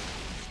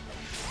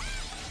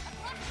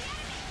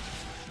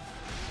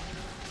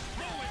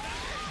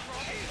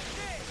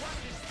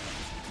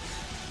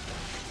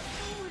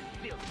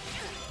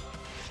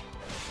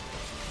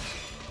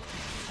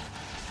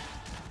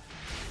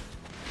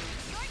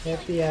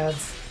 Hit the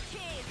ads.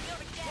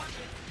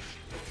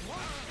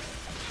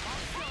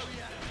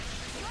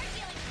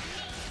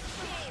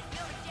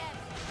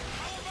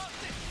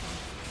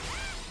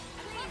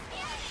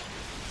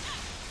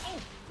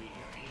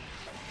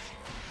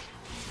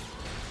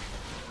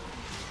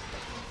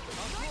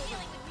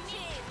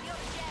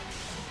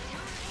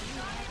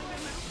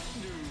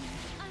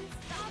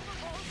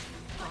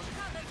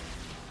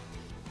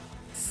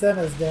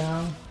 Senna's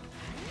down.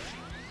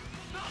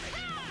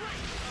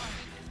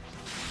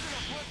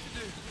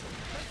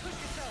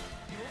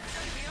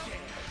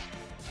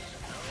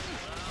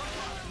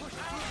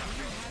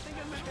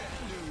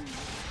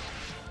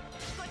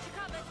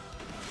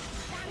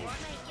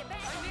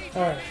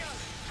 Alright.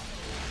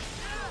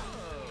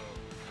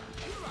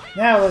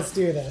 Now let's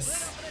do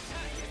this.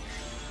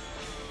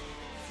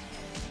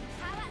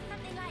 How about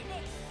something like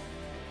this?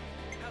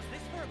 How's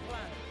this for a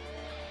plan?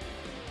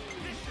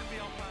 This should be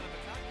our plan of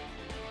attack.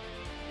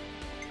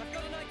 I've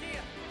got an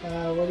idea.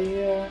 What do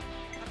you...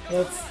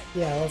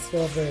 let's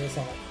go figure this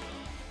out.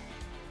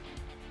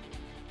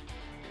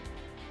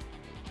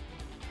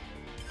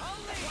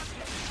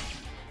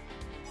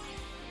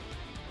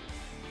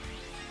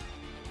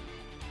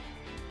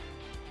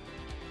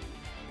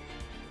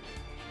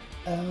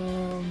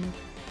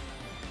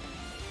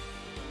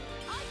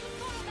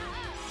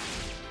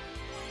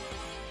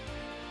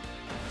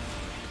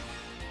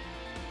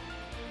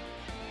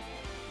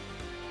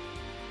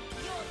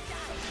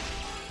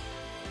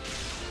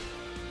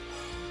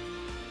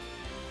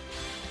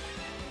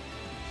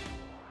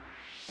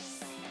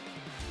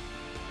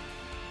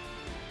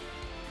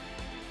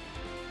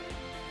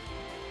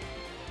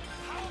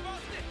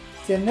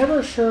 See, I'm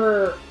never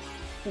sure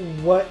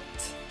what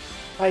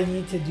I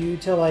need to do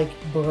to, like,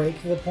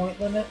 break the point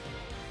limit.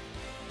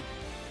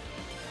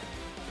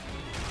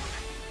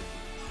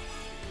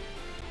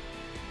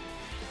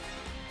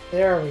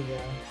 There we go.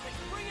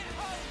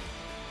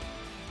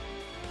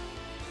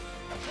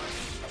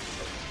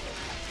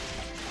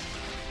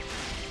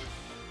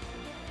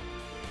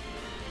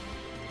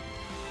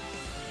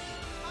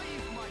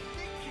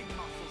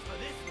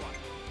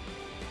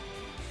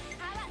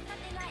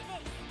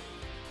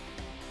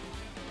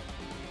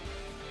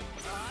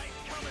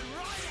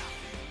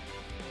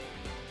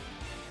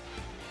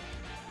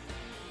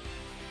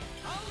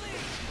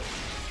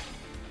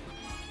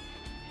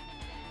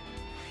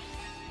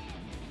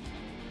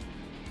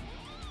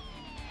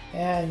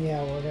 And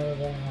yeah, we're gonna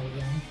run out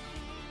again.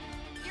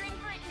 You're in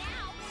for it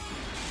now.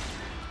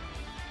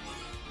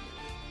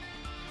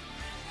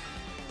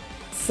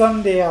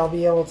 Someday I'll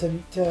be able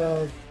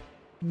to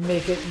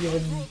make it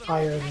even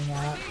higher than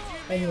that.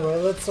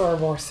 Anyway, let's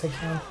Ouroboros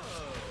again.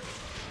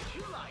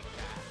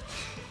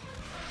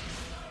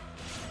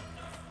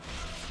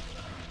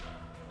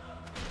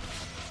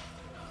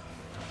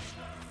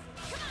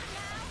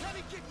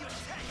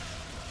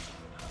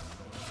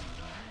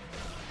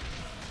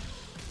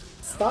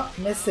 Stop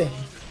missing.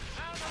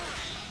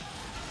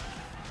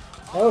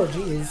 Oh,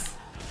 jeez.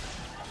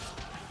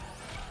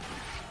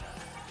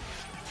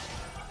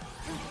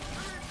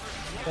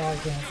 Bad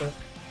cancel.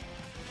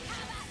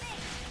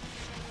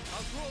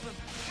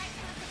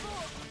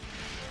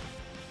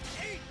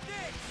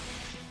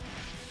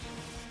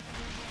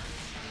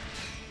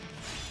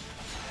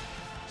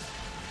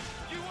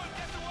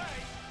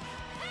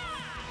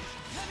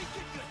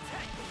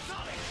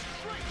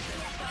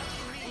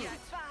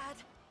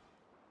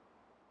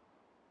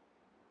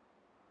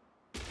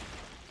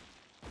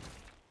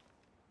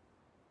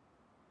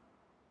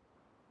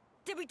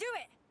 Did we do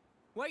it?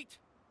 Wait!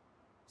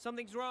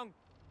 Something's wrong.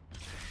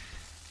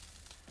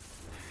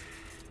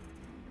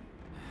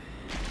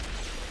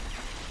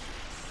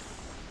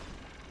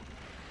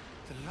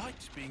 The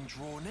light's being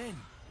drawn in.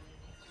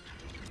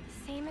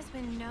 Same as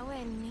when Noah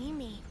and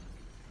Mimi.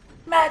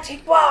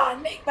 Magic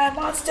wand, make my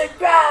monster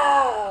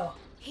grow!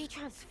 He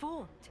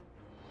transformed.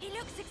 He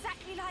looks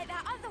exactly like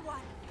that other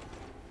one.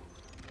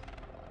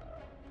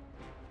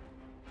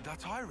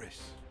 That's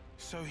Iris.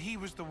 So he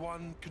was the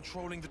one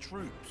controlling the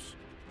troops.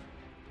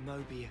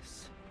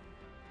 Mobius.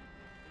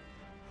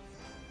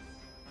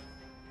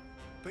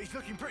 But he's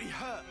looking pretty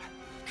hurt.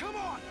 Come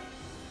on!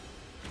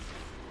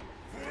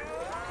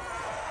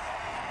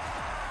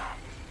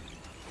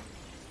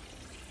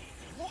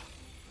 What?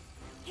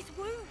 His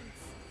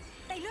wounds.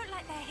 They look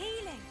like they're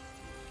healing.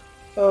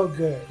 Oh,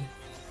 good.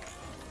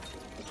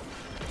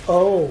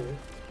 Oh.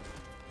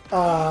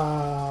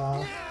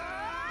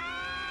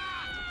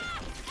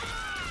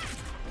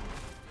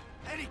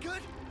 Any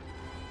good?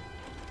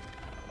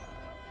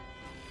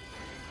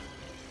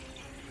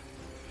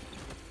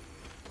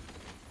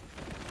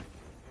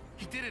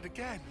 He did it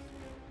again.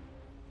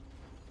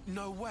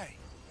 No way.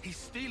 He's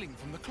stealing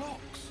from the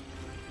clocks.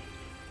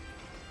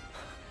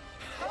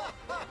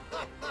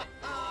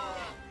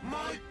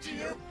 My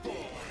dear boy,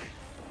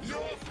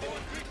 your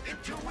forfeit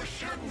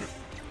intuition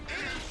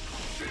is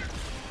shit.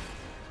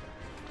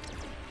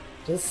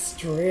 Just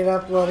straight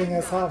up letting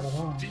us have it,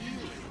 huh?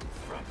 Stealing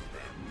from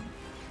them.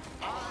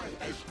 I,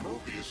 as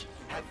Mobius,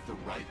 have the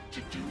right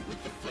to do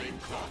with the flame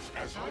cloths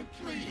as I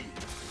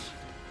please.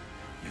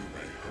 You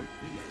may hurt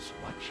me as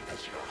much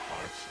as your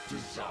heart's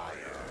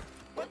desire,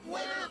 but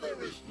where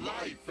there is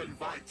life and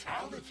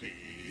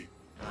vitality,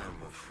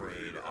 I'm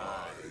afraid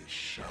I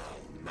shall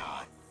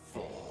not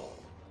fall.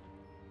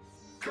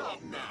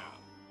 Come now.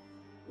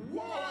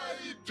 Why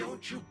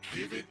don't you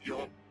give it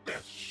your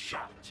best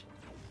shot?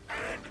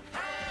 And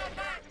have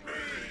at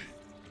me!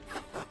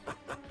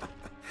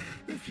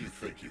 If you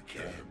think you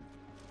can.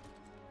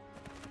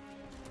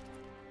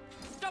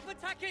 Stop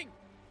attacking!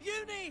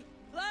 Uni!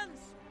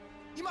 Lance!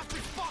 You must be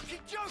fucking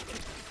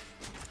joking!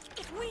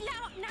 If we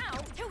let up now,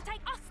 he'll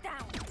take us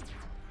down.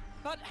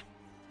 But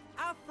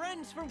our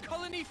friends from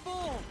Colony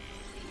 4!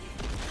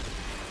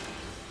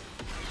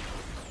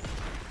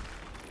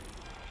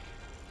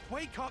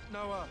 Wake up,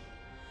 Noah.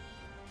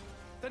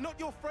 They're not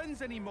your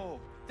friends anymore.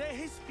 They're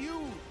his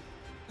fuel.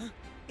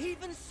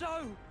 Even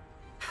so!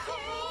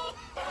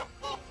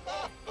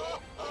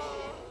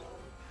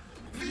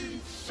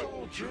 These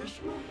soldiers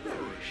will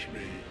nourish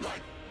me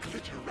like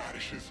glitter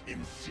radishes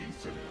in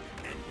season,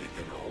 and we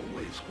can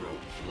always grow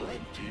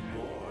plenty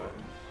more.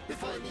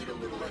 If I need a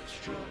little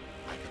extra,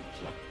 I can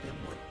pluck them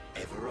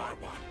whenever I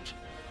want.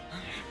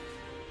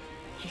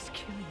 He's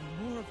killing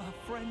more of our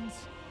friends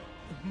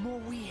the more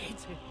we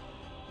hit him.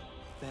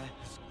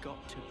 There's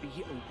got to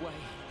be a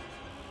way.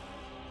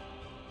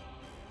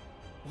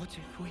 What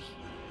if we...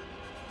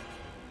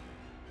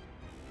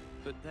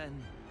 But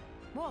then...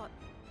 What?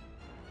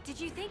 Did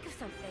you think of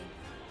something?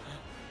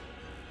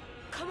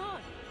 Come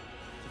on!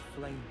 The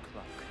flame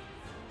clock.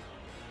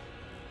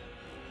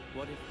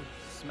 What if we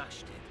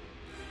smashed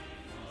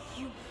it?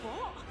 You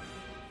what?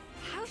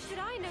 How should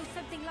I know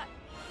something like...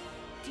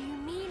 Do you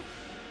mean...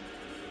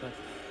 But...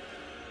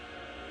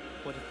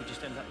 what if we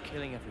just end up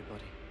killing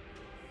everybody?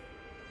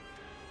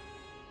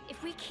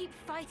 If we keep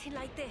fighting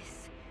like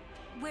this,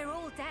 we're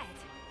all dead.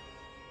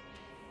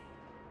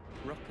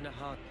 Rock in a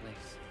hard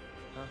place,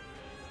 huh?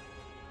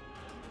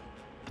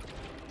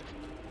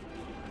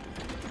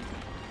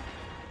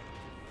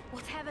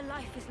 Whatever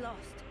life is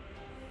lost,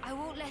 I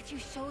won't let you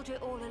shoulder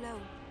it all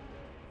alone.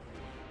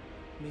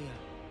 Mia.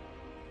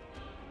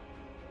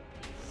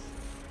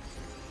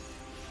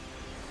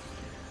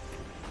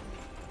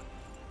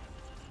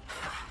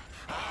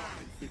 I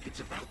think it's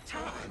about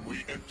time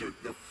we entered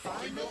the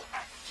final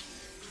act.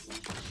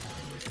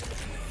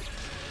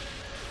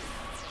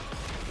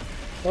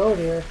 Oh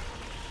dear.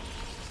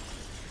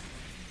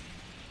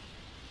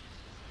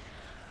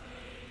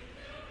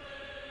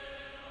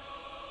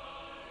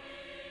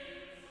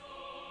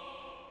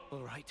 All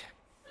right.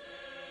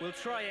 We'll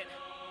try it.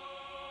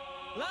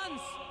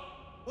 Lance!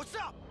 What's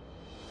up?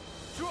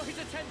 Draw his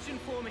attention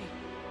for me.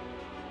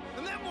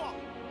 And then what?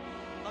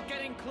 I'll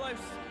get in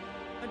close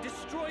and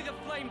destroy the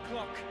flame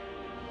clock.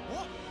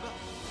 What?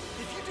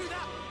 If you do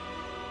that...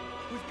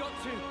 We've got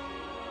to.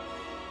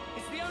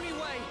 It's the only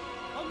way.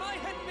 On my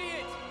head be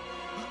it.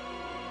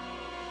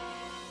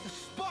 The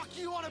spark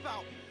you on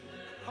about?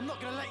 I'm not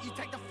gonna let you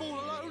take the fall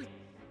alone.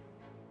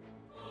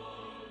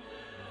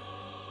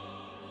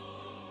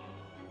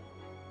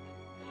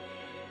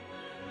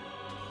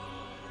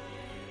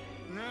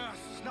 Nah,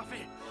 snuff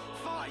it.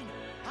 Fine.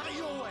 Have it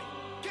your way.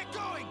 Get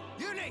going.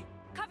 Uni.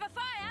 Cover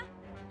fire.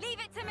 Leave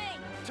it to me.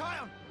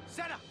 Tyon.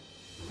 Senna.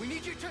 We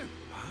need you too.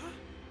 Huh?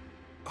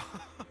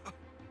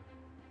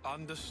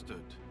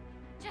 Understood.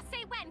 Just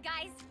say when,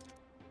 guys.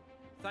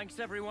 Thanks,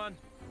 everyone.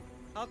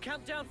 I'll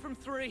count down from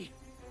 3.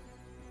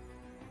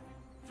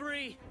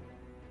 3,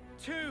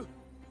 2,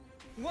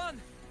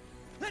 1.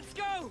 Let's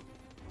go!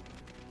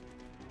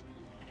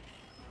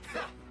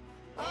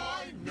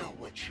 I know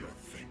what you're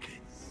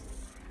thinking.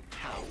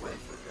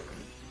 However...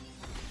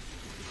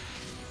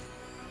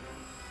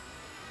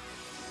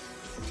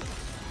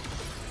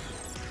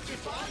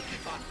 if I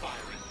keep on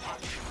firing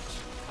pot shots,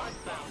 I'm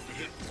bound to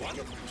hit one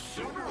of you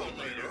sooner or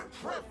later,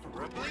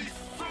 preferably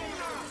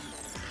sooner!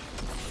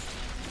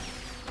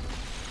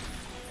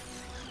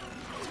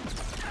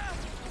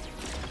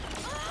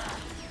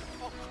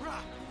 Oh,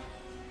 crap!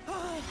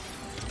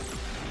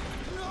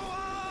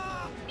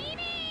 Noah!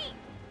 Mimi!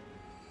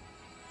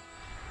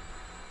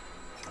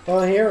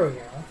 Well, here we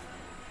go.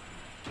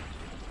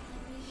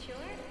 You sure?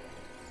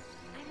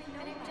 I'm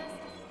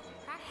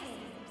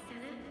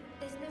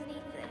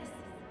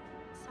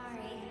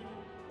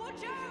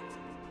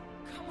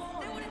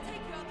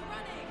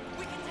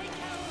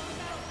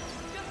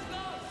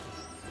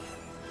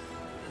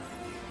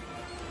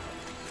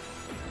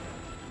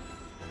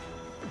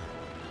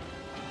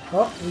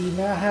Well, we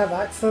now have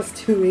access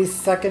to a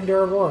second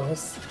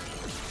Ouroboros.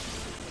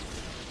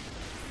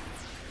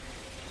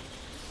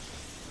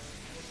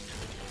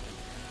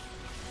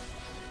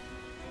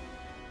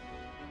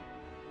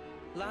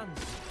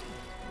 Lance,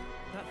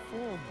 that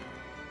form.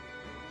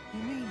 You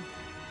mean?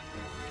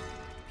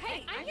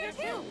 Hey, I'm here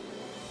too!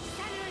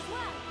 Sana as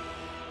well!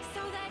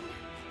 So then...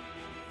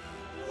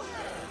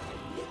 Lance!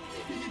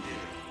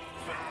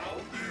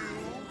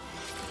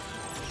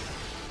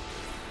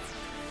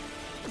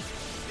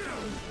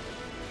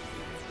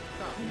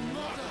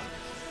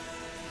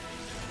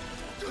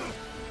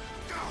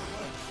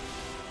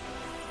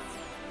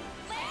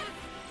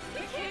 We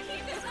can't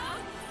keep this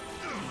up!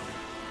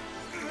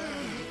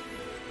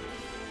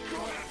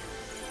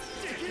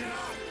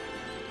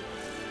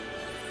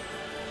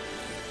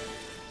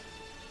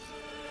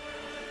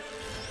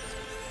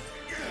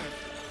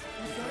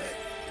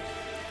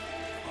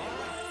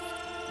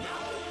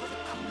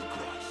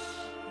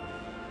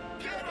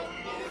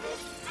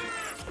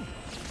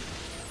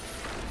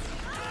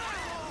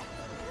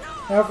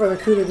 Now for the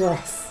coup de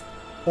grace.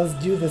 Let's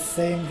do the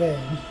same thing.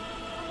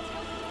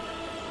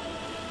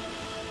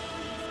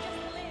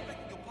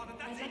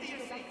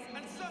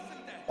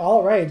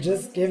 Alright,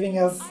 just giving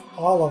us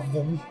all of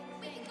them.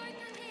 We can go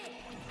through here,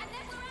 and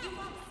then we're out! You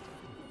must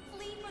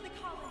flee for the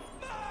colony.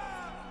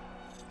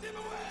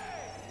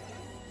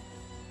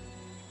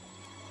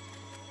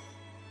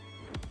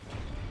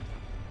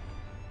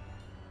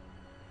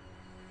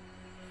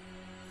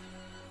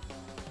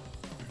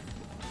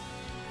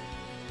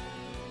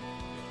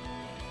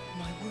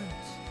 My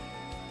wounds.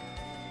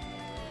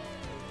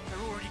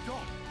 They're already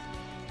gone.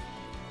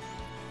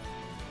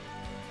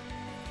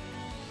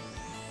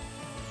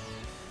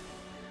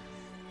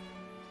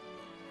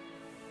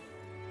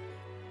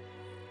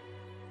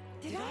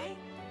 Did I?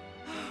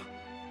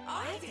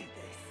 I did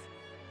this.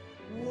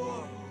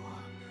 Whoa.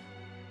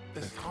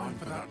 There's time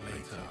for that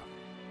later.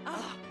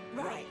 Ah,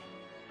 right.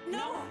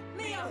 Noah,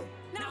 Leo,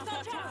 now's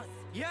our chance.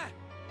 Yeah.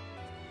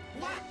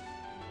 What?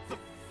 The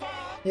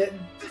fuck? Yeah,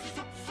 This is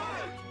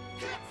absurd!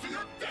 Can't see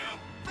a damn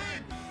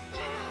thing!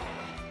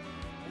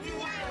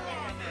 Where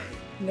are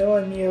they?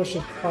 Noah and Mio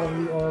should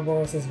probably be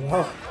Ouroboros as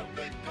well. Have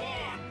they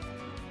gone?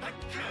 I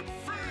can't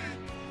see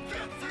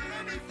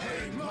anything!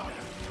 Hey,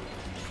 mother!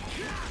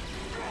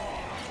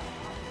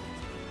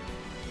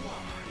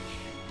 Why,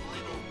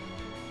 little...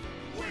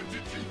 When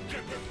did you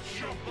get the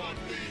jump on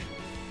me?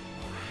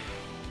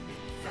 In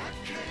that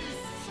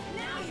case...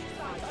 Now you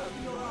try to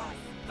open your eyes.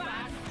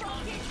 Bad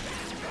rocket.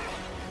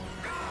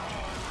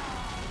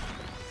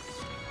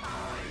 I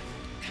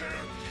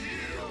can't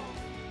heal!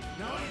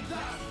 No,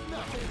 that's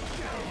nothing!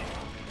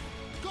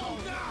 Go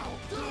now!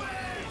 Do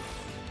it!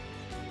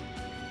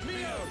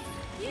 Leo!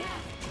 Yeah!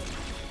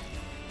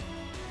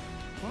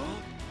 Huh?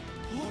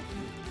 What?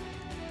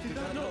 Did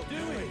that not do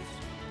it?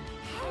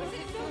 How is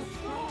it so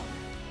strong?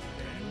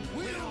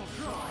 We'll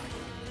try!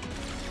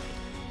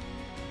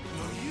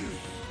 No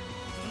use.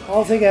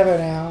 All together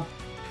now.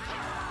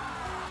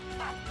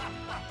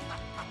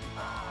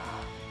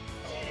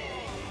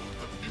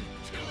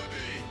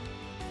 Utility!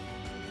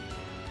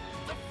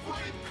 The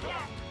flame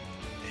clock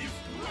is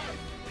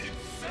life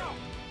itself!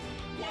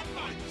 One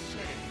might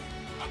say,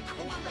 a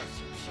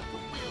coalescence of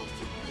the will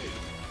to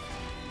live.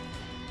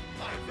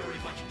 I very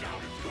much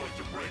doubt it's going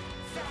to break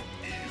that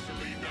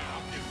easily now,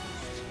 is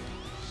it?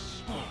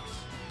 Smart.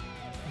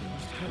 You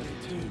must have it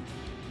too.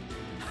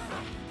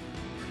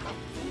 A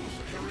fool's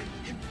errand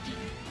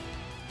indeed.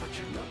 But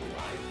you know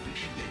I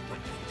appreciate what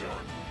you've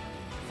done.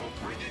 For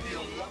bringing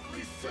your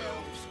lovely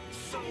selves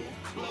so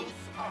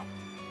close up.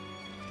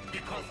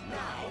 Because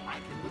now I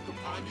can look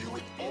upon you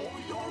with all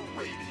your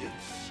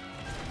radiance.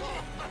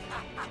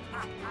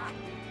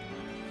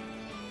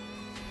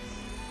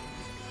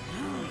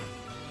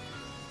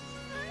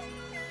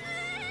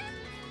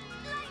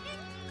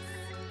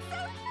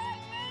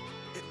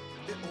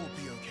 It'll all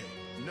be okay.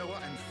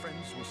 Noah and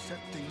friends will set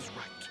things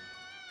right.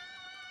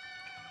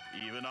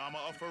 Even armor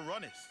of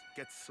Veronis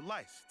gets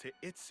sliced to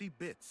itsy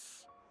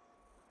bits.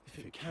 If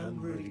it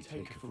can really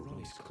take a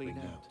Veronis clean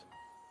out,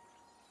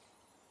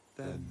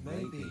 then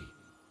maybe...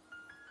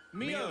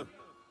 Mio!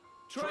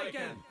 Try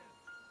again!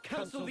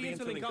 Cancel the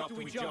interlink after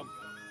we jump.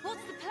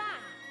 What's the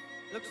plan?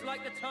 Looks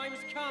like the time's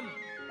come.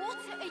 What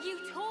are you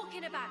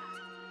talking about?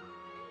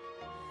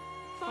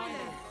 Fine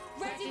then.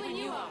 Ready when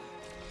you are.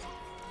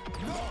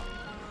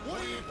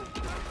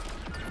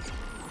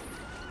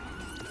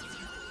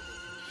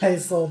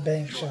 Nice little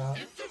bank shot.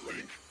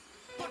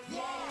 But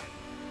why?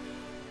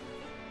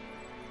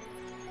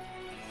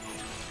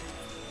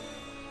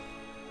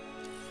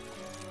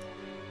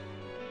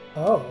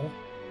 Oh.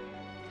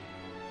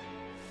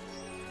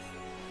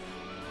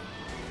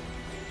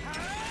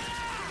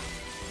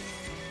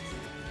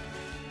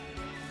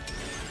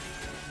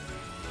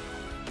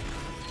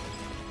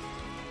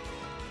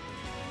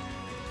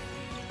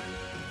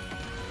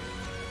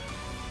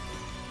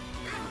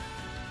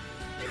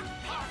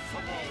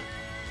 Impossible!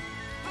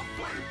 The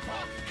flame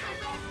clock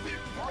cannot be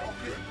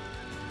broken!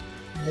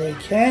 They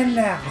can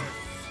now.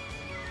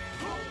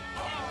 Who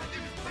are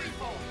these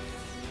people?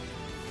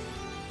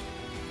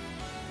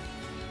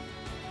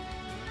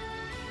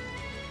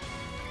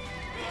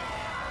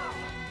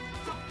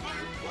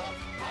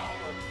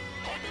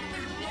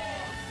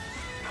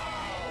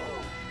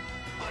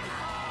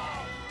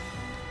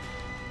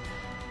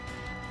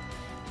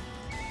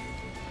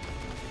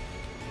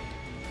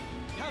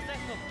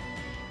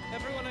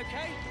 Everyone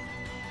okay?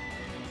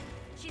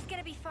 She's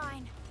gonna be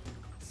fine.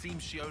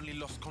 Seems she only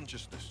lost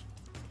consciousness.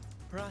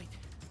 Right.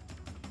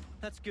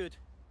 That's good.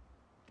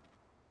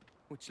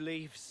 Which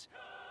leaves...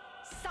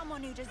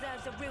 Someone who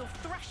deserves a real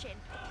thrashing.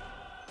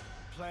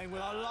 playing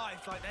with our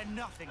lives like they're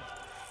nothing.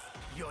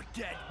 You're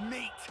dead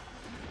meat!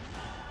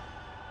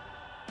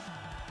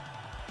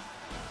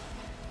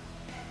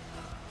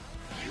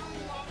 You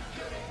won't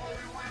get away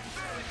with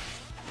this!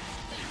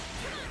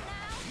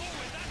 More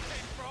where that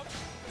came from!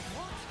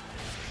 What?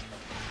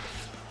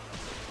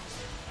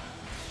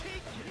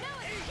 No,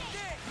 it's Eat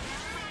this!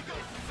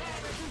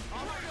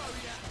 I'll show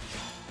ya!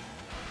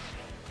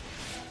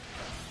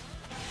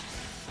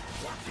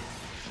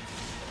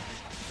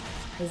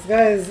 This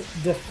guy is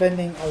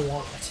defending a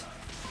lot.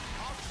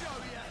 I'll show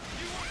ya!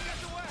 You won't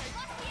get away!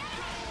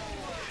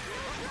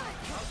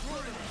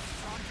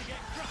 Time to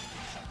get crushed!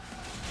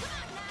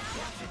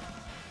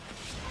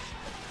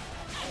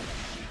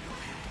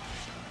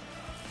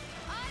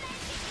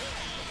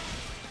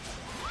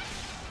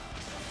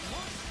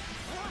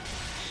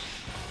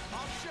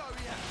 I'll show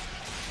ya!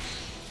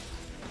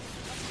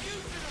 A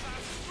fusion of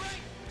our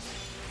strength!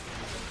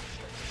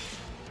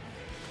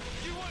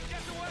 You won't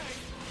get away!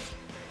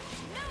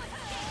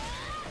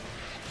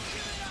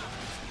 Give it up!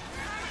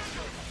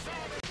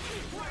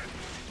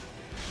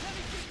 Let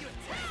me give you a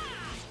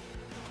taste!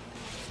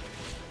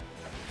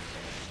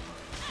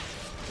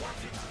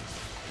 What?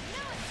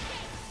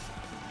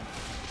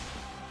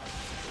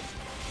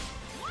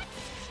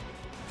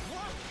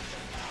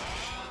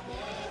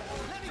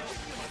 Let me give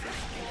you a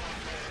taste!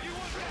 You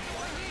won't get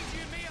away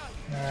easy, Mia!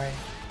 Alright.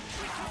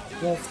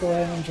 Let's go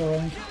ahead and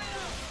join.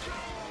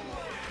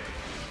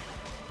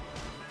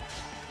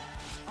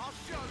 I'll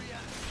show ya!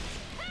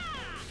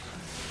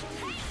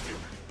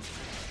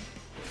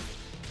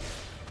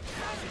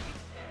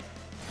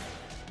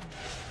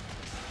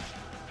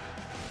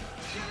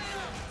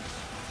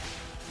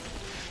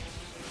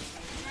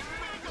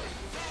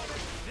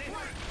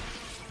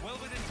 Well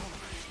within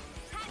tolerance.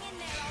 hang in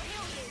there, I'll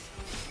heal you.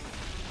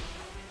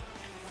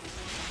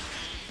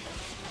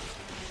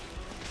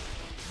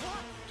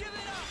 What? Give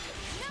it up!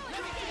 No,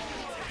 it's okay.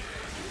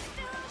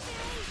 Still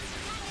okay.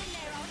 Hang in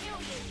there, I'll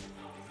heal you.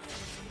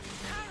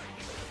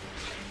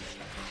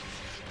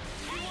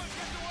 You won't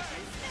get away!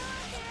 Still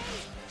okay.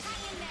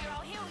 Hang in there,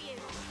 I'll heal you.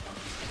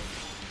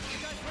 You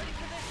guys ready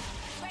for this?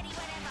 Ready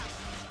whenever.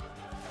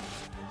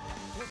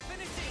 We'll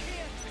finish it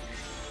here!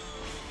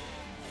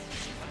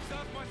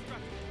 Observe my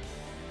strategy.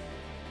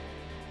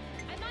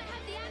 I might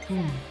have the answer.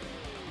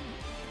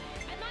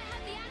 I might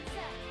have the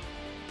answer.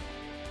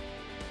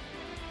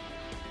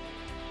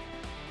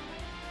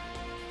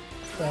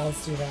 Yeah,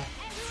 let's do that.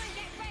 Everyone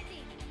get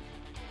ready.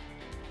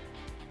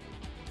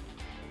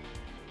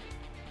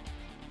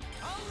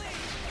 I'll lead!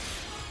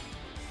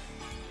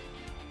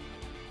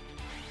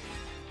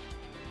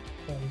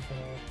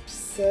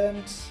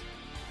 34%.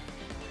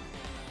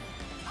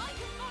 I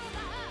can follow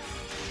that up.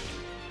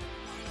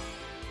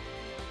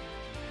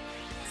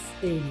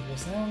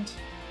 80%.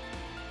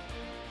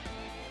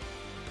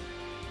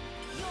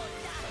 You're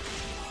done.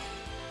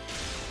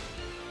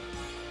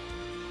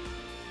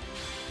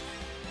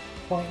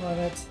 Point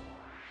limit.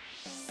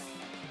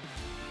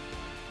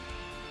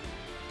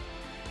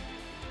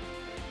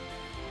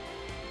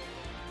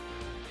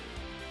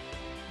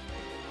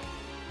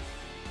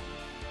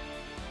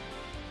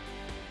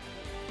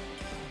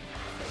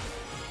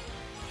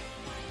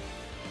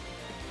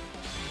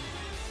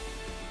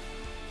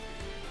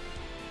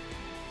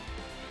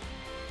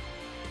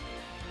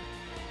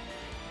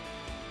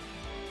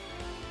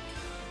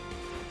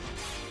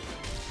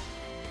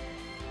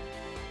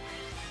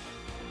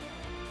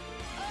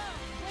 Oh,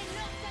 we're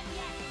not done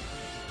yet.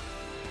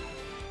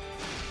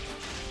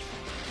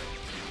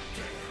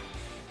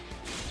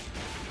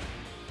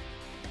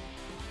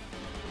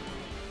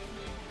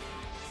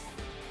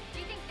 Do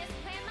you think this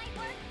plan might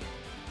work?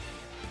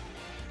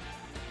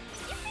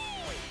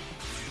 Yippee!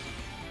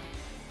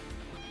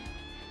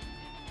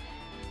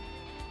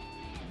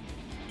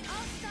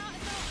 I'll start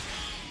us off.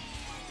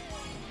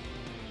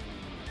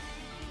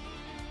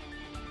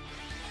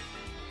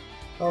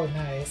 Oh,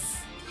 nice.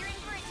 You're in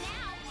for it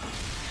now.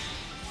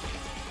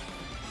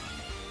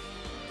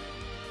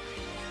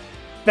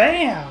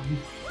 Bam! One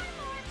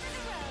more for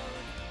the road.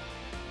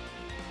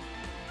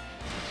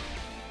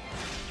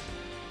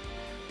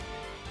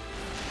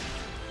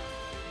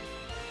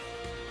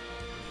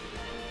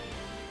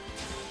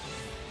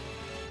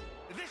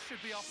 This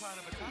should be our plan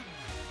of attack.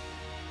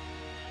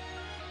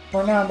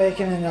 We're not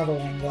making another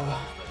one, though.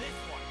 For this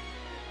one.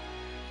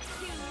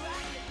 Too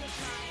right to pick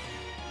mine.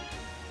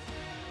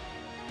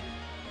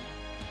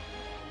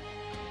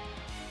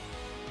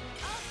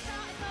 I'll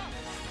start us off.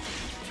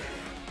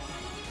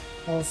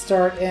 I'll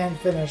start and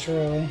finish,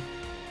 really.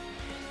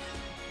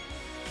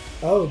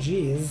 Oh,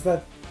 geez.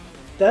 That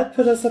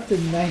put us up to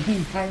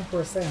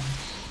 99%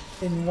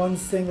 in one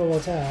single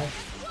attack.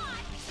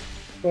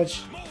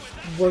 Which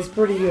was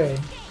pretty good.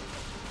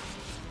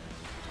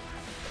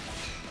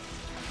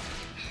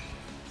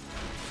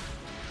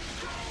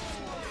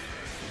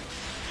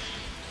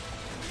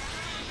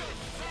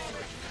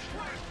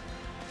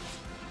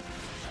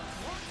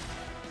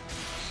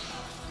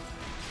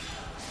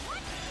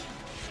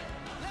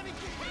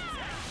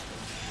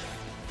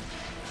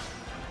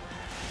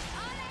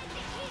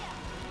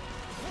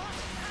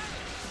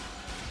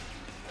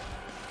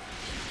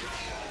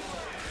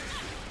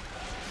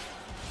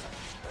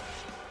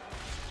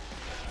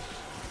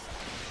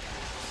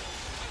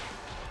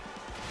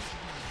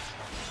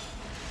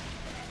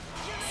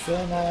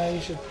 Senna,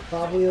 you should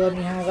probably let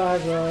me have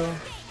aggro.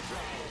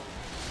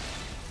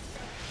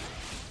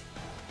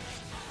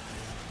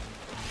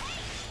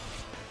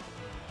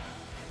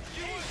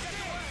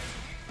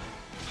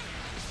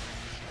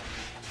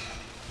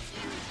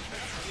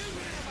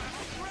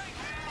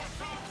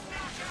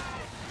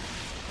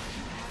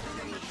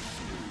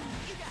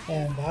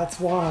 And that's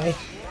why.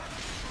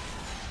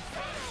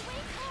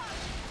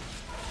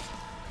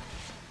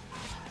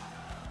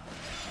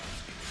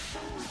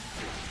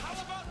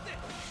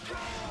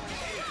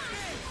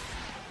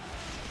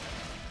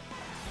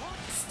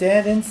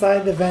 Stand inside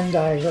the Venn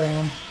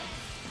diagram.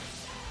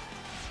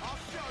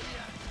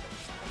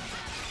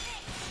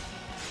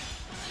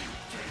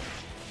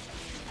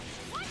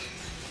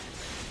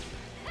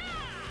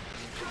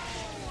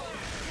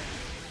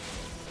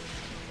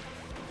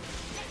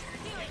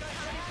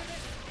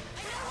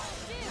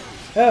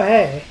 Oh,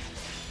 hey.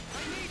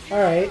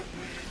 Alright.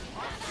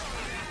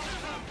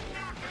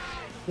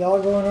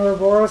 Y'all going to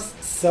Ouroboros?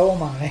 So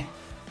am I.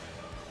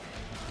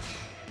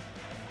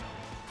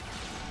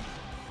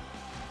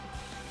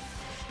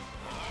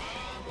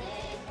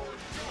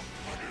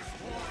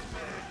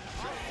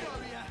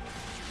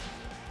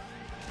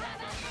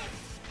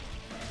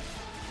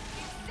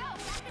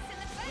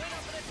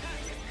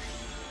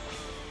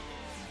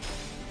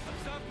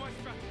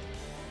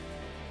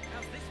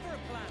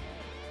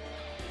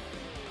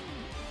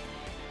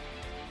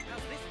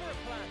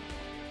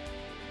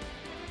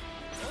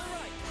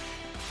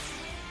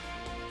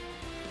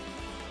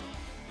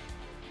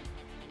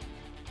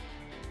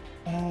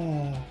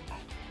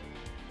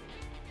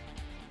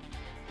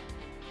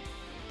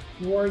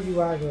 Who are you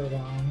aggroed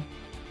on?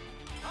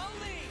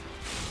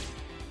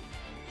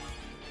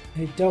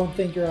 I don't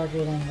think you're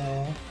aggroed on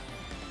though.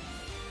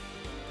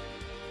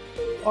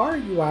 Who are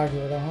you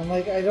aggroed on?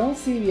 Like, I don't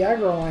see the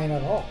aggro line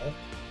at all.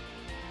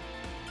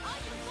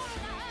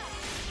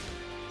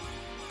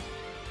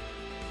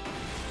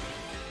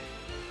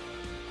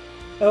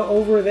 Oh,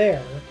 over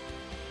there.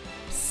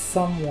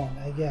 Someone,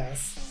 I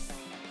guess.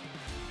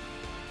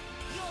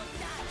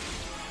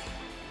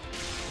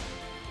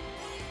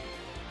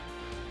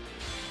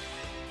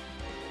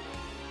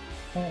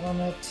 Point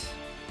limit.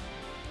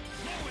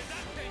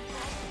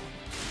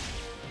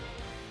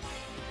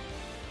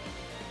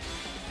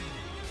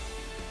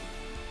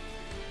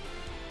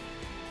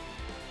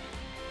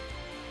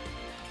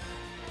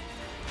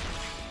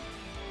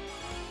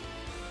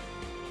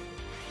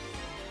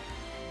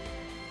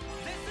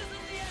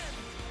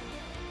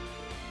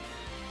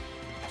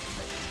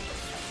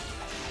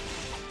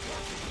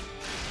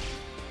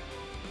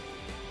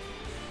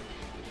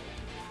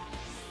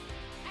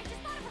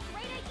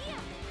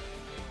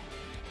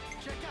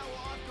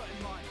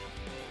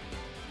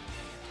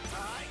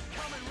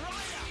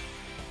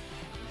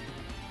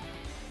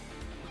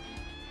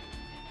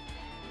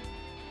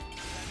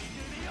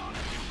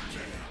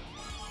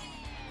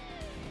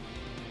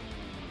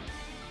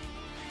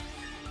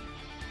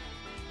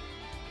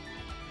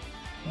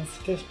 That's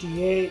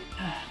 58.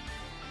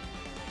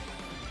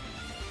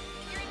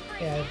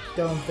 Yeah, I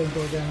don't think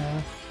we're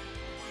gonna.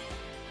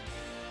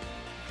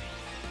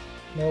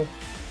 Nope.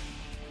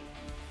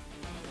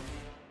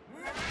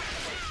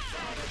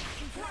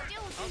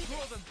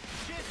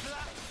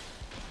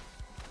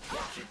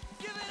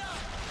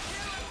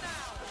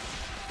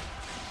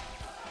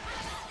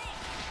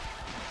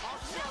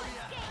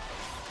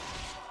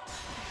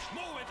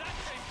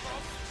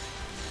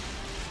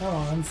 Come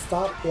on,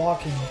 stop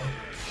blocking me.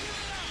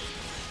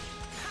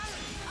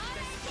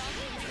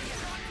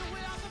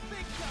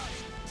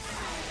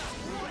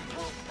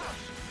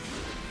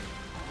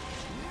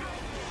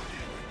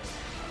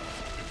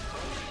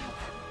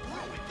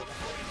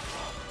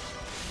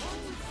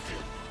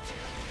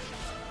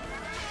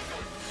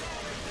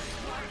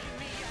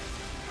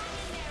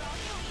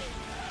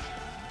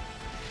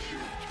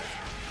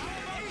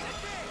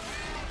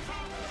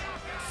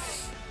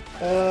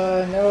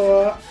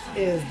 Noah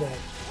is dead.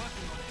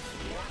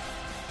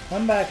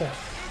 Come back up.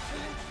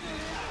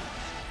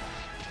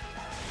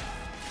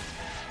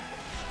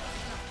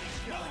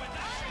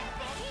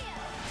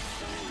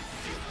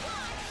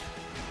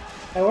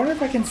 I wonder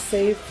if I can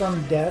save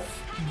from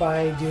death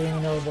by doing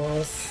an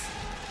Ouroboros.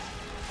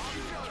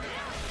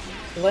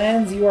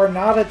 Lance, you are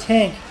not a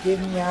tank. Give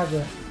me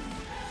aggro.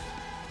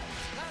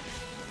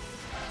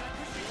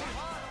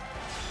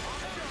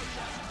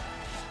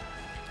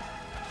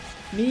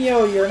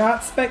 Mio, you're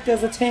not spec'd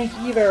as a tank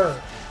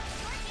either.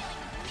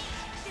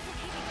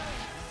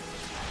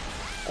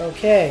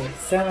 Okay,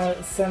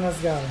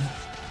 Senna's got him.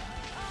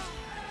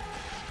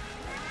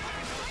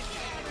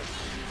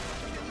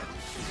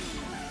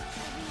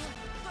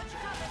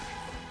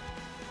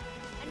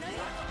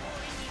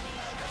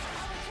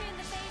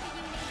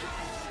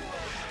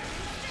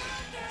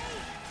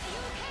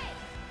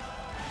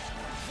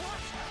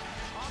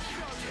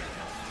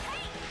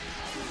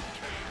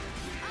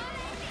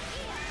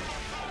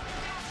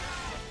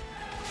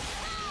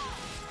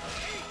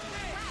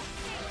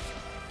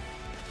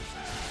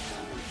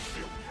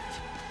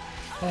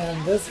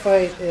 And this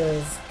fight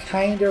is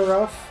kinda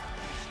rough.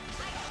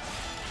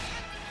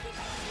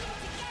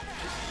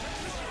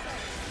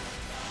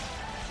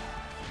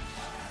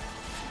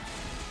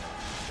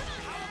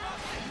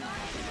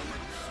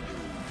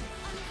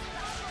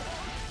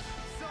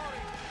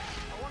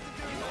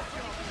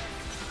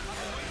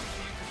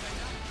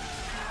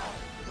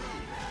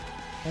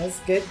 Let's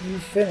get you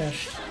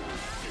finished.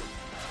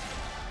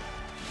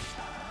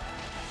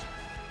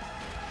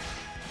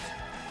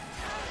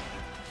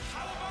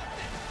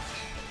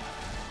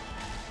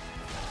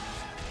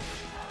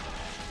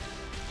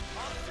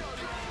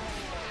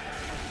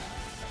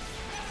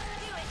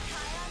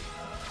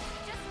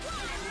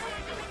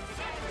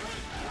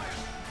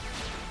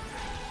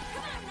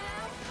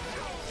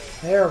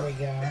 There we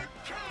go.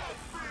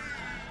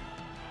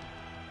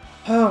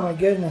 Oh my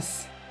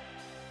goodness.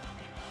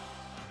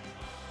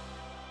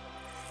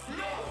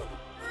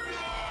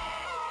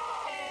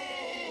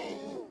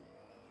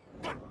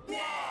 But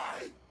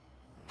why?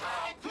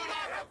 How could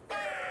I have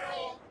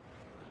failed?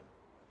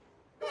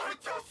 I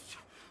just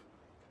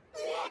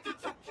wanted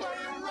to play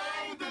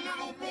around a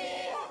little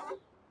more.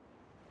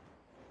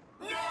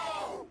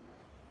 No!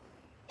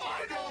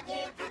 I don't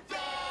want to die!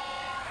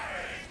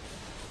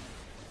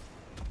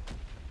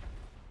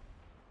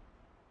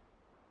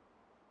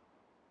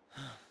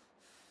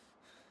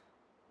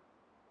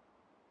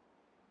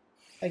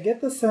 I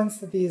get the sense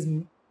that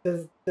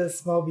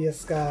this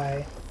Mobius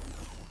guy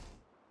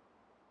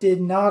did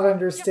not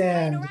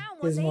understand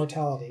his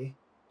mortality.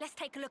 Let's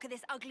take a look at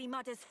this ugly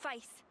mudder's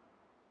face.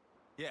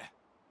 Yeah.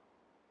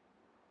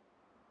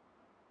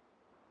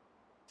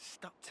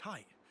 Stuck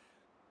tight.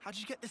 How'd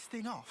you get this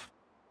thing off?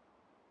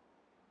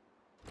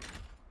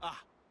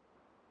 Ah.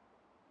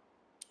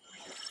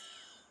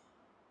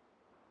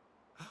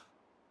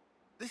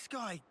 This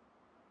guy...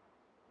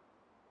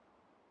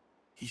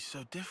 He's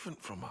so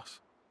different from us.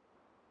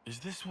 Is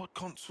this what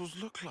consuls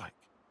look like?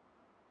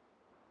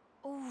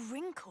 All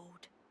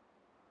wrinkled.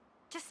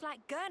 Just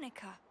like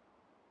Guernica.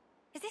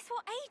 Is this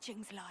what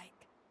aging's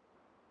like?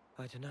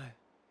 I don't know.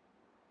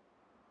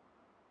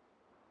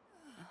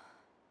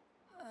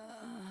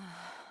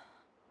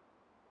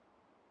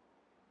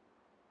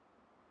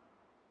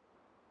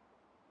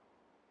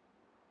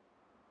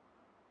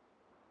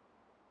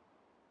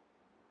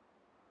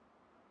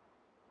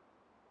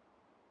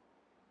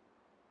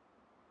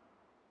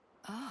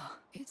 Ah,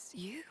 it's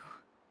you.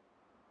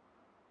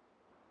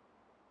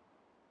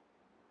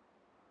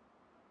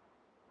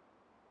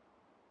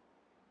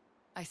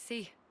 I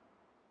see.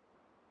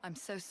 I'm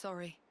so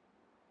sorry.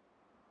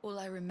 All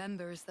I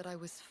remember is that I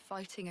was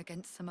fighting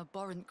against some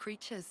abhorrent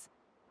creatures.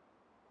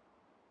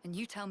 And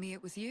you tell me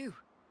it was you.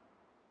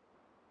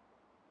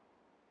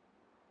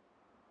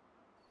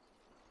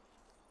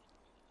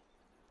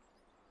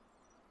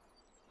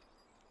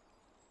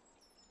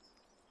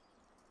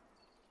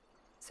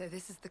 So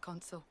this is the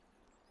consul.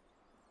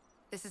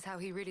 This is how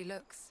he really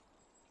looks.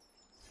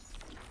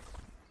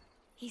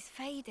 He's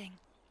fading.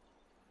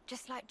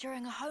 Just like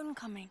during a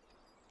homecoming.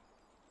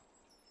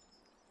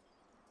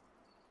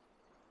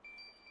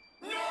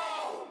 No!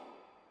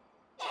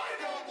 I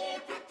don't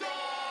want to die!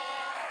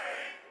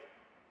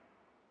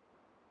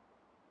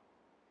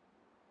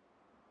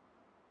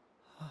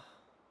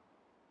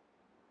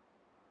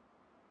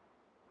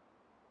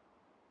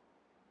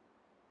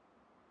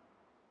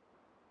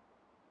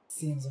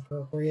 Seems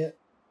appropriate.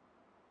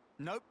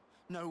 Nope,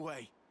 no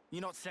way.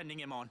 You're not sending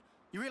him on.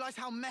 You realize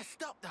how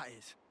messed up that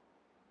is?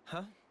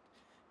 Huh?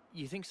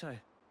 You think so?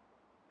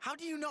 How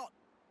do you not...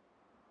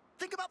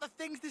 Think about the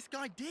things this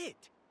guy did.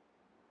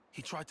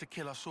 He tried to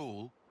kill us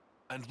all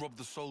and rob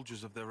the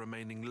soldiers of their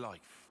remaining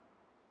life.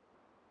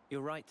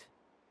 You're right.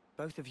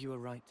 Both of you are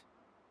right.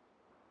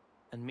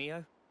 And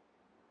Mio?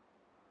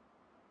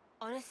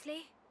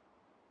 Honestly,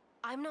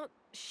 I'm not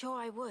sure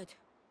I would.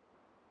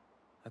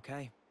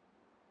 Okay.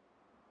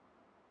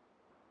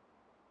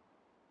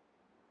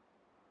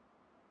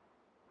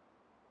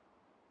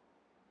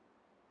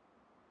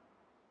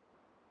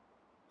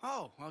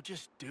 Oh, I'll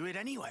just do it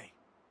anyway.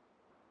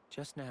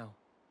 Just now,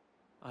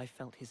 I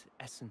felt his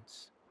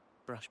essence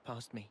brush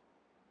past me.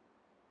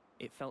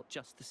 It felt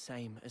just the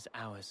same as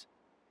ours.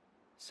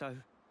 So,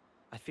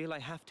 I feel I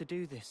have to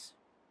do this,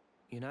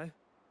 you know?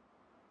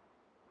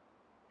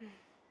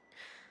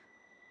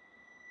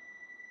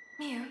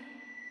 Mio,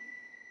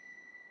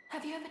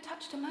 have you ever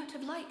touched a mote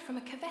of light from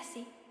a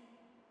Kavesi?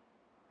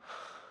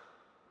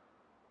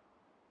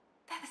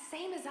 They're the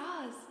same as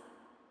ours.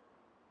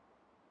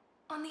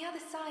 On the other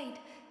side,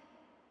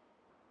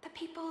 the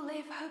people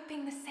live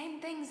hoping the same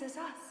things as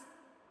us.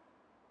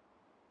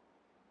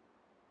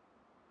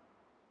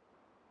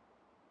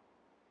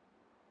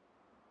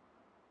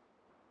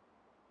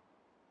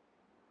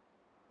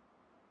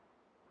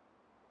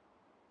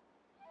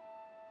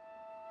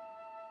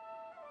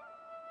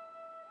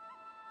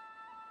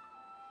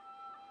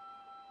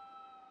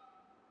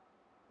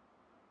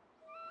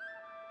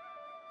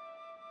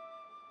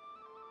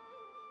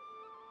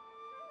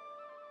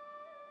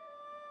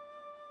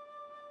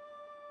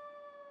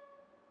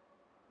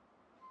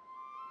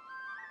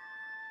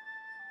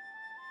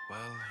 Well,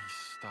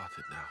 he's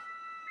started now.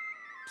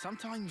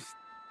 Sometimes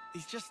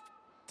he's just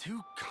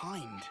too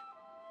kind.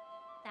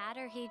 That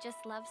or he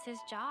just loves his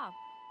job.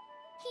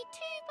 He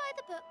too by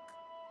the book.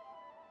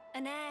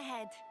 An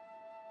airhead.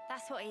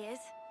 That's what he is.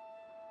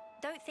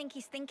 Don't think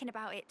he's thinking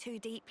about it too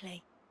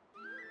deeply.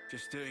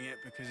 Just doing it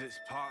because it's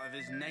part of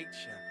his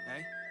nature,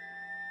 eh?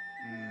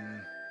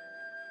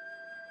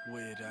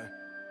 Weirdo.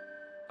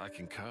 I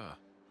concur.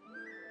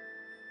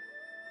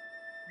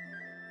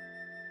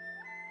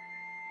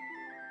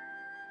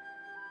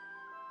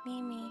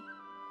 Mimi.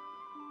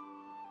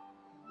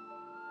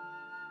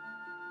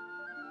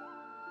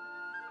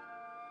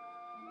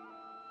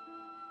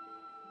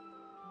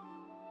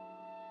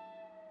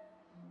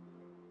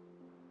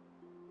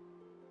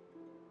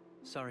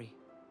 Sorry.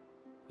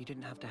 You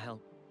didn't have to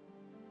help.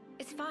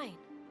 It's fine.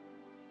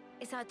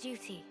 It's our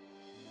duty.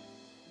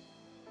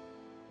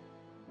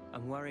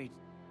 I'm worried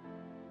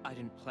I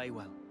didn't play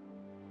well.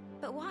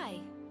 But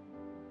why?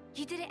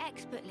 You did it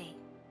expertly.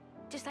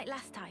 Just like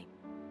last time.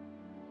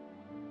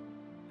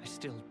 I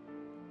still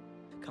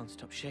can't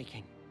stop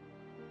shaking.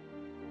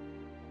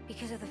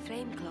 Because of the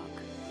flame clock.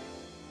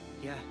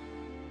 Yeah.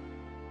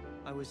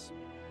 I was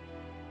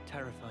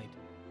terrified.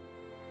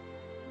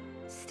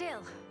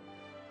 Still,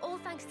 all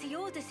thanks to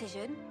your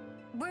decision,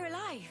 we're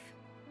alive.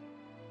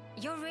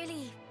 You're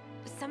really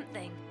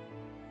something.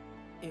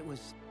 It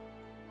was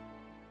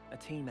a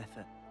team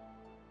effort.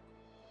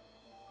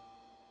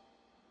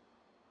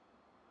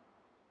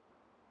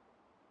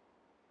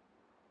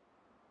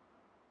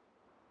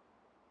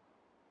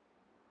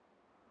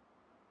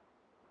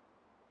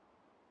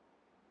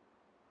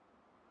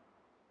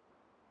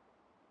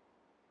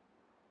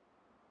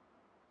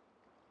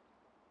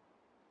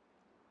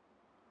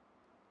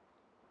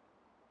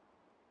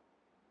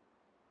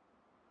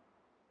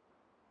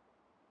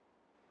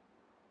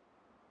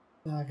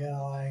 Not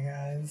gonna lie,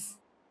 guys.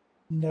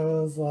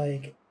 Noah's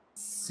like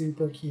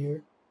super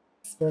cute,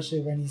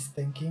 especially when he's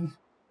thinking.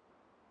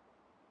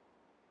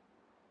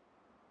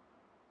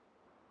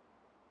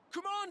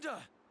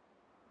 Commander!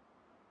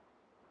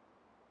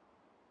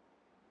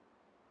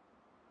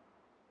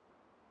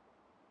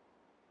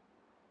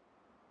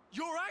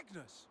 You're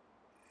Agnes!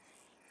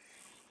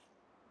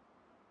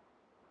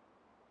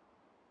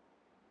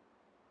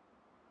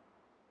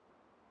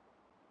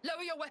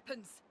 Lower your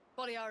weapons,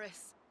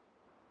 Boliaris.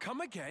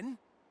 Come again?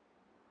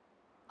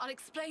 I'll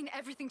explain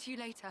everything to you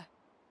later.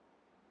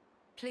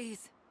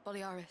 Please,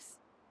 Boliaris.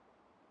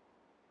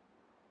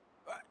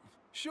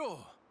 Sure.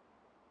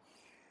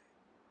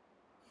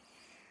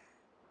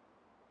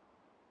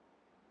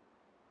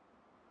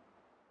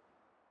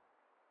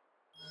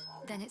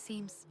 Then it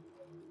seems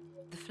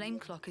the flame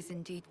clock is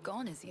indeed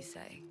gone, as you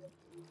say.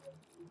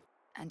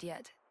 And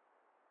yet,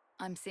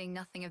 I'm seeing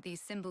nothing of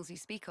these symbols you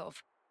speak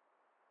of.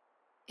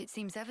 It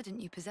seems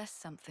evident you possess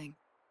something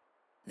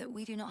that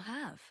we do not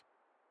have.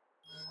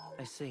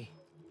 I see.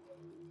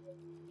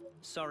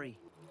 Sorry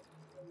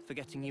for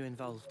getting you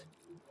involved.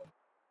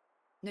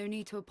 No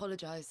need to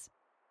apologize.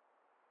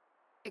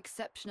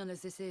 Exceptional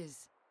as this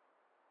is,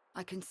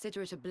 I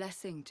consider it a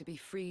blessing to be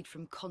freed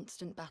from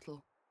constant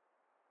battle.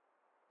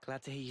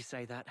 Glad to hear you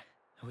say that.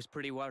 I was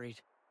pretty worried.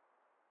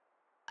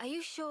 Are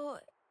you sure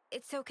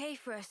it's okay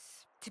for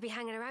us to be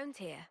hanging around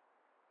here?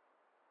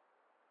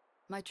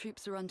 My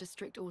troops are under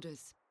strict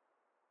orders.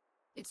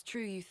 It's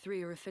true you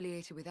three are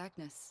affiliated with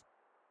Agnes,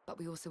 but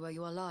we also owe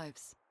you our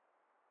lives.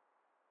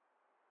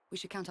 We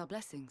should count our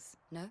blessings,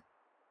 no?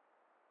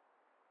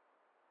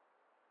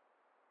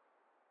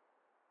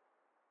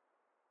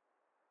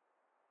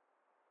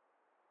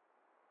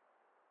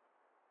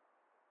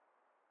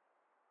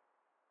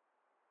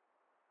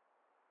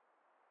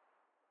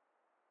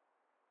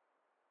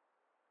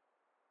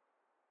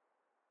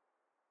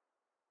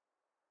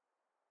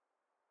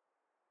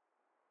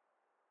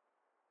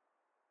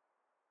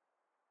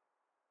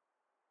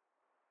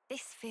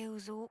 This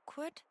feels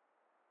awkward.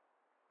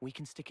 We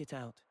can stick it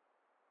out.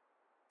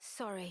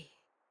 Sorry.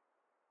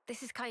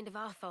 This is kind of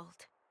our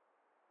fault.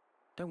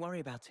 Don't worry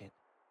about it.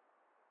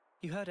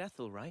 You heard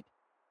Ethel, right?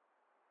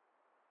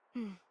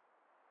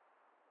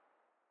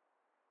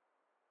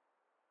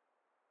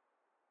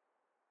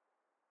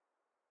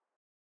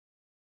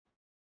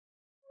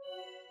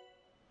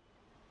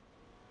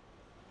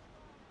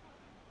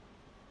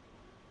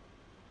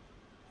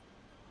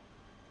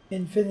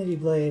 Infinity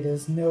Blade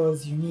is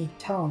Noah's unique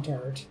talent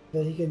art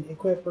that he can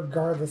equip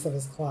regardless of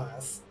his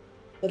class.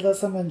 It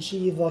lets him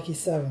achieve Lucky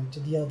 7 to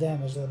deal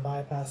damage that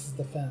bypasses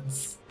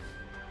defense.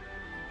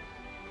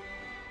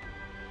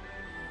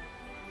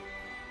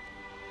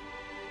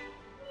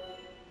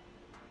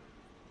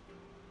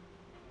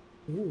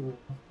 Ooh,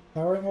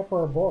 powering up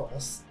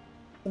Ouroboros.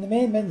 In the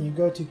main menu,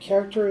 go to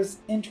Characters,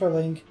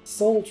 Interlink,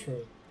 Soul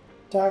Tree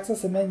to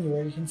access a menu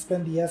where you can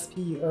spend the SP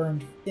you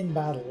earned in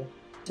battle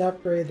to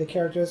upgrade the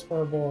character's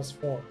Ouroboros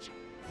form.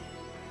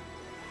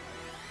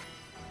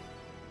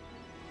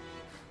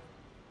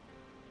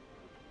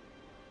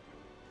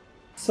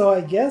 So I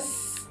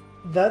guess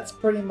that's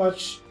pretty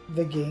much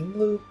the game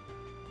loop.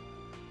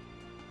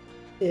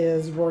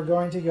 Is we're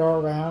going to go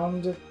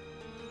around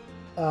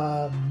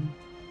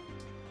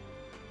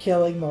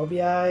killing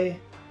Mobii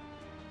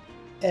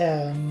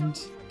and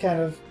kind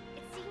of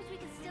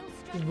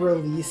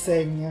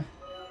releasing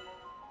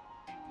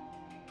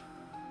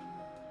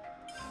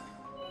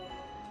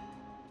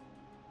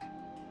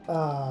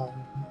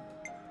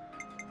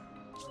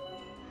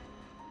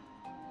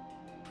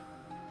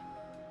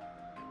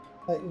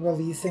like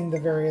releasing the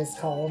various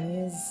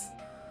colonies.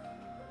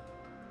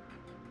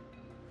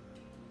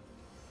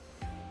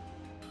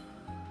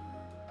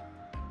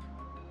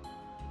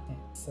 Okay,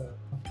 so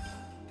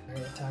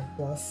area attack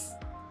plus.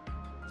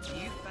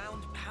 You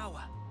found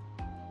power.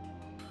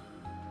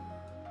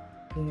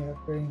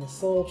 Upgrading the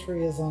soul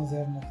tree as long as I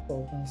have enough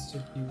soul points to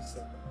do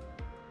so.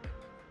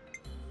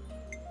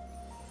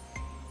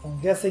 I'm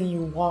guessing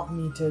you want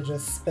me to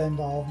just spend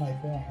all of my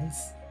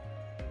points.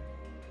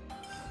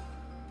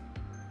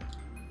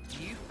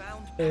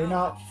 But you're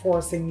not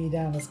forcing me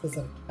down a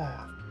specific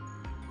path.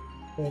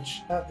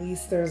 Which, at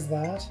least there's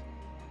that.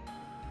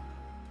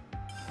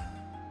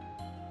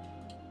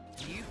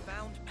 You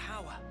found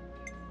power.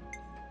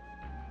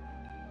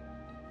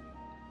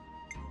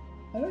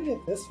 How do I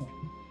get this one?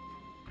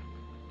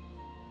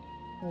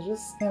 I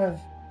just kind of...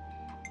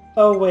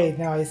 Oh wait,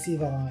 now I see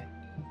the line.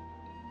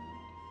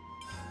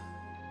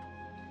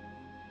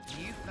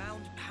 You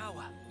found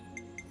power.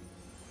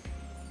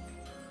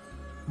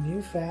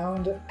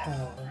 Newfound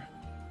power.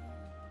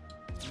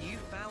 You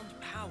found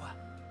power.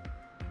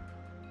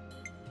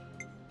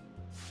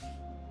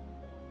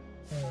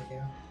 There we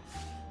go.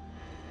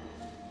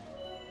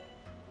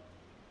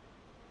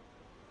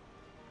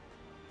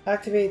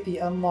 Activate the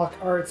Unlock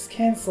Arts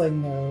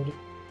Canceling node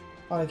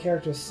on a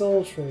character's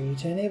soul tree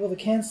to enable the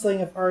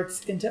canceling of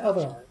arts into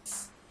other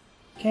arts.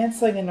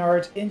 Canceling an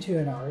art into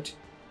an art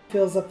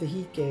fills up the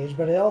heat gauge,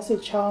 but it also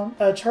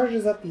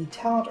charges up the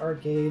talent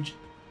art gauge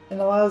and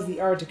allows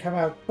the art to come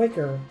out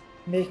quicker,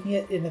 making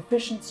it an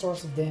efficient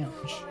source of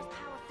damage.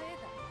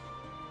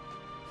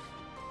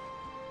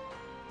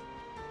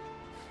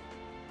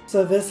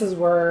 So this is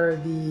where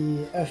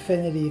the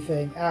affinity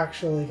thing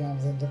actually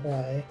comes into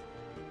play.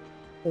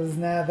 Because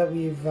now that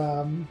we've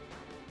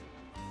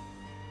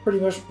pretty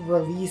much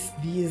released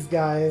these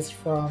guys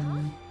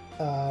from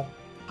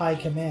high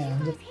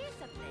command,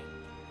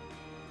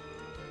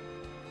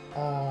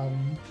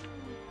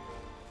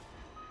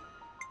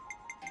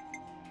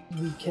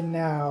 we can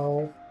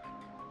now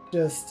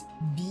just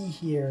be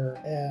here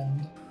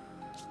and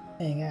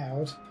hang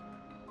out.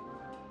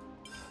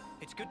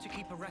 It's good to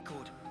keep a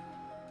record.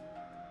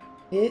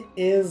 It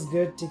is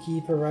good to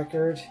keep a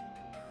record.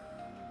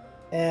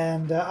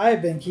 And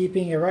I've been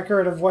keeping a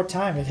record of what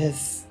time it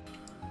is.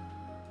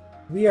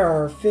 We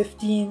are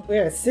 16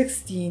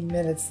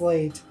 minutes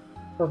late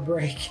for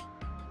break.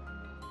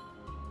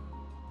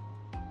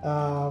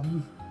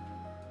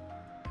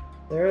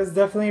 There is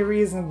definitely a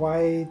reason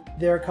why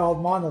they're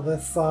called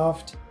Monolith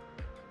Soft.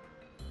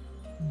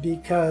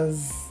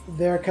 Because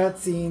their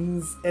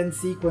cutscenes and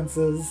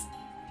sequences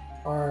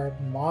are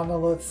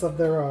monoliths of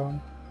their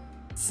own.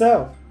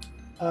 So,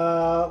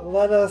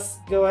 let us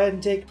go ahead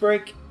and take a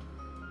break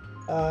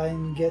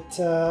and get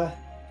a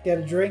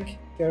drink.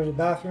 Go to the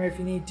bathroom if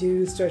you need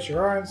to. Stretch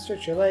your arms,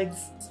 stretch your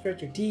legs,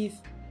 stretch your teeth.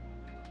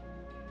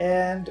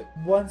 And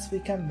once we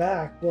come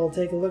back, we'll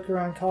take a look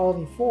around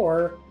Colony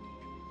 4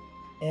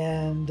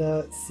 and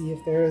see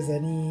if there is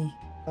any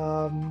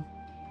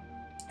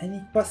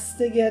quests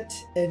to get,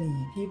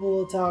 any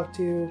people to talk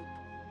to,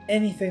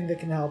 anything that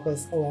can help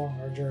us along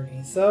our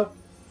journey. So,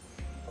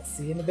 I'll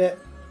see you in a bit.